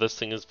owner of this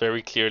thing is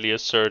very clearly a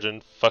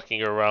surgeon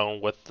fucking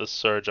around with the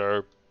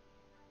Surger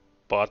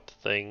bot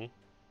thing.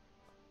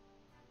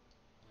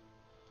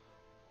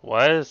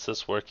 Why is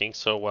this working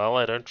so well?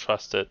 I don't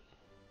trust it.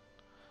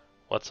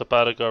 What's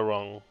about to go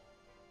wrong?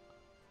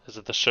 Is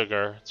it the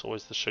sugar? It's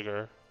always the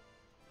sugar.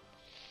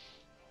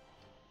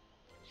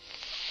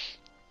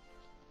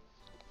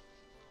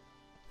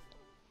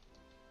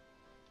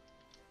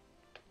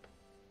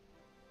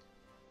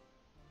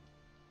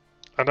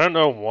 I don't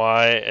know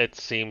why it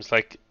seems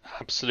like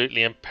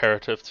absolutely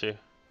imperative to.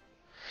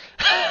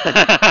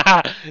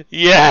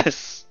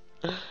 Yes!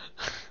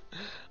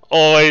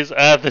 Always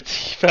add the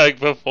tea bag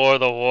before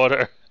the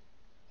water.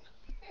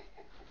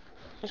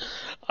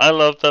 I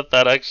love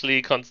that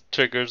actually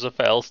triggers a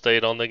fail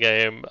state on the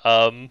game.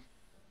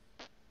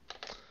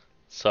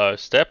 So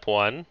step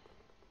 1.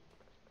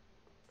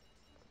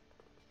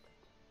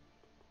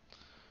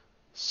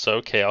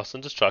 Sow chaos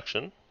and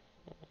destruction.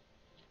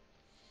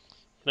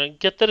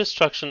 Get the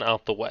destruction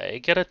out the way.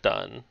 Get it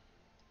done.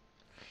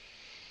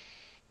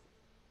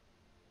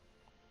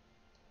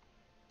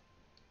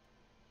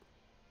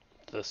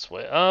 This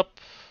way up.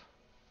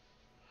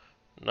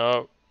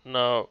 No.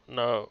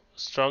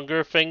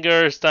 Stronger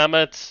fingers, damn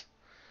it.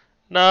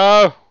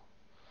 No!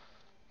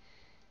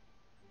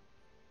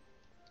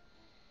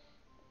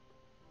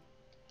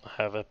 I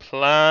have a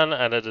plan,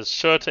 and it is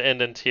sure to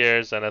end in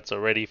tears, and it's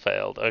already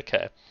failed.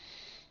 Okay.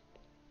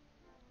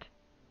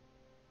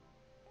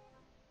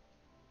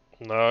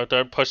 No,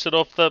 don't push it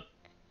off the...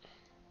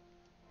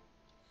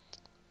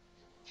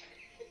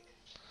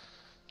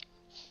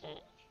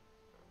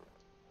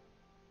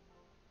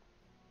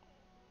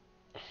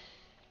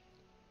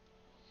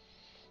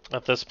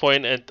 At this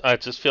point, I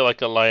just feel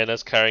like a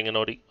lioness carrying an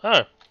Audi.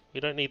 Oh, we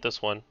don't need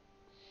this one.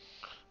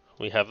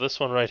 We have this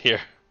one right here.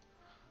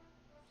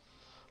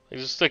 I'm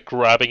just like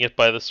grabbing it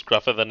by the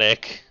scruff of the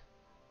neck.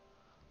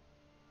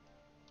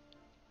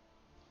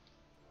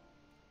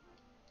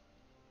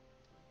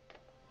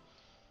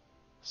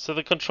 So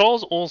the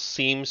controls all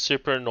seem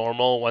super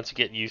normal once you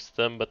get used to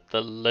them, but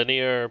the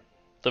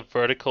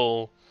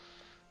verticalness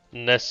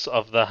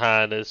of the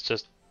hand is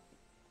just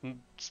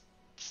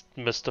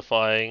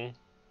mystifying.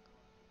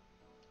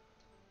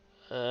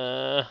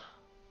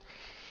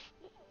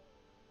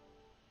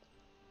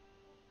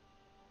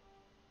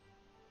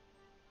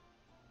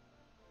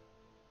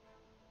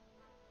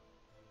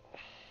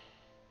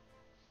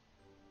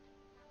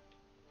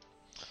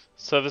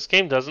 So this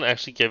game doesn't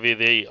actually give you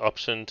the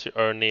option to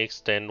only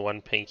extend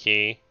one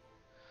pinky,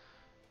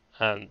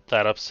 and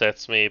that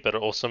upsets me, but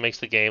it also makes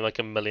the game like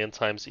a million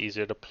times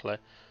easier to play.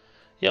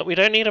 Yeah, we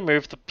don't need to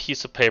move the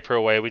piece of paper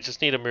away, we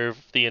just need to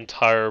move the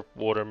entire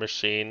water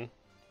machine.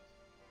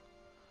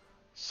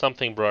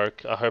 Something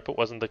broke. I hope it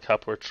wasn't the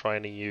cup we're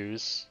trying to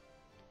use.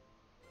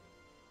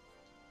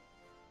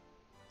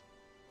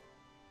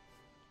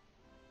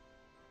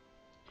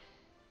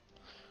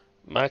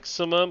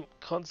 Maximum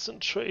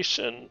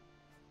concentration.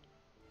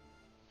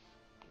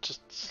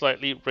 Just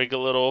slightly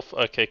wriggle it off.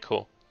 Okay,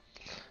 cool.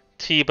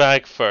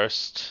 Teabag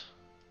first.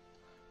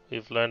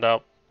 We've learned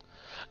out.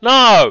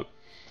 No!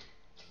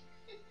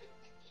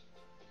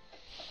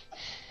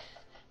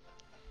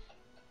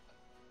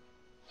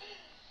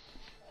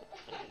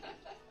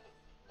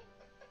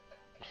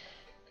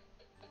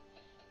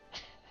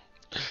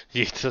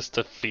 You just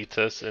defeat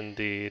us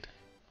indeed.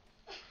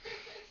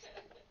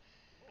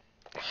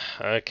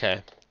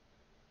 Okay.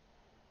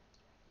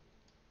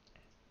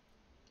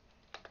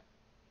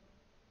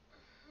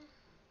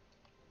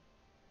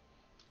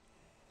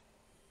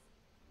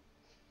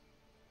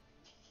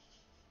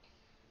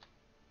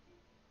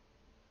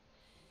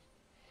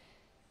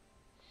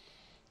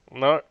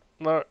 No,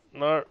 no,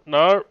 no,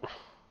 no.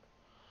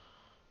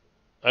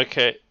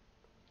 Okay,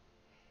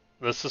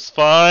 this is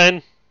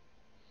fine.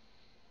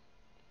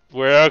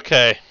 We're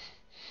okay.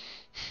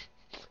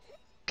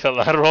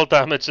 Collateral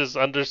damage is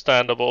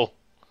understandable.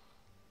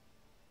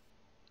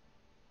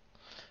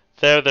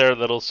 There,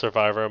 little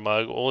survivor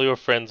mug. All your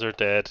friends are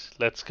dead.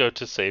 Let's go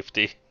to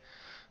safety.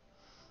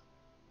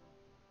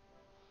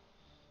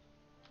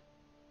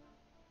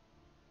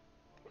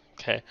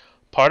 Okay.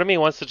 Part of me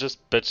wants to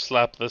just bitch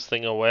slap this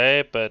thing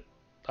away, but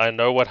I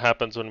know what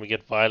happens when we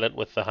get violent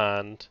with the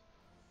hand.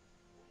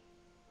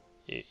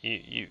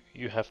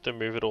 You have to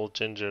move it all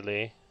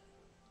gingerly.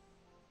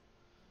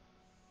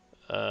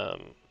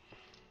 Um,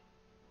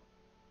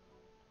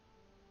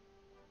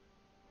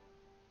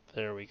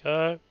 there we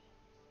go.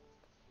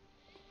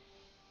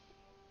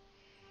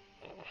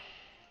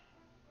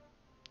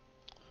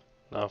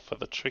 Now for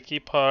the tricky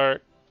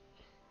part,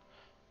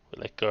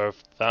 we let go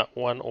of that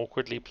one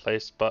awkwardly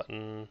placed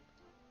button.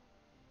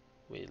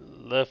 We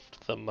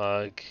lift the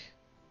mug.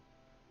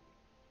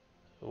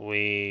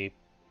 We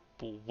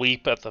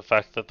weep at the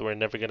fact that we're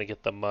never going to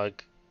get the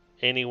mug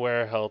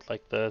anywhere held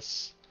like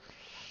this.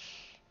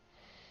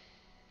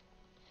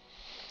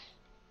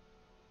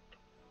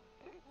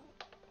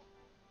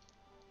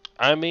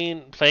 I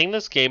mean, playing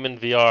this game in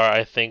VR,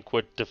 I think,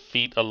 would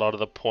defeat a lot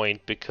of the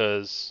point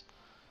because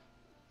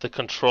the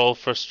control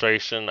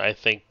frustration, I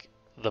think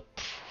the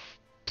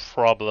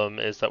problem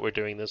is that we're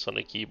doing this on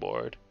a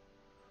keyboard.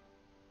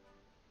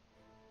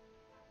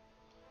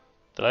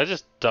 Did I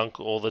just dunk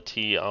all the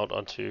tea out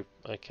onto...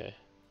 Okay.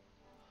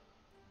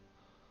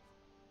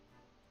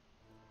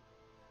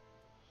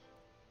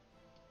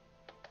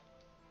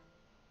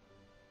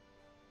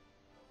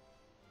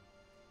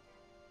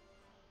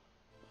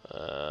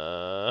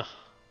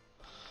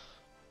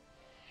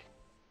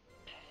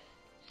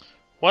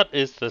 What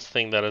is this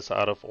thing that is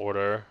out of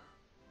order?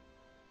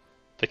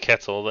 The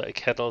kettle. The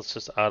kettle is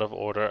just out of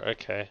order.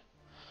 Okay.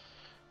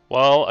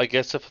 Well, I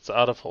guess if it's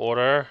out of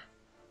order,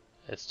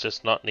 it's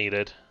just not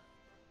needed.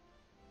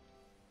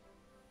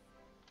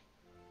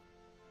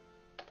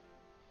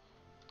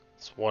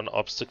 It's one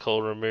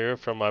obstacle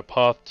removed from my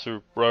path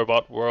to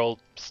robot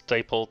world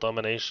staple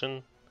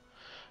domination.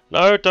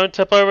 No, don't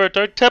tip over.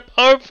 Don't tip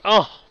over.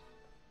 Oh,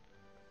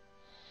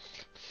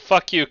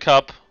 fuck you,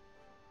 Cup.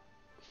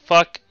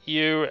 Fuck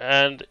you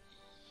and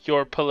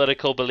your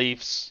political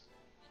beliefs.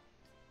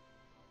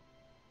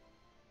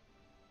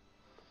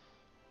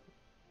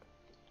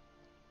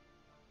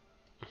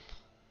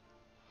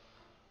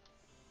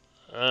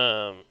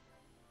 Um,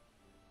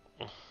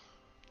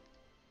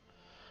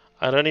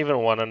 I don't even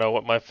want to know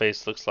what my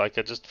face looks like.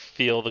 I just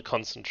feel the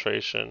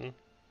concentration.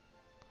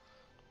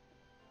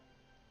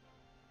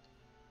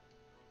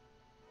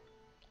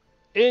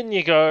 In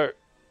you go.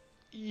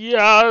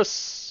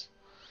 Yes!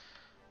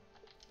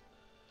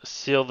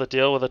 Seal the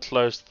deal with a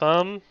closed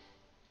thumb.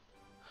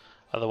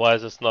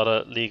 Otherwise, it's not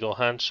a legal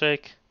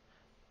handshake.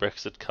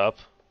 Brexit Cup.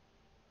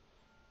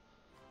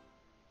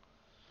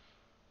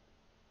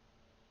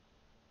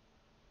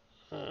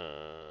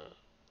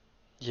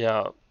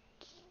 Yeah,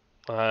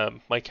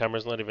 my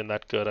camera's not even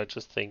that good. I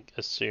just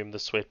assume the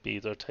sweat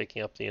beads are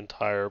taking up the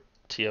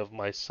entirety of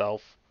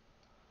myself.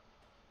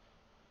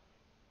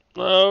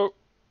 No,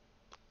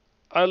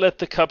 I let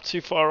the cup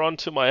too far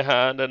onto my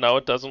hand and now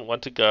it doesn't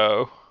want to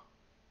go.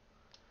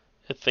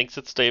 It thinks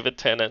it's David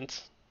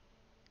Tennant.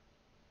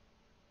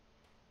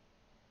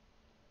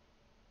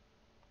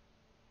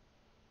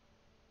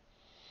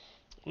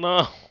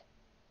 No.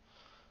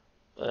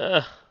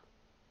 Eh,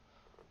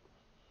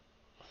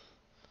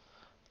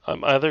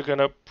 I'm either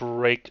gonna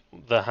break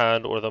the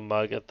hand or the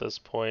mug at this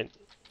point.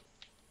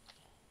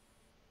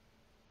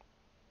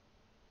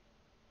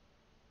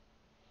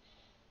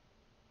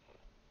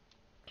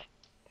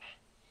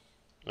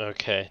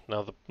 Okay,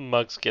 now the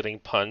mug's getting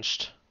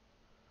punched.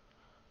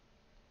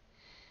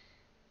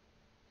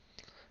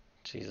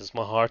 Jesus,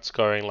 my heart's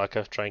going like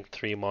I've drank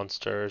 3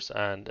 monsters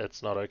and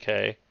it's not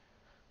okay.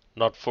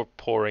 Not for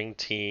pouring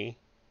tea.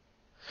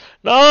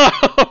 No!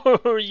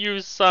 You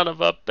son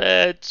of a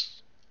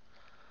bitch!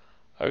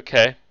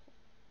 Okay.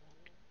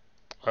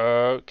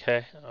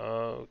 Okay.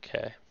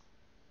 Okay.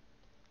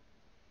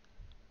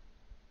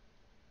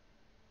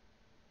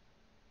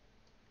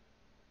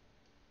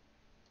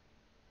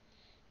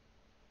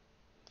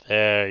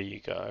 There you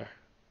go.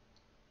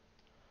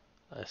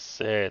 I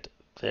said,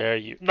 there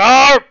you.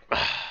 No!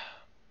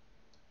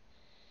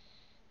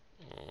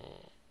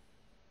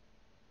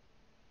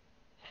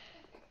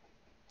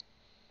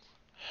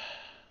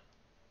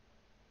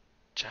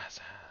 Jazz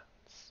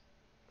hands.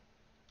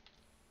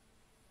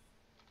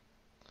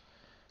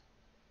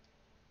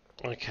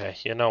 Okay,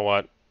 you know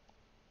what?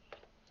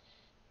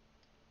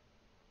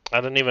 I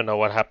don't even know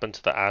what happened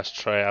to the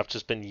ashtray. I've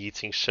just been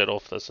yeeting shit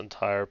off this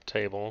entire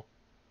table.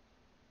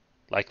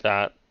 Like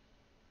that.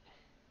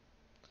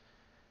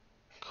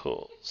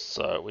 Cool.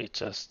 So we're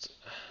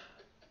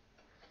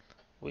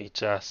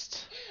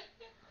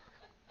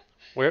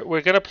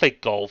gonna play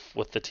golf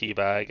with the tea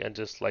bag and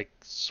just like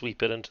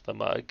sweep it into the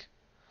mug.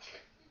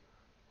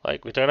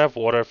 Like we don't have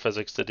water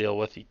physics to deal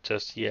with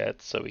just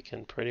yet, so we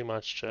can pretty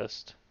much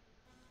just.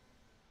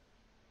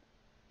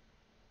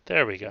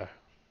 There we go.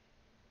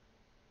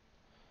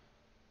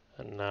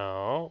 And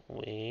now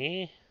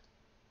we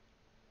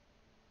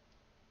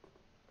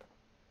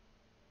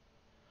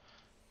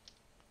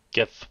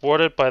get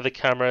thwarted by the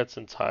camera its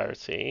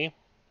entirety.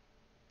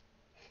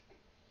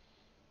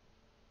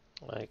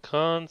 I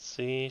can't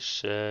see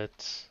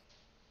shit.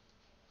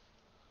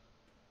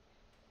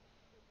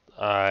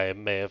 I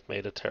may have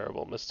made a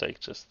terrible mistake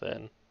just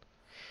then.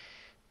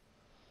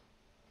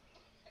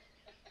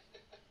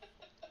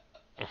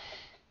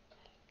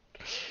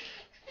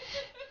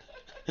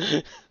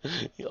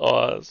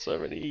 Oh, so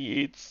many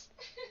yeets.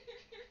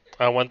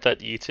 I want that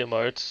yeet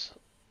emote.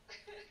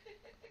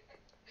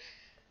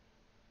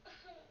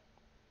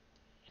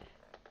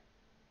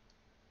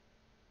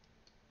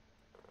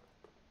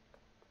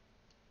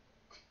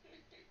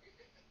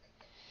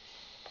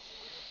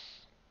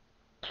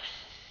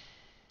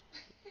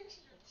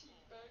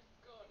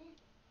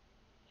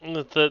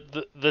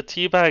 The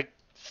tea bag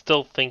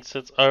still thinks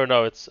it's. Oh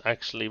no, it's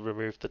actually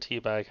removed the tea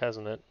bag,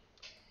 hasn't it?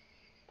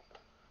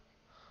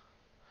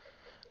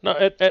 No,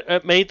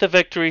 it made the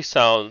victory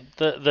sound.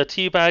 The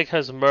tea bag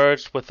has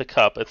merged with the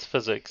cup. It's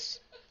physics.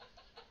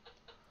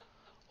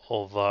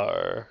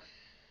 Although,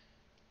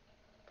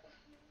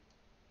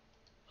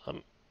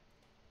 um,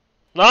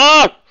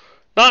 no,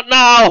 not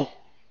now.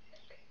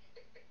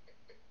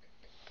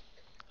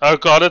 Oh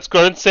god, it's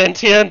grown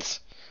sentient.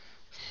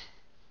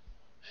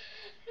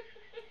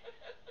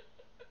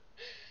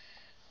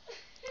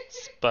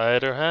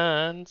 Spider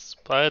hand,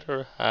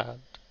 spider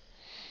hand.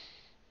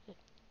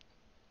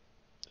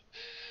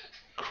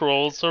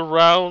 Crawls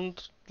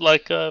around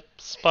like a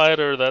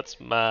spider that's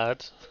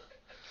mad.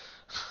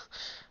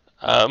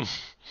 Um,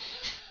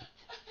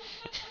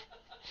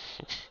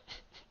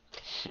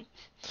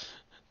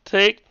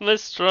 take my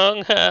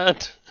strong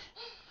hand.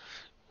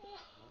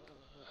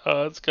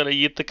 Oh, it's gonna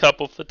eat the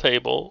cup off the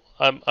table.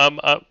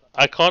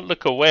 I can't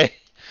look away.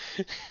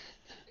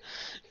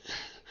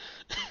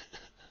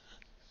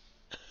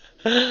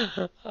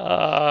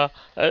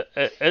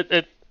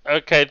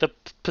 Okay, the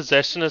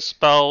possession is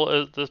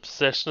the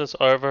possession is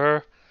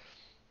over.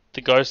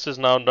 The ghost is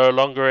now no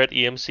longer at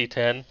EMC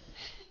 10.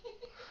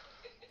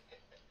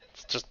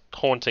 It's just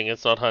haunting,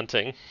 it's not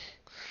hunting.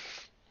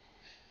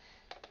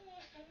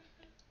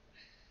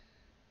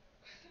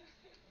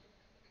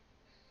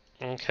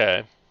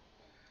 Okay.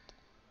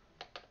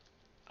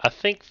 I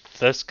think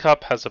this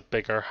cup has a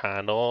bigger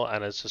handle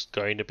and it's just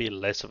going to be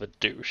less of a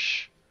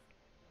douche.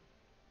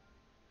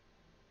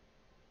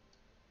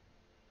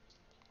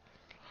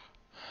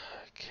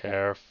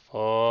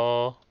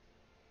 Careful.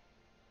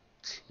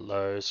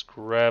 Close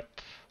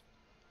grip.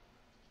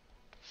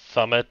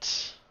 Thumb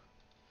it.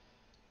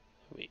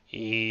 We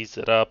ease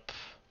it up.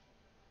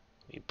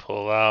 We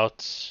pull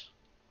out.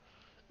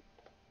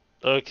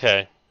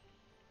 Okay.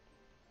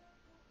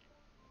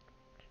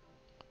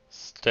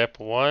 Step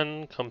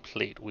 1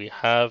 complete. We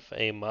have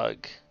a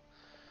mug.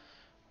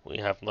 We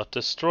have not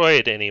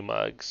destroyed any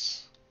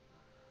mugs.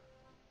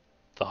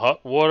 The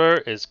hot water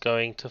is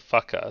going to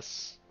fuck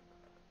us.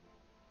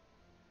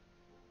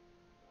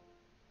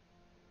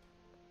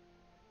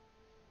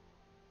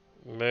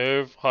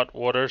 Move hot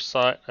water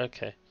side.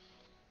 Okay.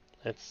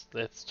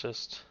 Let's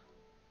just.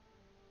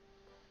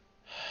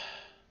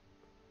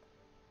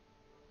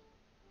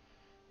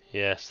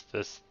 Yes,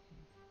 this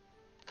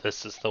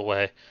is the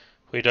way.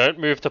 We don't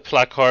move the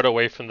placard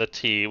away from the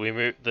tea. We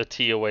move the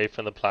tea away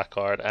from the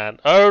placard. And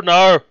oh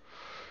no!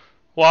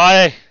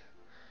 Why?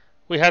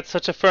 We had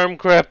such a firm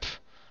grip,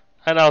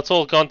 and now it's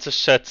all gone to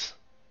shit.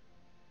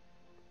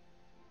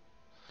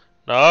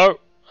 No.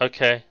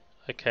 Okay.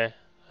 Okay.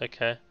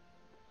 Okay.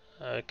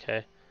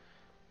 Okay.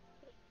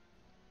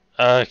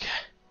 Okay.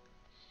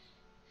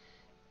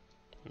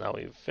 Now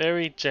we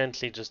very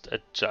gently just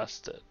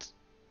adjust it.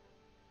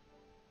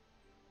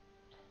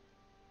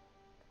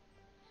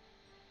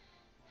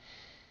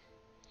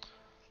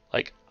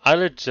 Like, I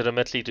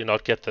legitimately do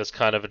not get this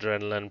kind of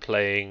adrenaline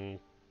playing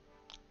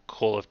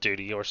Call of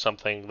Duty or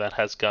something that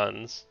has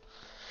guns.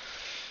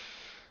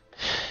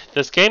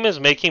 This game is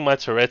making my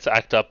Tourette's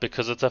act up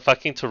because it's a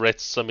fucking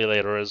Tourette's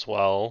simulator as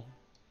well.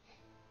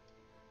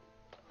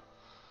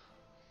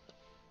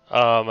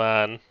 Oh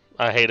man,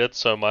 I hate it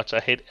so much. I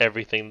hate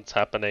everything that's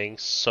happening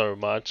so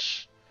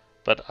much,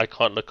 but I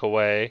can't look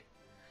away.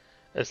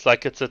 It's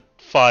like it's a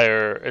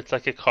fire, it's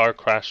like a car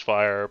crash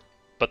fire,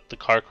 but the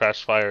car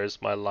crash fire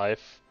is my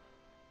life.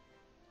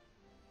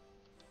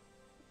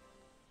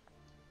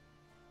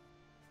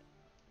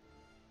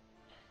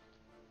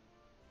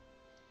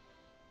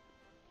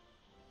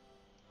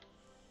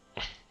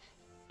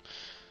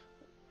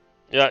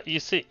 Yeah,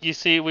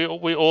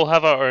 we all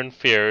have our own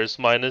fears.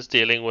 Mine is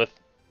dealing with.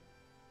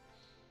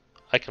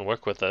 I can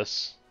work with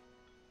this.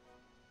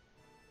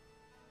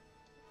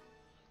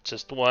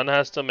 Just one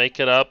has to make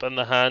it up, and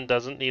the hand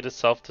doesn't need to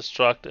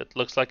self-destruct. It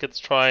looks like it's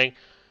trying.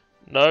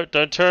 No,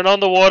 don't turn on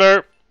the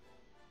water.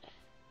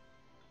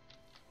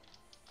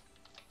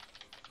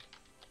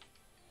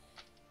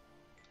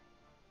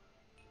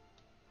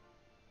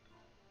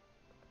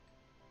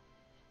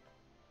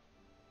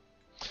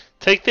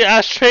 Take the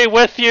ashtray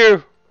with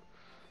you.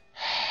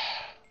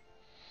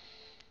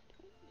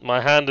 My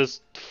hand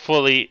is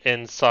fully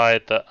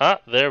inside the.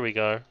 Ah, there we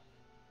go.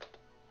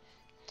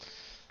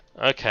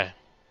 Okay.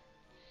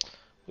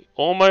 We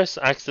almost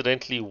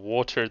accidentally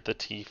watered the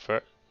tea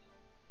for.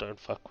 Don't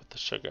fuck with the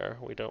sugar.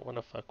 We don't want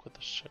to fuck with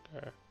the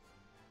sugar.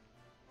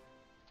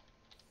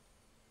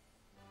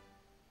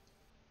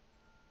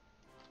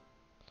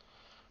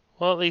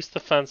 Well, at least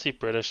the fancy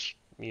British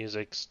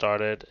music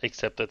started,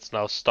 except it's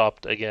now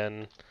stopped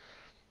again.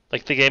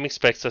 Like, the game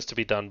expects us to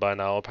be done by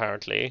now,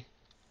 apparently.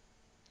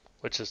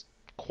 Which is,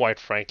 quite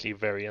frankly,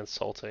 very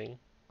insulting.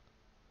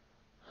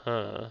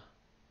 Huh.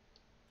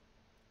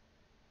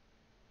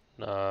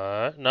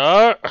 No,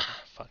 no!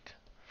 Fuck.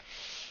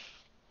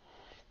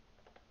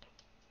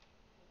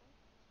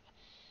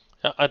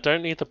 Yeah, I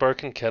don't need the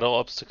broken kettle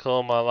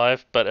obstacle in my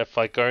life, but if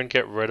I go and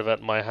get rid of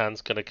it, my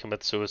hand's gonna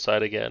commit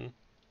suicide again.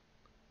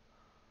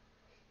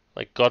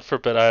 Like, God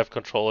forbid I have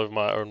control over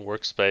my own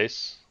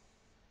workspace.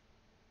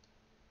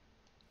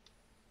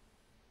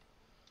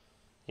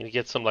 You need to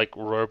get some, like,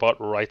 robot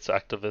rights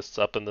activists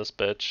up in this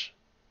bitch.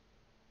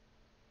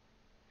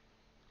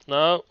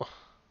 No.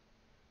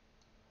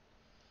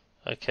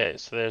 Okay,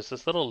 so there's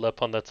this little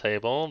lip on the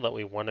table that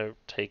we want to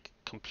take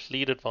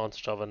complete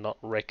advantage of and not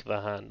wreck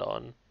the hand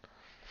on.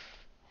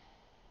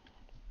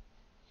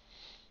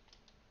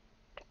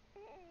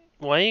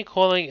 Why are you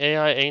calling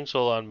AI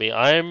Angel on me?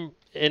 I'm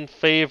in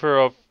favor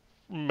of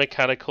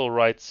mechanical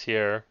rights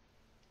here.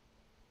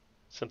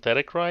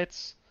 Synthetic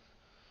rights?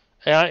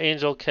 AI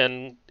Angel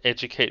can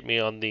educate me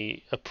on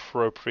the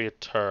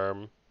appropriate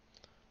term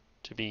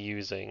to be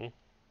using.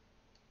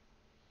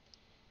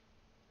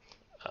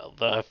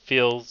 I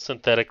feel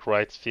synthetic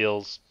rights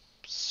feels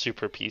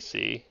super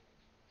PC.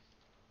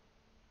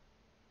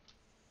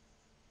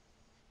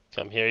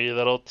 Come here, you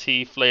little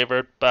tea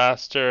flavored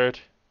bastard.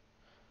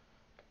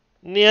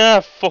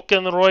 Yeah,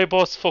 fucking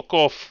Roybos, fuck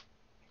off.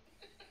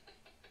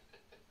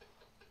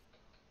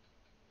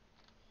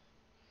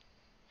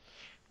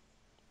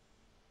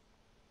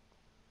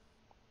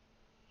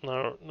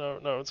 No, no,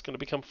 no, it's gonna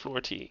become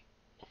floor tea.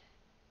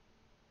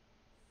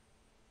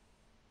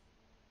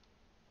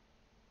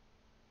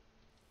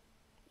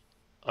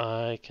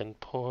 I can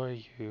pour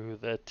you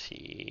the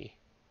tea.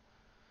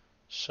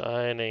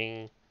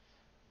 Shining,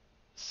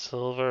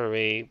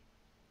 silvery,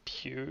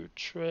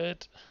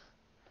 putrid.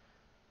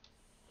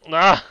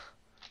 Ah!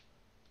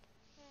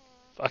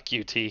 Fuck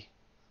you, tea.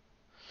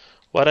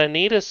 What I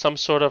need is some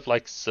sort of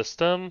like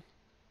system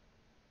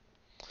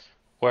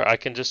where I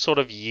can just sort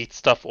of yeet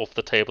stuff off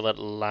the table and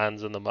it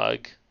lands in the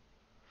mug.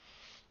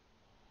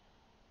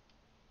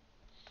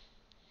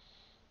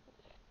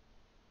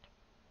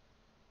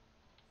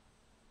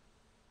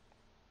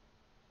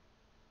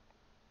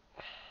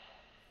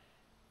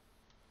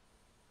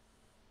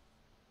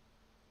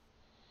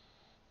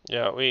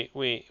 Yeah, we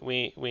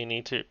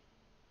need to. I'm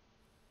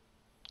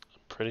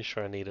pretty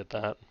sure I needed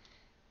that.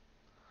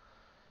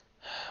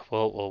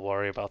 We'll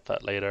worry about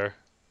that later.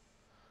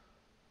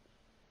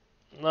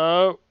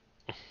 No.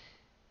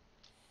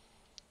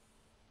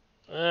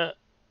 No!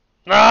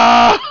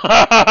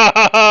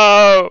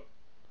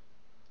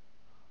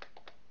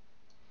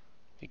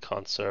 We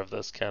can't serve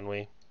this, can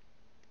we? On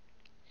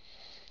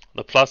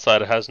the plus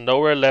side, it has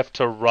nowhere left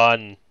to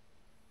run.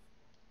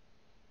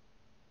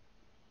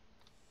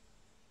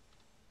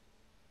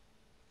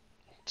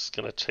 Just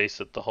gonna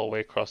chase it the whole way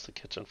across the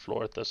kitchen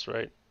floor at this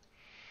rate.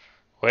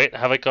 Wait,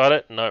 have I got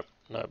it? Nope,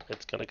 nope.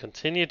 It's gonna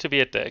continue to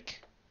be a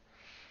dick.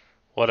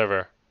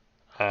 Whatever.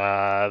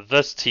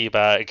 This tea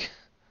bag.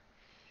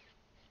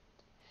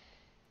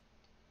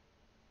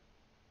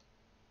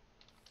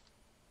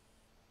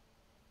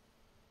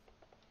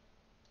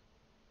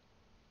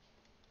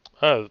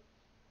 Oh,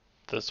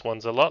 this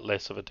one's a lot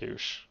less of a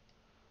douche.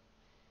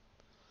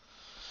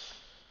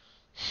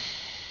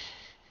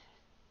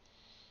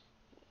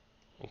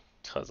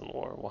 Cousin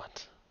War,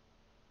 what?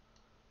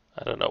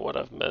 I don't know what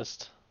I've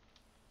missed.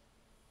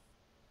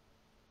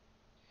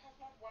 You have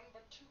not one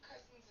but two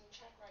cousins in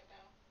chat right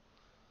now.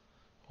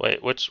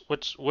 Wait,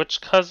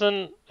 which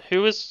cousin?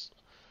 Who is?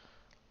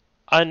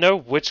 I know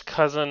which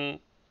cousin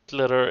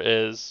Glitter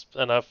is,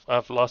 and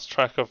I've lost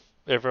track of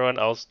everyone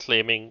else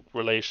claiming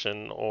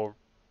relation or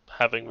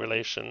having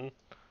relation.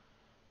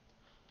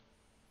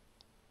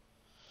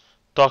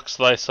 Dox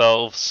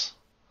thyself.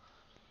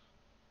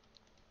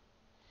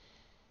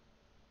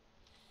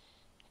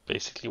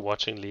 Basically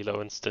watching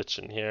Lilo and Stitch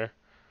in here.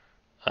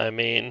 I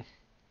mean,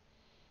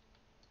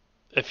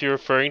 if you're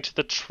referring to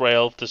the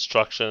trail of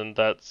destruction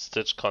that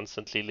Stitch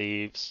constantly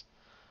leaves,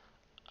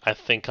 I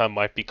think I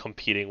might be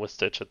competing with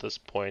Stitch at this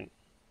point.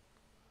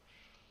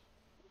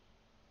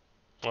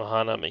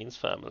 Ohana means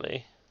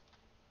family.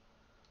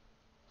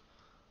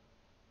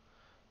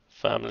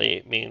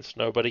 Family means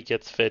nobody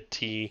gets fed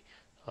tea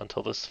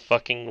until this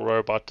fucking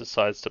robot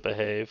decides to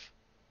behave.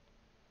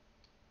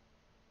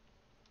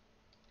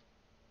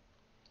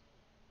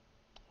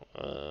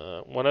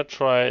 Want to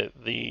try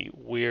the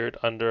weird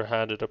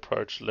underhanded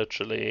approach,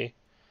 literally,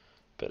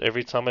 but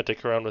every time I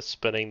dick around with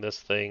spinning this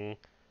thing,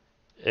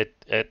 it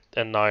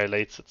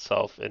annihilates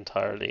itself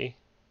entirely.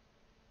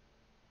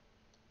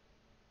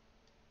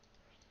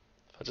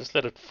 If I just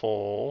let it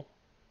fall.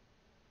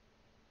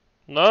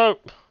 No!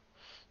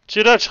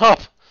 Judo chop!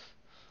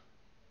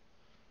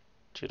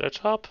 Judo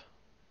chop?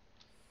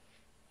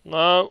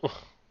 No!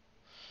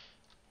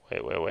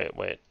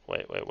 Wait.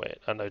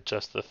 I know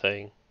just the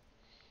thing.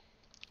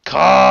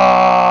 Con!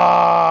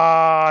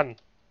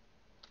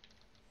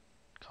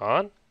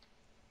 Con?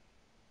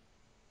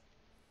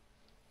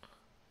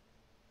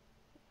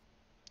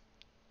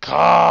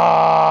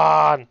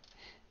 Con!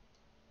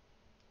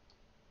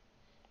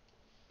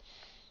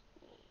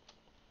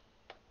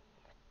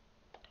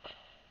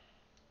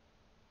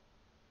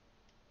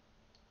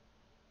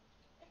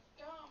 It's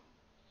dumb.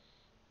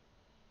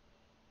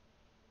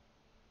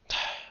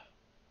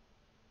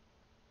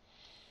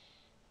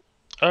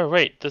 Oh,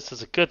 wait, this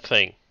is a good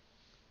thing.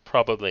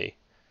 Probably.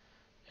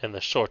 In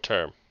the short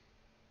term.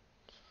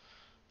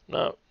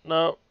 No.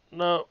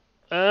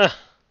 Ah!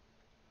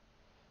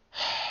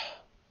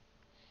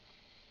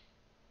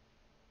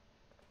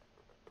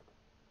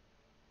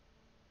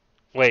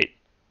 Wait,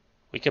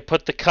 we can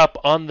put the cup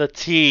on the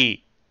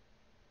tea.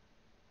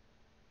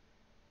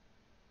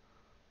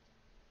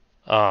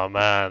 Oh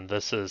man,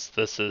 this is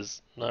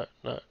no.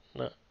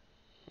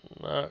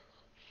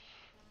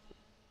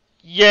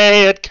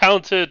 Yay, it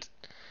counted.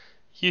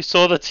 You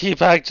saw the tea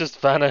bag just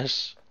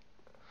vanish.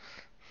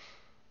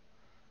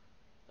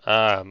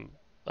 Um,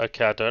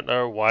 okay, I don't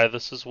know why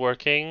this is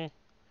working,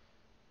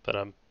 but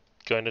I'm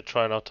going to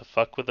try not to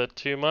fuck with it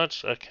too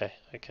much. Okay.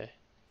 It's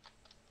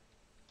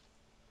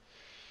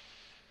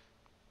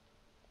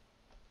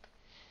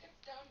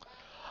dumb, bye.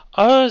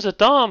 Oh, it's a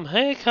Dom.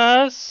 Hey,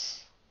 Kaz.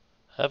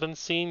 Haven't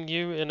seen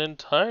you in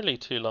entirely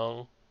too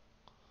long.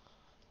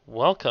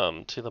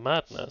 Welcome to the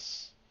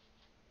madness.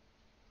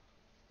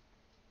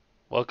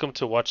 Welcome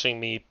to watching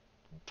me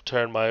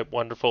turn my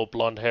wonderful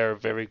blonde hair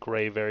very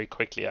grey very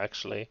quickly,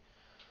 actually.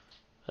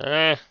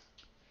 Eh.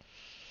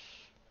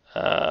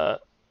 Uh,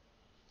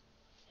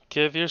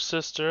 give your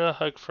sister a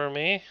hug for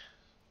me.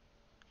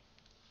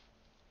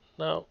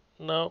 No.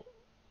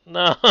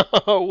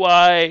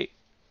 Why?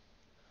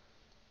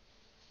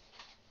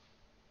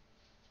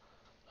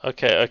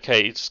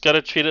 Okay. You just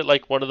gotta treat it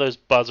like one of those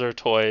buzzer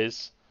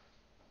toys.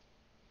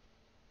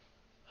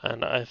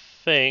 And I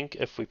think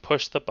if we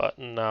push the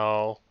button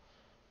now,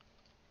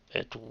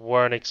 it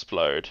won't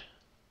explode.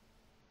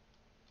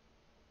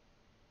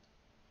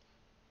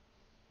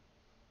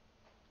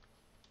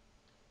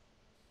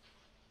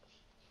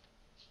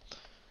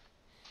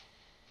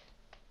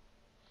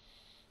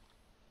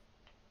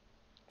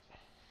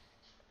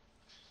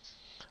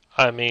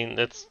 I mean,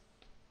 it's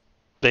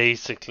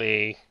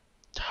basically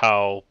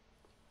how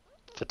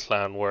the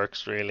clan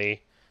works,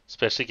 really.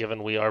 Especially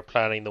given we are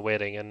planning the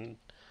wedding, and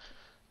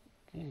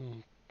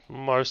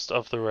most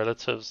of the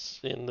relatives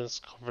in this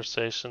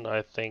conversation,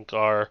 I think,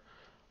 are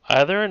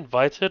either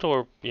invited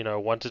or,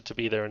 wanted to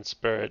be there in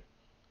spirit.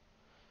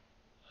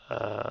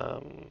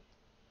 Um,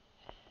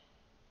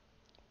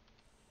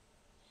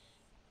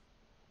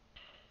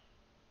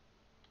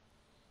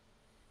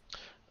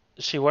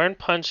 she won't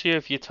punch you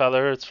if you tell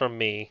her it's from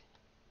me.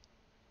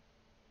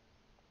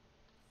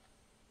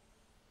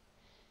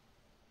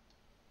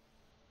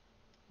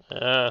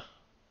 Uh,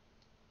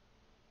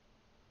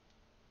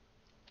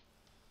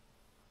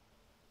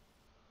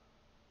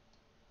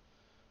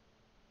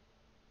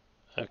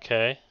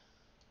 okay.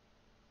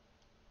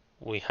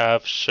 We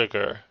have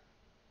sugar.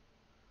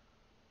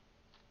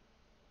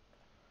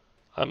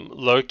 I'm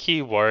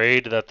low-key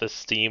worried that the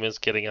steam is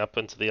getting up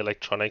into the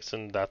electronics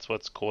and that's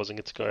what's causing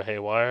it to go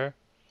haywire.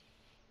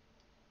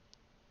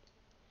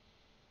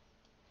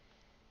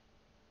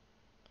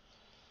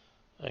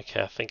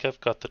 Okay, I think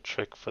I've got the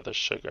trick for the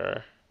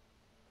sugar.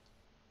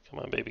 Come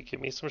on, baby, give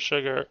me some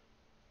sugar.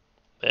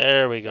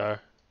 There we go.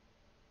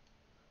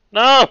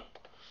 No!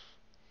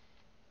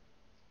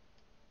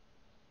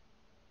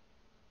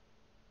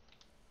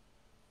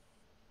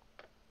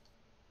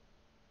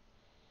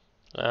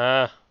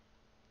 Ah.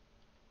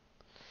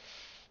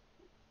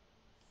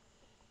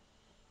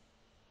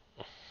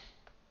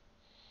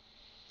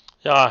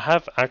 Yeah, I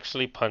have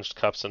actually punched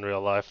cups in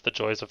real life. The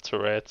joys of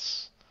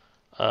Tourette's.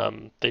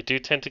 They do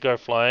tend to go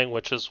flying,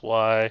 which is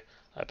why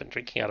I've been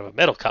drinking out of a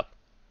metal cup.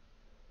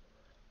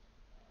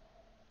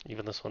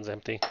 Even this one's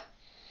empty.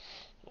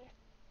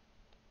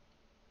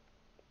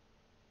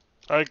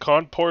 I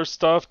can't pour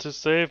stuff to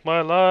save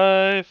my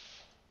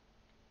life.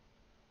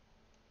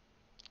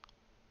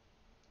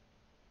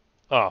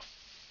 Ah,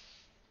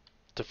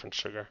 different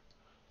sugar.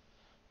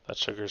 That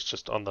sugar is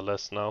just on the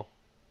list now.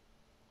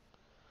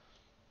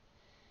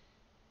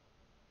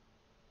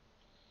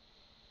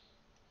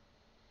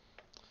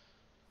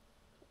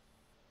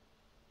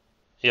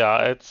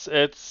 Yeah,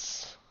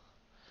 it's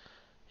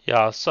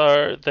yeah.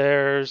 So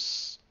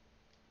there's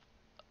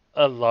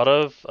a lot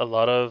of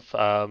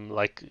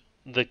like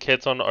the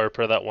kids on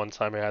Oprah that one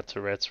time who had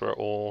Tourette's were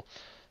all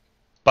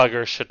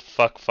bugger shit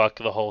fuck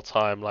the whole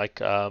time,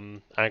 like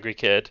angry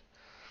kid.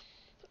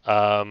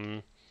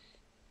 Um,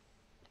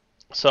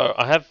 so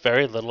I have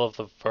very little of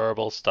the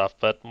verbal stuff,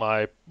 but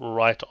my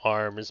right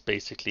arm is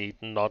basically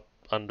not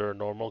under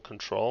normal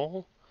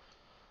control.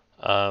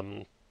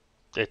 Um,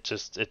 it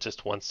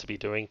just wants to be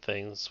doing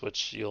things,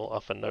 which you'll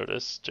often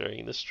notice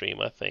during the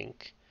stream, I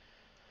think.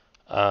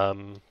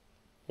 Um,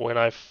 when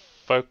I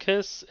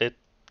focus, it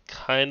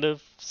kind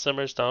of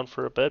simmers down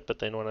for a bit, but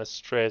then when I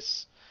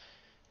stress,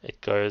 it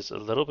goes a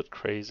little bit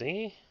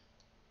crazy.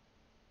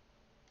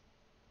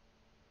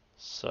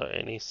 So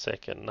any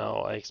second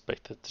now, I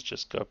expect it to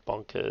just go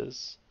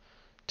bonkers.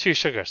 Two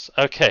sugars.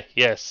 Okay,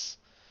 yes.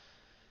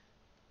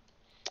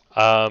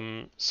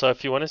 So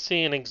if you want to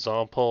see an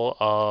example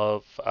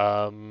of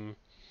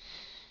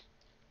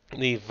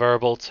the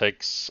verbal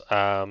tics,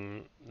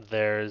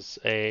 there's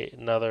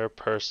another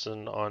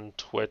person on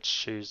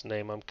Twitch whose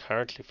name I'm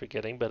currently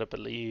forgetting, but I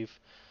believe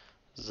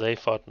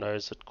Zaphod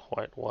knows it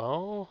quite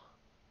well.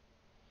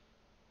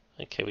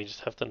 Okay, we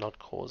just have to not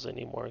cause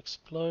any more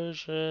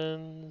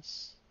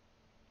explosions.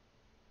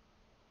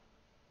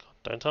 God,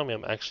 don't tell me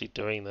I'm actually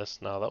doing this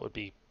now. That would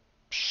be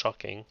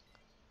shocking.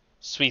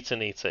 Sweet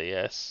Anita,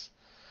 yes.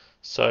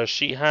 So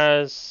she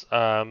has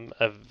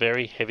a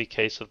very heavy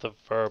case of the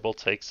verbal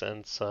tics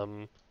and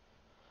some.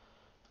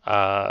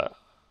 Uh,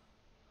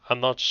 I'm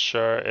not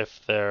sure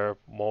if they're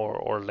more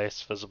or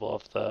less visible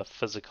of the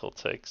physical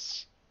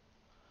tics.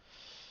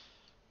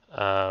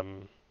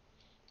 Um,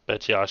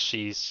 but yeah,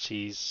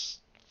 she's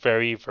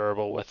very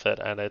verbal with it,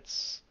 and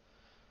it's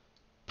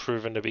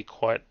proven to be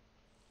quite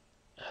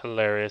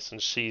hilarious.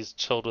 And she's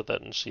chilled with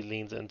it, and she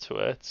leans into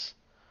it,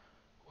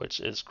 which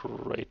is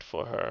great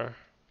for her.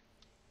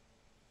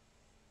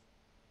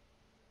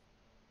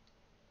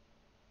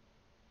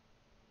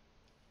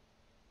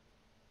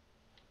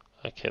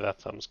 Okay, that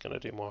thumb's gonna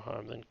do more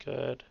harm than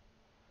good.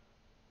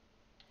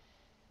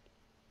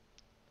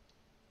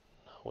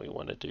 We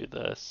want to do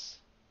this.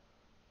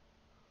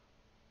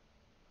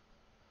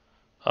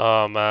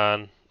 Oh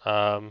man.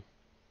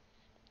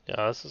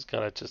 Yeah, this is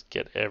gonna just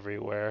get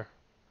everywhere.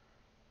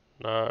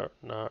 No,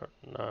 no,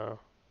 no.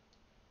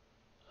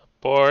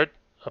 Abort,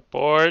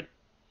 abort.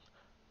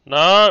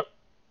 No.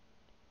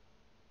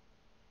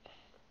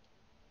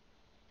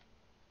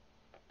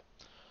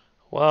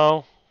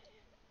 Well,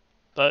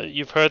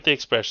 you've heard the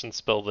expression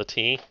 "spill the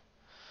tea."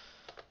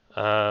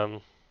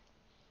 Um,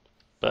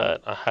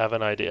 but I have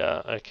an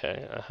idea.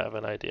 Okay, I have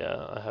an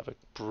idea. I have a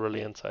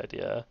brilliant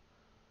idea.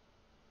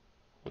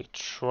 We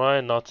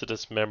try not to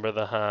dismember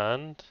the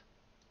hand.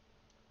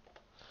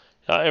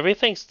 Yeah,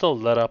 everything's still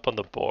lit up on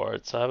the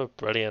board, so I have a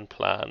brilliant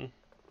plan.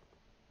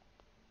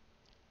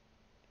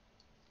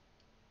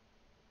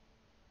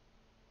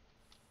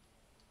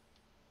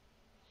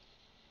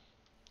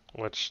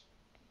 Which,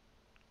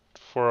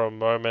 for a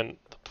moment,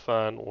 the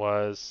plan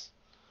was.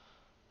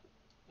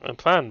 The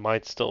plan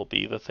might still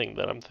be the thing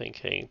that I'm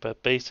thinking,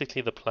 but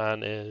basically the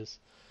plan is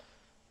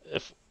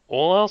if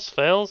all else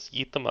fails,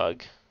 eat the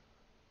mug.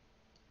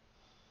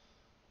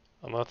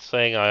 I'm not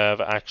saying I have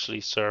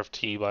actually served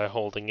tea by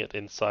holding it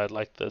inside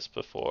like this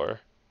before.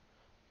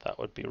 That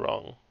would be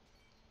wrong.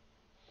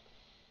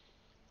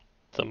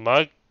 The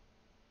mug.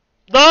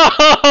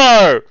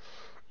 No!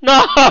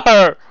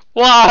 No!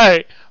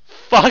 Why?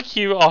 Fuck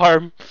you,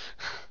 arm.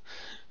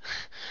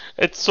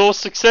 It saw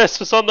success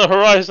was on the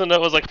horizon.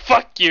 It was like,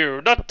 fuck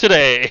you, not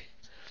today.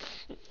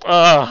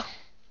 Ah.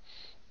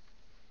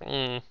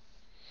 Mm.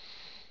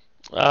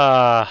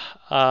 Ah.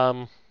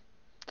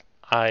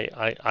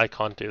 I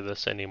can't do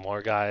this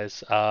anymore,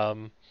 guys. Yeah,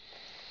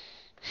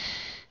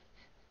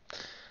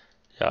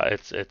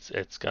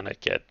 it's gonna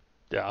get.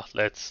 Yeah,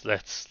 let's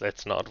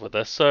not with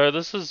this. So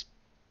this is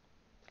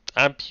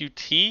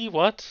Amputee.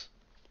 What?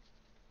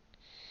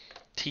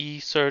 T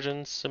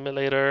Surgeon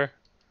Simulator.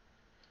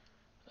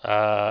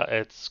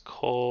 It's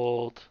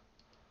called.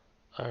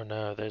 Oh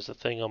no, there's a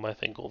thing on my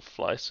thing called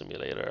Fly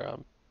Simulator.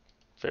 I'm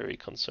very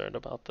concerned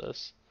about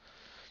this.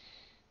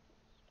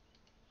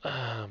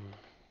 Um,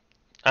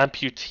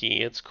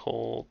 Amputee. It's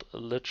called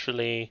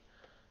literally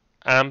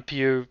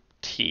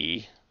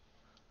Amputee.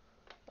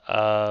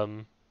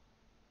 Um,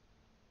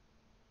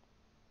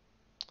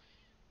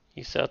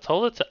 you see, I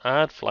told it to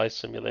add Fly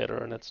Simulator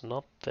and it's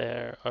not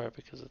there. Oh,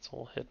 because it's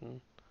all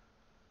hidden.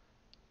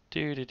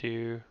 Do do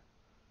do.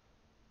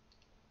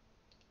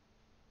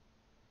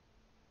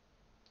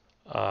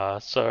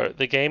 So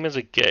the game is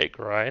a gig,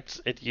 right?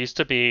 It used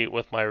to be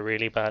with my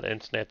really bad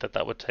internet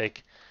that would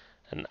take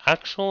an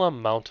actual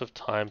amount of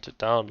time to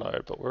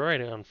download, but we're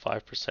already on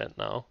 5%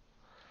 now.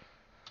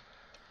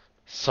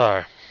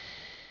 So,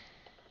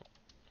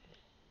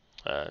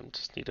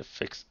 just need to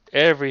fix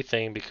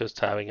everything because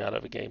tabbing out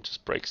of a game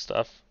just breaks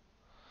stuff.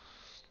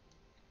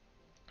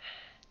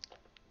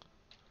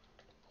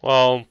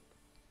 Well,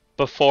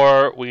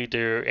 before we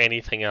do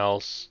anything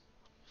else,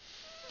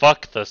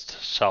 fuck this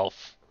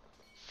shelf.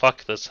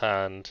 fuck this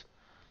hand.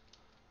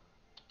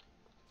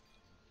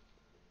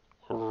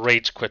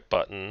 Rage quit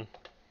button.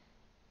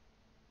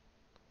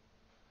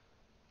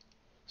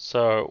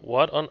 So,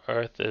 what on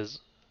earth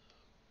is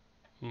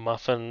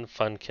Muffin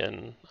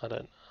Funkin?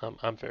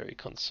 I'm very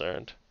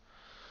concerned.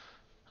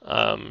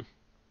 Um,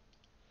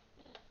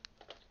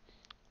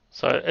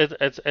 so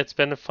it's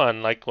been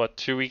fun. Like what,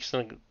 2 weeks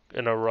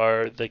in a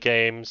row, the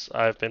games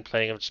I've been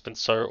playing have just been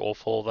so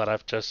awful that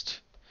I've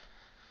just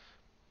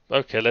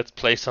okay, let's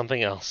play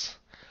something else.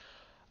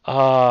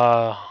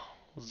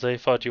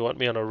 Zayfa, do you want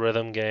me on a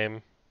rhythm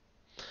game?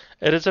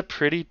 It is a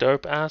pretty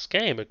dope ass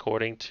game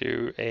according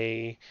to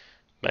a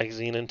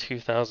magazine in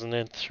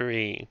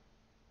 2003.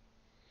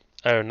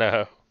 Oh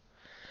no.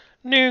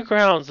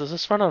 Newgrounds, does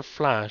this run on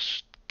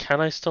Flash?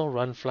 Can I still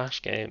run Flash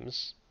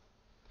games?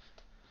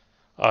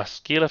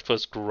 Ski Lift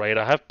was great.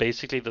 I have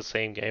basically the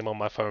same game on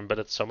my phone, but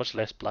it's so much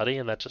less bloody,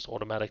 and that just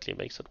automatically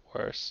makes it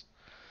worse.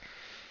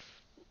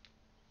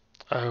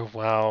 Oh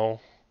wow.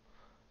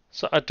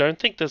 So I don't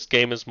think this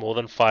game is more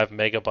than 5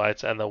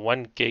 megabytes, and the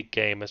 1 gig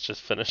game has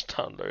just finished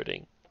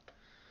downloading.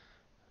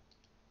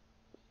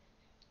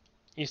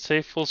 You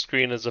say full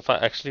screen as if I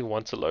actually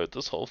want to load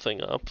this whole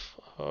thing up.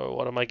 Oh,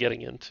 what am I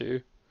getting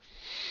into?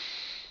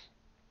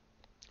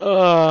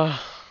 Uh,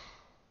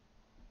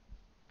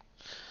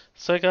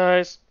 so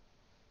guys,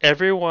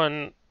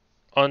 everyone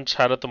on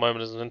chat at the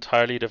moment is an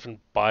entirely different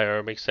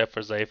biome except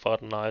for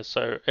Zaphod and I.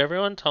 So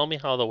everyone tell me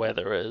how the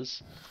weather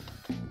is.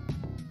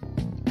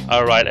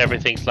 Alright,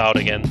 everything's loud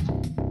again.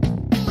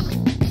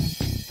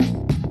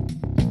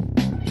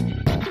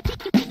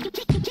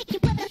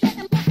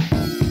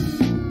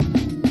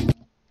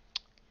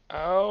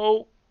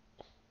 Oh.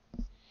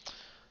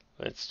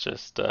 Let's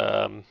just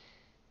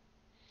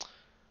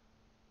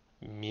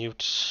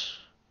mute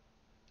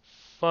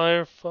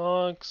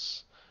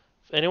Firefox.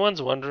 If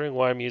anyone's wondering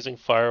why I'm using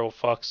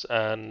Firefox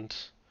and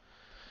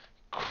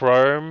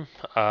Chrome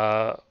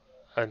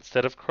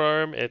instead of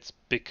Chrome, it's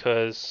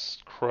because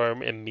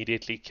Chrome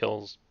immediately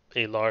kills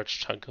a large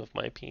chunk of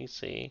my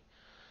PC.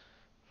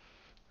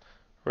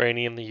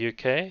 Rainy in the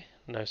UK,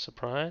 no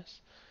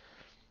surprise.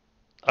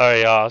 Oh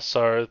yeah,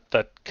 so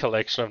that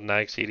collection of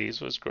NAG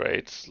CDs was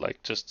great.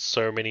 Like just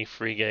so many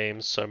free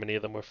games, so many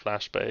of them were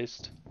flash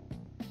based.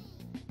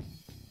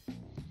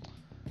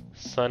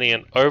 Sunny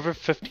and over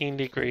 15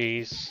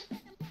 degrees.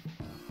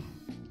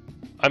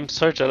 I'm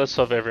so jealous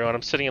of everyone.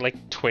 I'm sitting at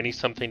like 20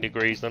 something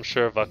degrees, and I'm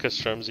sure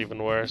Vuckastrom's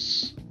even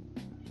worse.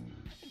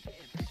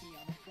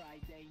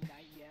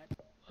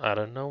 I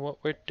don't know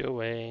what we're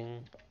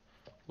doing.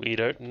 We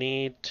don't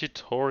need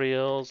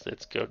tutorials.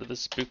 Let's go to the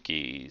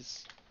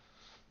spookies.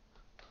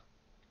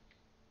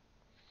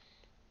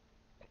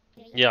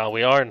 Yeah,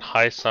 we are in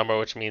high summer,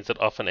 which means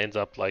it often ends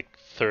up like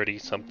 30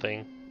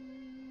 something.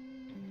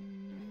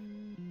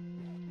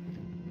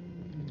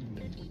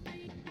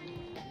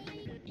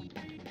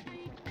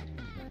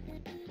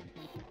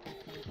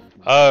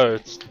 Oh,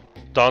 it's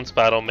Dance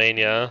Battle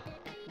Mania.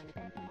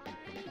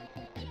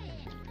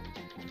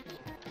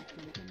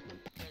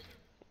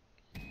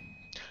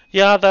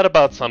 Yeah, that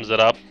about sums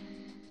it up.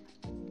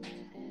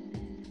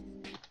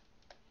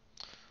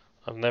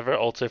 I've never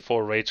Alt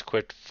 4 Rage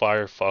Quit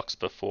Firefox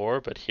before,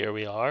 but here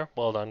we are.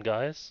 Well done,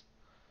 guys.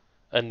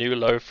 A new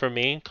low for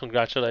me.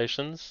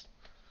 Congratulations.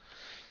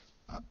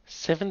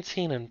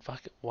 17 and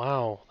fuck.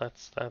 Wow,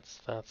 that's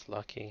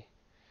lucky.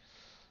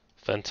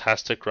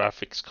 Fantastic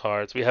graphics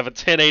cards. We have a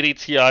 1080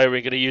 Ti.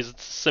 We're gonna use it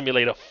to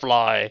simulate a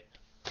fly.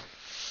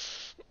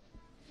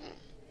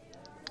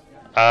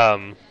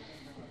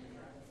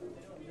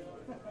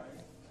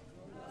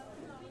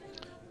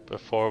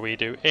 Before we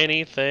do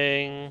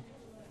anything,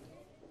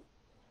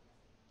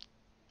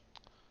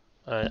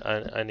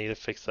 I need to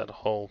fix that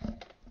whole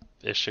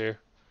issue.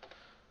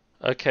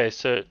 Okay,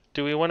 so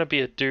do we want to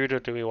be a dude or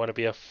do we want to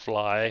be a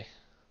fly?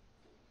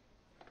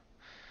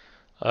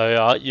 Oh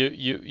yeah,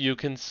 you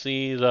can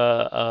see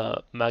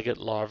the maggot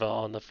larva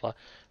on the fly.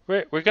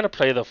 We're gonna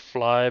play the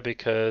fly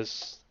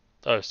because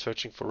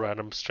searching for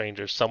random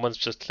strangers. Someone's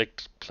just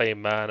clicked play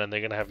man and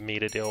they're gonna have me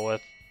to deal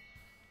with.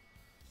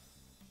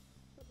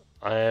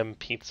 I am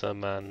pizza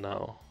man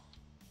now.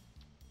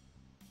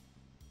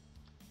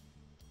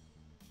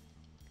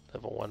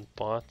 Level 1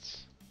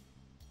 bots.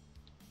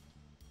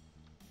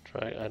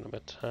 Drag item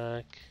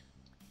attack.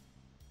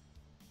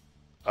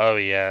 Oh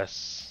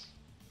yes.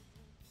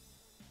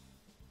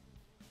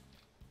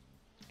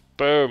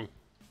 Boom.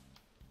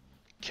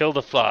 Kill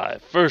the fly.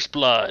 First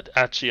blood.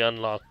 Actually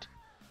unlocked.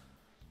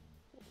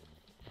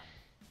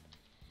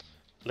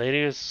 Lady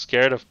is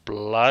scared of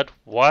blood?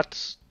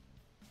 What?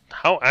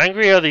 How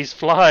angry are these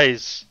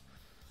flies?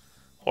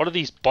 What are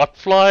these bot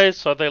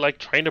flies? Are they like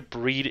trying to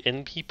breed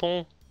in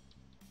people?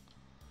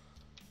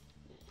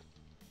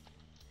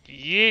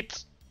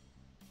 Yeet!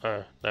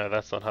 Oh, no,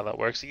 that's not how that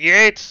works.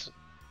 Yeet!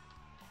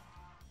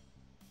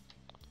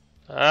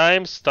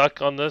 I'm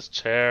stuck on this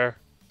chair.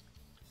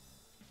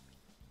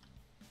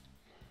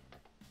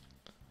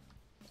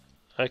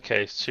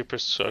 Okay, Super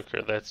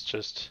Soaker, let's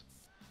just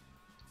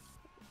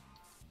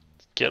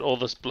get all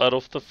this blood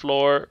off the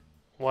floor.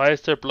 Why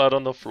is there blood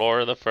on the floor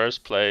in the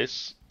first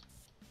place?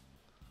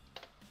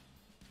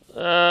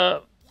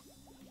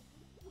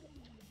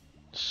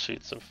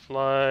 Shoot some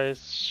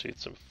flies, shoot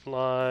some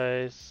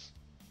flies.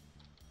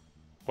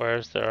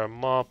 Where's there a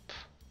mop?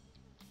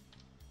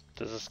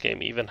 Does this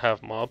game even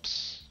have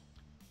mops?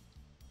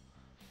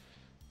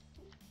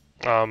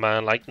 Oh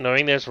man, like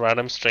knowing there's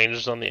random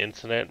strangers on the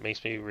internet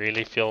makes me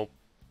really feel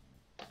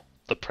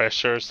the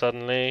pressure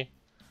suddenly.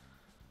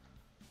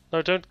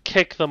 No, don't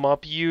kick the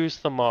mop, use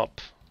the mop.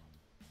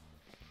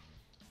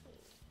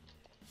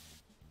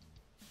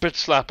 Bitch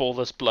slap all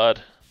this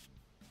blood.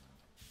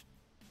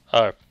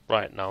 Oh,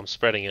 right, now I'm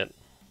spreading it.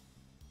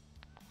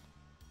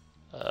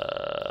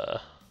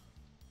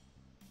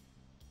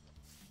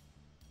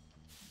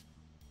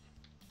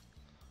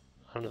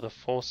 Under the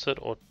faucet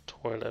or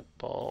toilet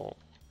bowl?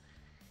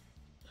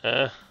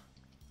 I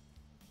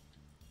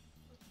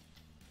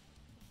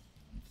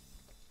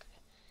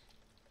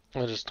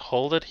just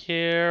hold it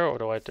here, or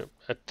do I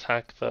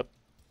attack the...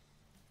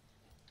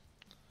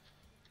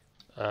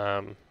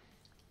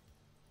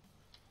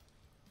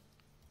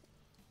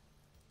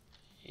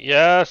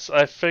 Yes,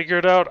 I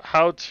figured out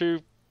how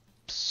to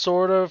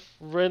sort of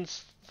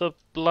rinse the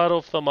blood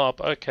off the mop.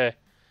 Okay.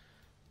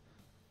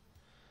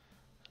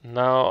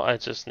 Now I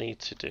just need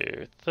to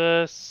do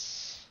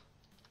this.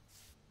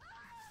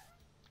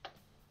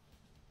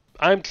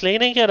 I'm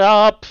cleaning it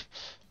up!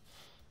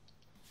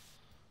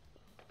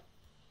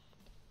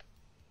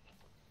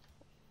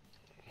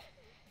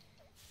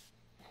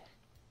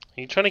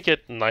 Are you trying to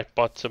get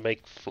Nightbot to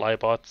make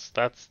Flybots?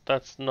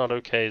 That's not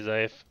okay,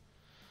 Zaif.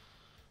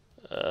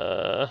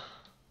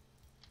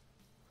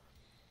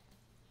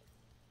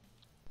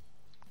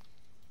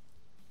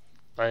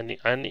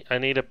 I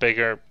need a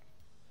bigger...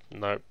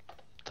 No,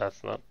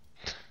 that's not...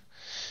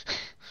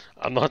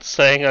 I'm not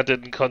saying I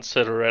didn't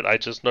consider it, I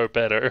just know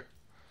better.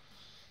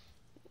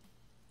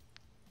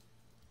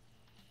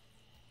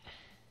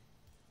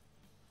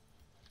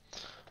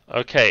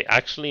 Okay,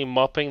 actually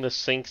mopping the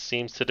sink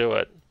seems to do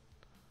it.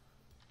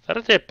 Is that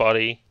a dead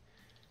body?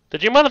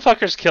 Did you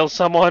motherfuckers kill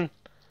someone?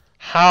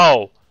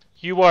 How?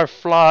 You are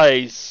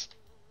flies.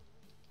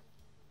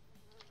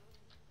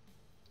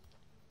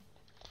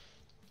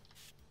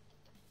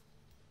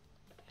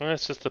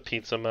 It's just the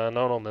pizza man,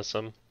 no one will miss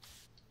him.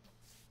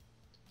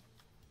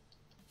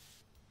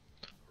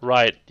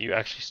 Right, you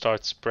actually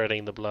start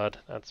spreading the blood.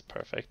 That's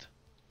perfect.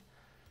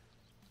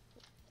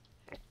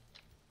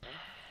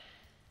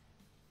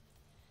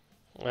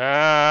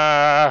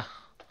 Ah,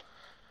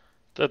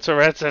 the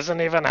Tourette's isn't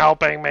even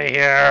helping me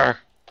here.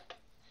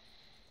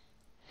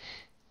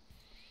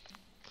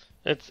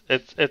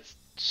 It's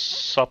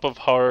Shop of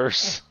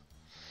Horrors.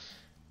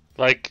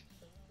 Like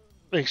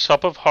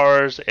Shop of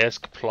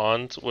Horrors-esque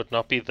plant would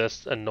not be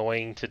this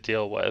annoying to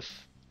deal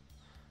with.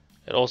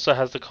 It also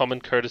has the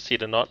common courtesy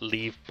to not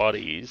leave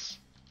bodies.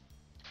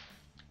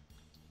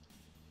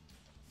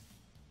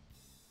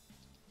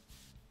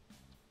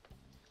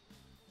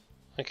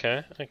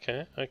 Okay,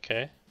 okay,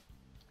 okay.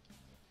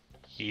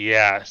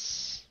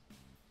 Yes.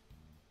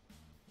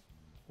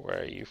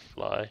 Where you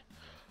fly?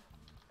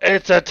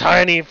 It's a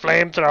tiny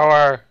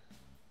flamethrower!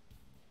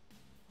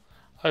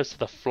 Oh, so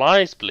the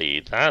flies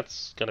bleed.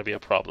 That's gonna be a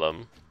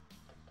problem.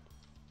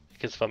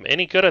 Because if I'm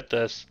any good at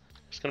this,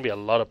 there's gonna be a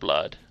lot of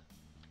blood.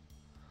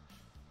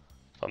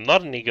 If I'm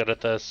not any good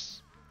at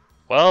this,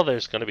 well,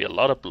 there's gonna be a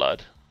lot of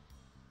blood.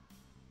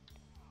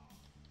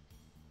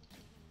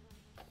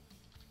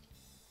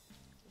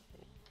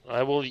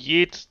 I will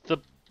yeet the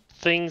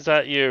things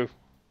at you.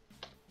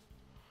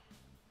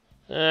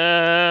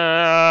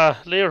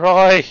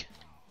 Leroy!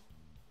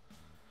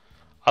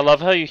 I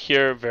love how you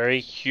hear very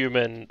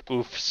human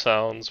oof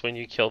sounds when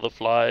you kill the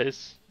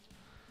flies.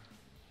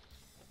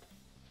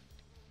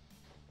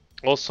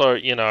 Also,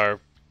 you know,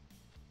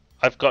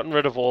 I've gotten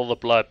rid of all the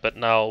blood, but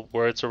now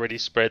word's already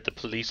spread, the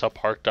police are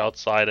parked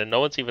outside and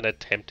no one's even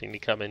attempting to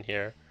come in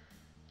here.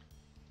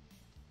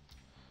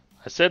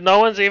 I said no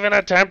one's even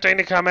attempting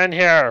to come in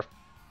here!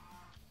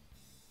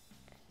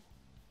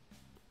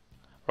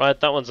 Right,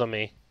 that one's on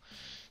me.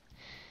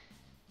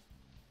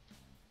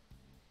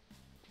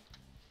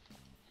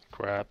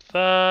 Grab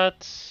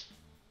that.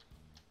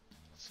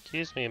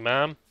 Excuse me,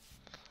 ma'am.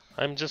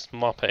 I'm just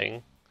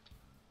mopping.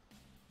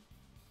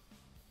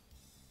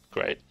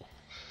 Great.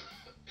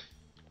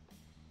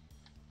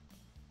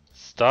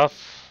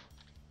 Stuff.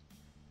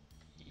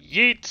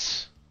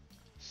 Yeet.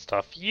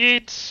 Stuff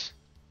yeet.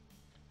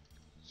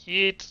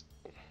 Yeet.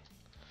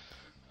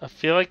 I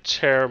feel like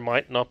chair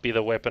might not be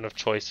the weapon of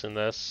choice in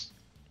this.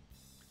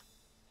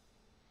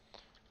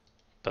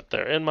 But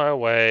they're in my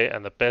way,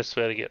 and the best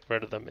way to get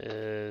rid of them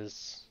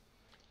is...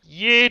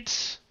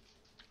 Yeet!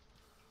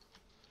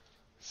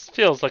 This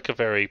feels like a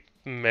very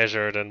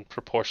measured and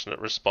proportionate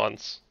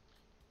response.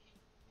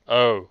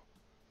 Oh.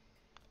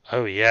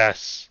 Oh,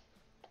 yes.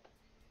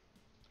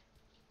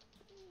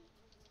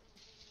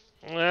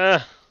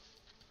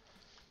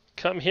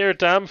 Come here,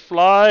 damn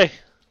fly.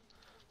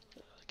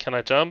 Can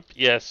I jump?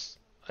 Yes.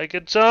 I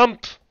can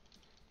jump!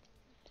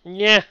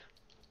 Yeah.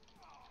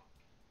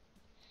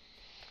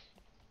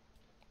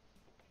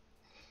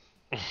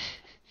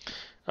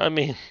 I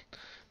mean,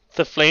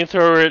 the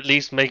flamethrower at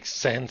least makes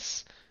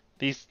sense.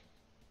 These.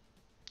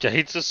 Yeah,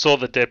 he just saw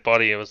the dead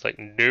body and was like,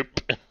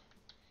 nope.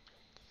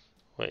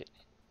 Wait.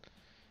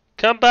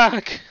 Come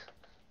back!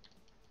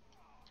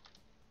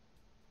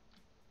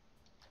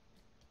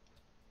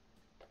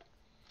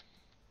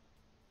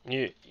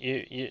 You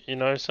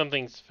know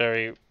something's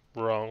very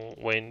wrong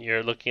when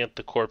you're looking at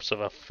the corpse of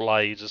a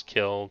fly you just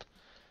killed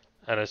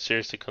and I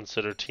seriously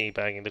consider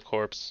teabagging the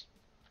corpse.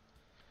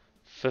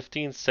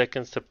 15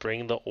 seconds to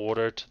bring the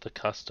order to the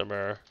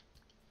customer.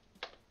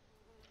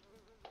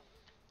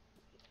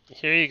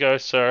 Here you go,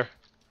 sir.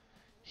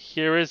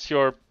 Here is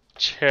your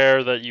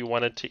chair that you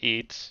wanted to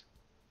eat.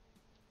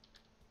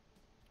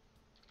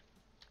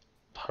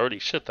 Holy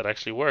shit, that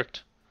actually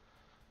worked.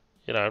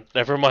 You know,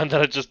 never mind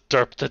that I just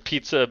derped the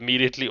pizza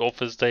immediately off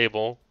his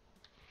table.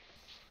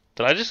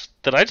 Did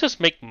I just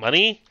make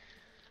money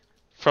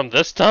from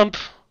this dump?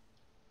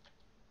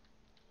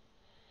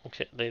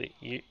 Okay,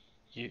 lady,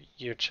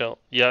 you're chill.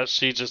 Yeah,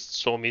 she just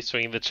saw me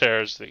swinging the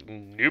chairs. Like,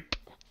 nope.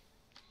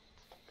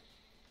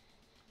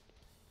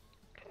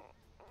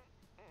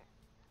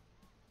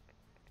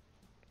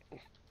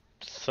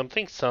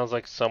 Something sounds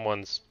like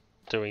someone's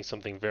doing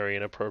something very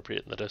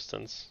inappropriate in the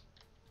distance.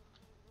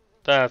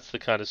 That's the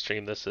kind of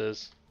stream this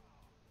is.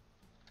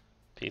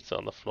 Pizza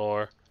on the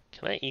floor.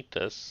 Can I eat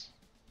this?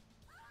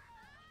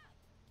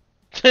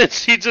 Did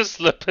she just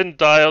slip and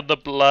die on the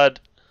blood?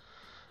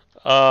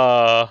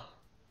 Uh,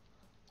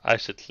 I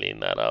should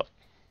clean that up.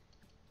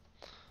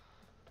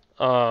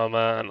 Oh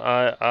man,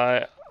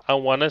 I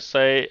want to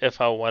say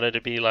if I wanted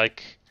to be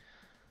like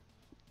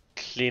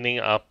cleaning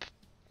up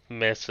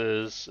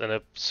messes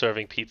and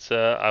serving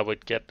pizza, I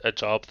would get a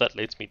job that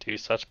lets me do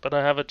such, but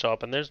I have a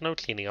job and there's no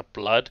cleaning up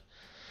blood.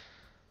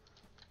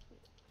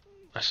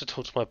 I should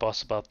talk to my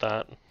boss about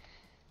that.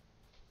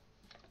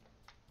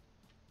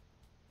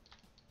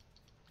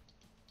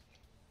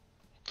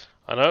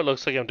 I know it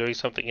looks like I'm doing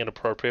something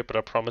inappropriate, but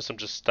I promise I'm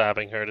just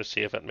stabbing her to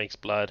see if it makes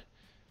blood.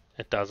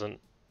 It doesn't.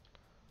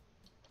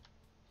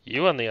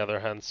 You, on the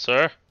other hand,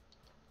 sir,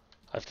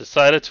 I've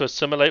decided to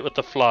assimilate with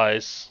the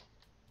flies.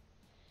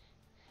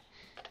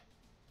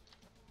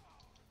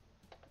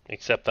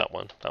 Except that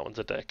one. That one's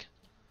a dick.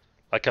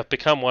 Like, I've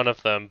become one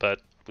of them, but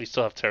we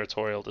still have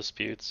territorial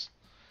disputes.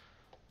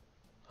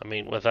 I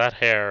mean, with that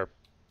hair,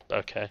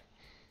 okay.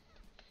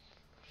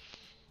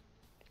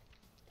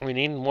 We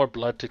need more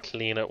blood to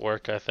clean at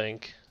work, I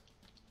think.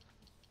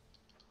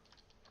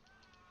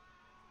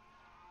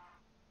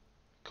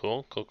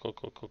 Cool, cool, cool,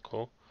 cool, cool,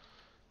 cool.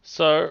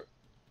 So,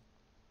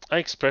 I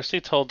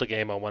expressly told the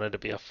game I wanted to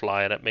be a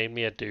fly, and it made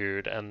me a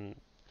dude, and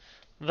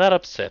that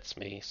upsets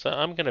me. So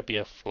I'm gonna be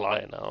a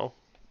fly now.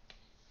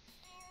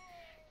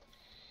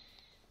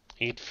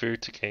 Eat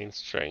food to gain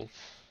strength.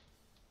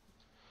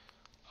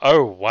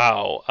 Oh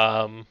wow.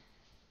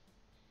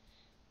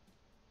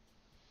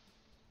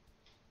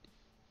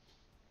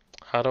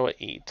 How do I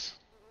eat?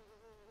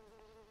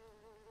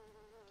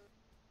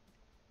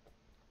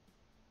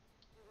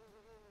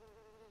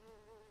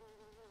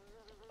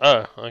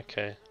 Oh,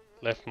 okay.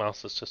 Left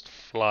mouse is just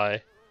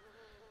fly.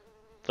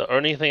 The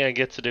only thing I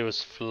get to do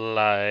is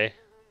fly.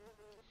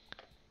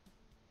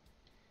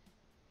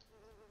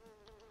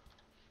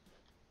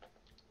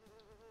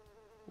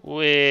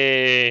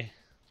 Whee!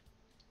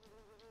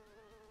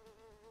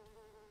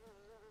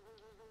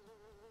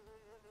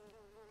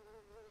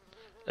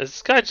 Is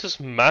this guy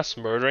just mass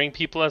murdering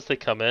people as they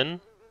come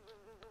in?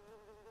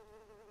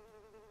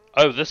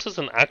 Oh, this is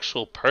an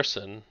actual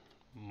person.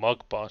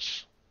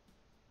 Mugbosh.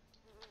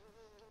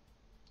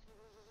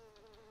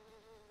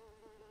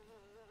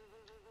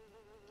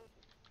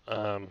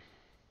 Um,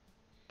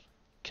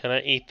 can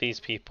I eat these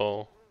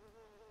people?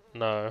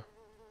 No.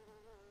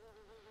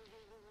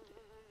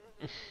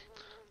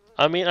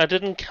 I mean, I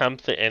didn't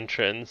camp the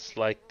entrance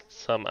like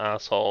some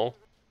asshole.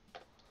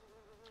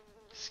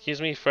 Excuse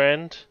me,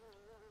 friend?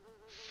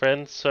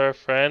 Friend, sir,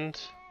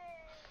 friend?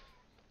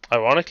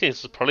 Ironically,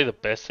 this is probably the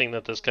best thing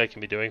that this guy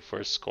can be doing for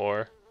his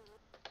score.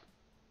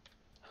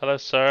 Hello,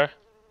 sir.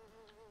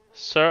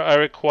 Sir, I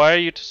require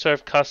you to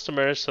serve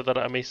customers so that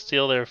I may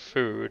steal their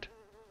food.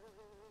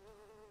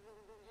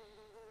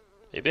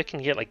 Maybe I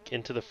can get like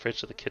into the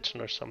fridge of the kitchen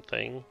or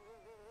something.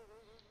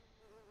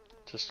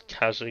 Just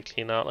casually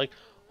clean out. Like,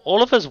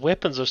 all of his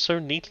weapons are so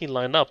neatly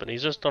lined up and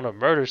he's just on a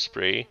murder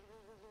spree.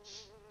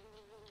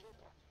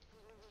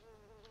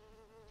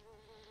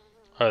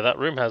 Oh, that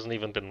room hasn't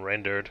even been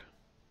rendered.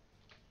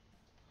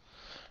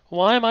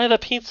 Why am I the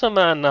pizza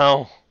man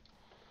now?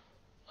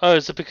 Oh,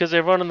 is it because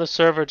everyone on the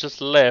server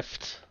just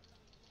left?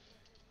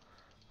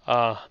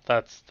 Ah,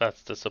 that's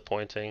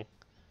disappointing.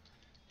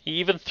 He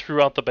even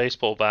threw out the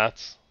baseball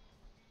bats.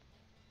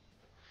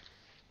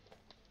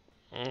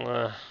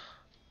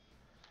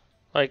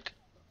 Like,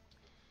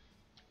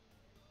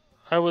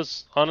 I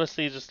was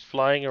honestly just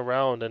flying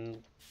around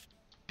and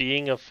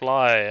being a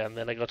fly, and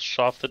then I got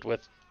shafted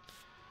with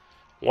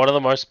one of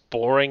the most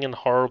boring and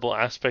horrible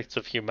aspects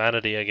of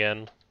humanity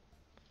again.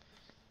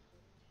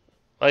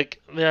 Like,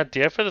 the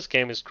idea for this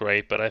game is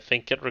great, but I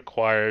think it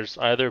requires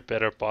either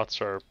better bots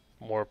or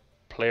more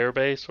player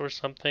base or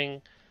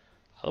something.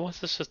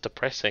 Otherwise, it's just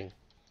depressing.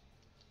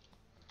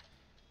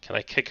 Can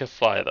I kick a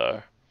fly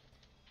though?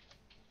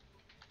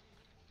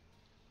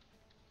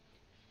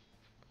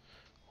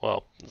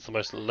 Well, it's the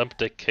most limp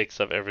dick kicks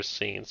I've ever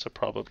seen, so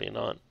probably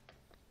not.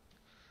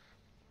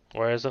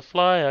 Whereas a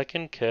fly I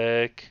can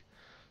kick.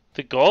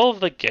 The goal of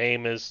the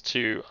game is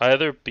to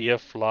either be a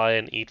fly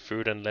and eat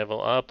food and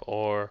level up,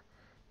 or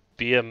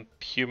be a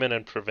human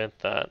and prevent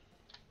that.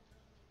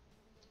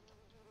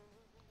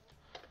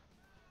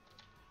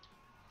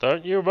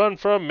 Don't you run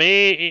from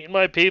me, eating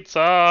my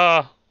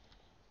pizza!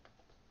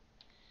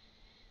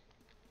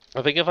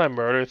 I think if I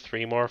murder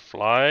 3 more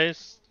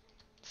flies,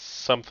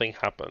 something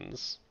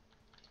happens.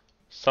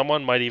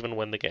 Someone might even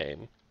win the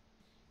game.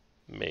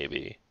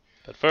 Maybe.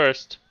 But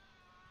first...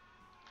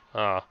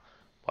 Ah,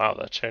 wow,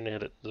 that chair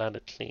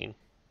landed clean.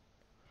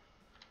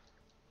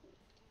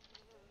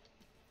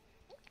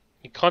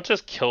 You can't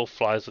just kill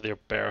flies with your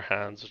bare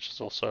hands, which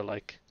is also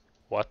like...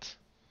 What?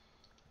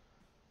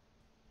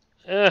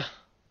 Eh.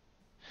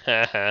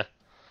 Haha.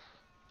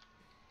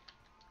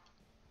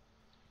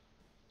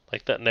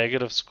 Like that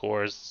negative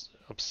score is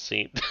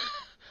obscene.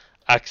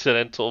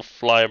 Accidental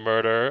fly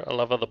murder. I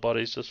love how the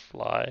bodies just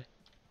fly.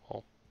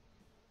 Well,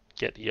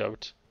 get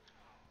yoked.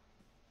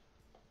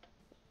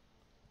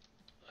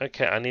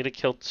 Okay, I need to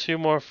kill 2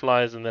 more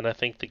flies and then I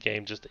think the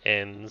game just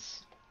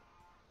ends.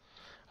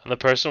 And the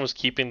person was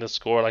keeping the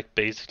score like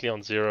basically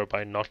on 0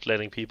 by not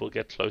letting people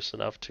get close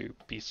enough to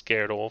be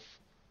scared off.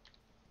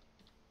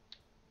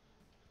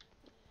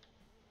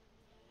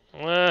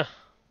 Eh.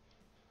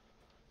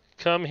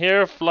 Come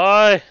here,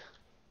 fly!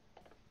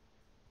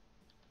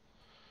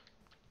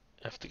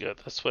 I have to go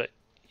this way.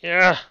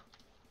 Yeah!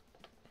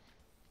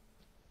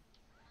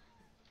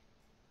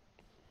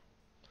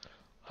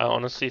 I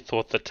honestly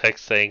thought the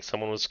text saying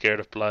someone was scared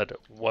of blood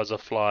was a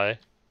fly.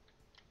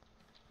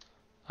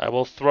 I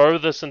will throw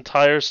this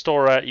entire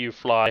store at you,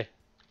 fly.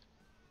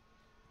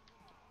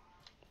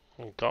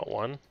 Got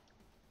one.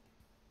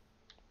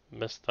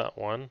 Missed that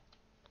one.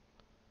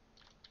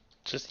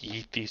 Just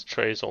yeet these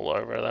trays all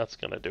over. That's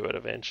gonna do it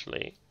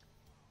eventually.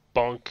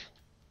 Bonk.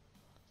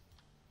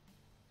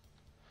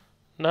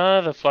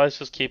 No, the flies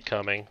just keep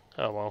coming.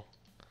 Oh well.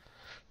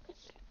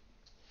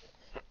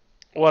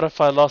 What if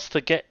I lost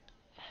the game?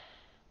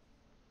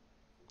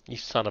 You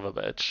son of a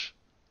bitch.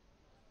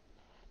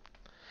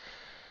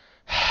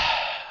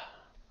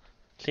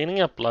 Cleaning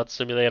up Blood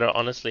Simulator,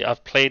 honestly,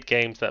 I've played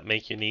games that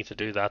make you need to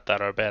do that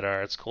are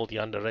better. It's called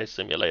Yandere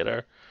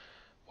Simulator,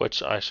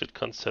 which I should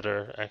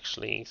consider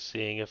actually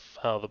seeing if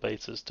how the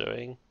beta is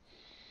doing.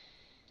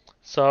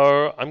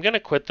 So I'm gonna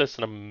quit this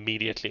and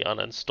immediately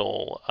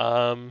uninstall.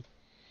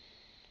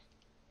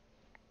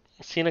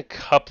 Seen a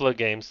couple of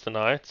games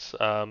tonight.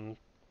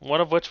 One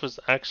of which was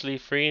actually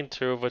free, and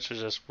 2 of which are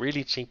just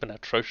really cheap and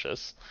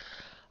atrocious.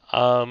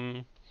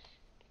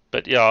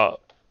 But yeah,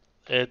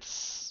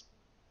 it's.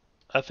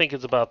 I think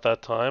it's about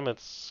that time.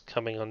 It's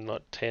coming on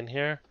not 10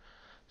 here.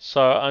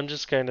 So I'm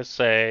just going to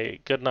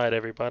say good night,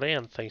 everybody,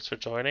 and thanks for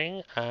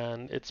joining.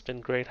 And it's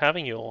been great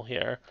having you all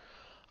here.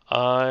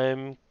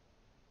 I'm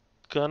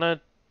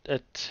gonna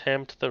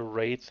attempt the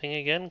raid thing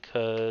again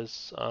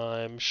because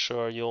I'm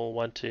sure you'll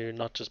want to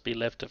not just be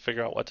left to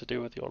figure out what to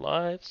do with your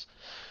lives.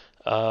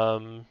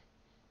 Um,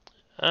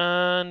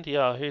 and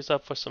yeah, who's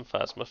up for some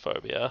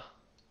Phasmophobia?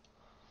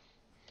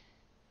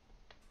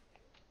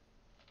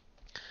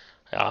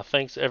 Yeah,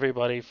 thanks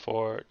everybody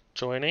for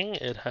joining.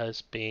 It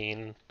has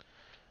been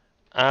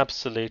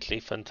absolutely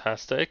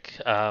fantastic,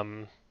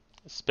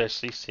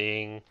 especially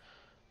seeing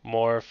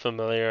more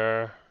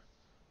familiar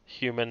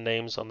human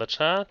names on the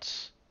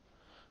chat.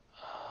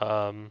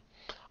 Um,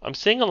 I'm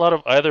seeing a lot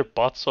of either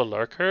bots or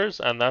lurkers,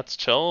 and that's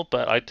chill,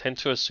 but I tend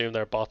to assume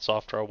they're bots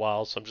after a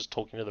while, so I'm just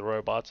talking to the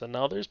robots, and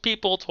now there's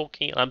people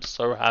talking, and I'm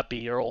so happy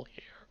you're all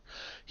here.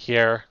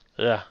 Here.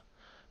 Yeah.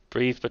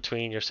 Breathe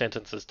between your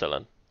sentences,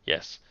 Dylan.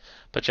 Yes.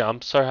 But yeah,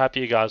 I'm so happy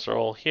you guys are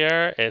all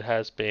here. It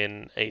has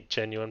been a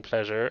genuine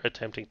pleasure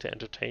attempting to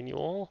entertain you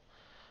all.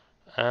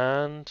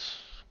 And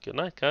good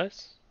night,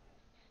 guys.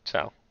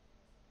 Ciao.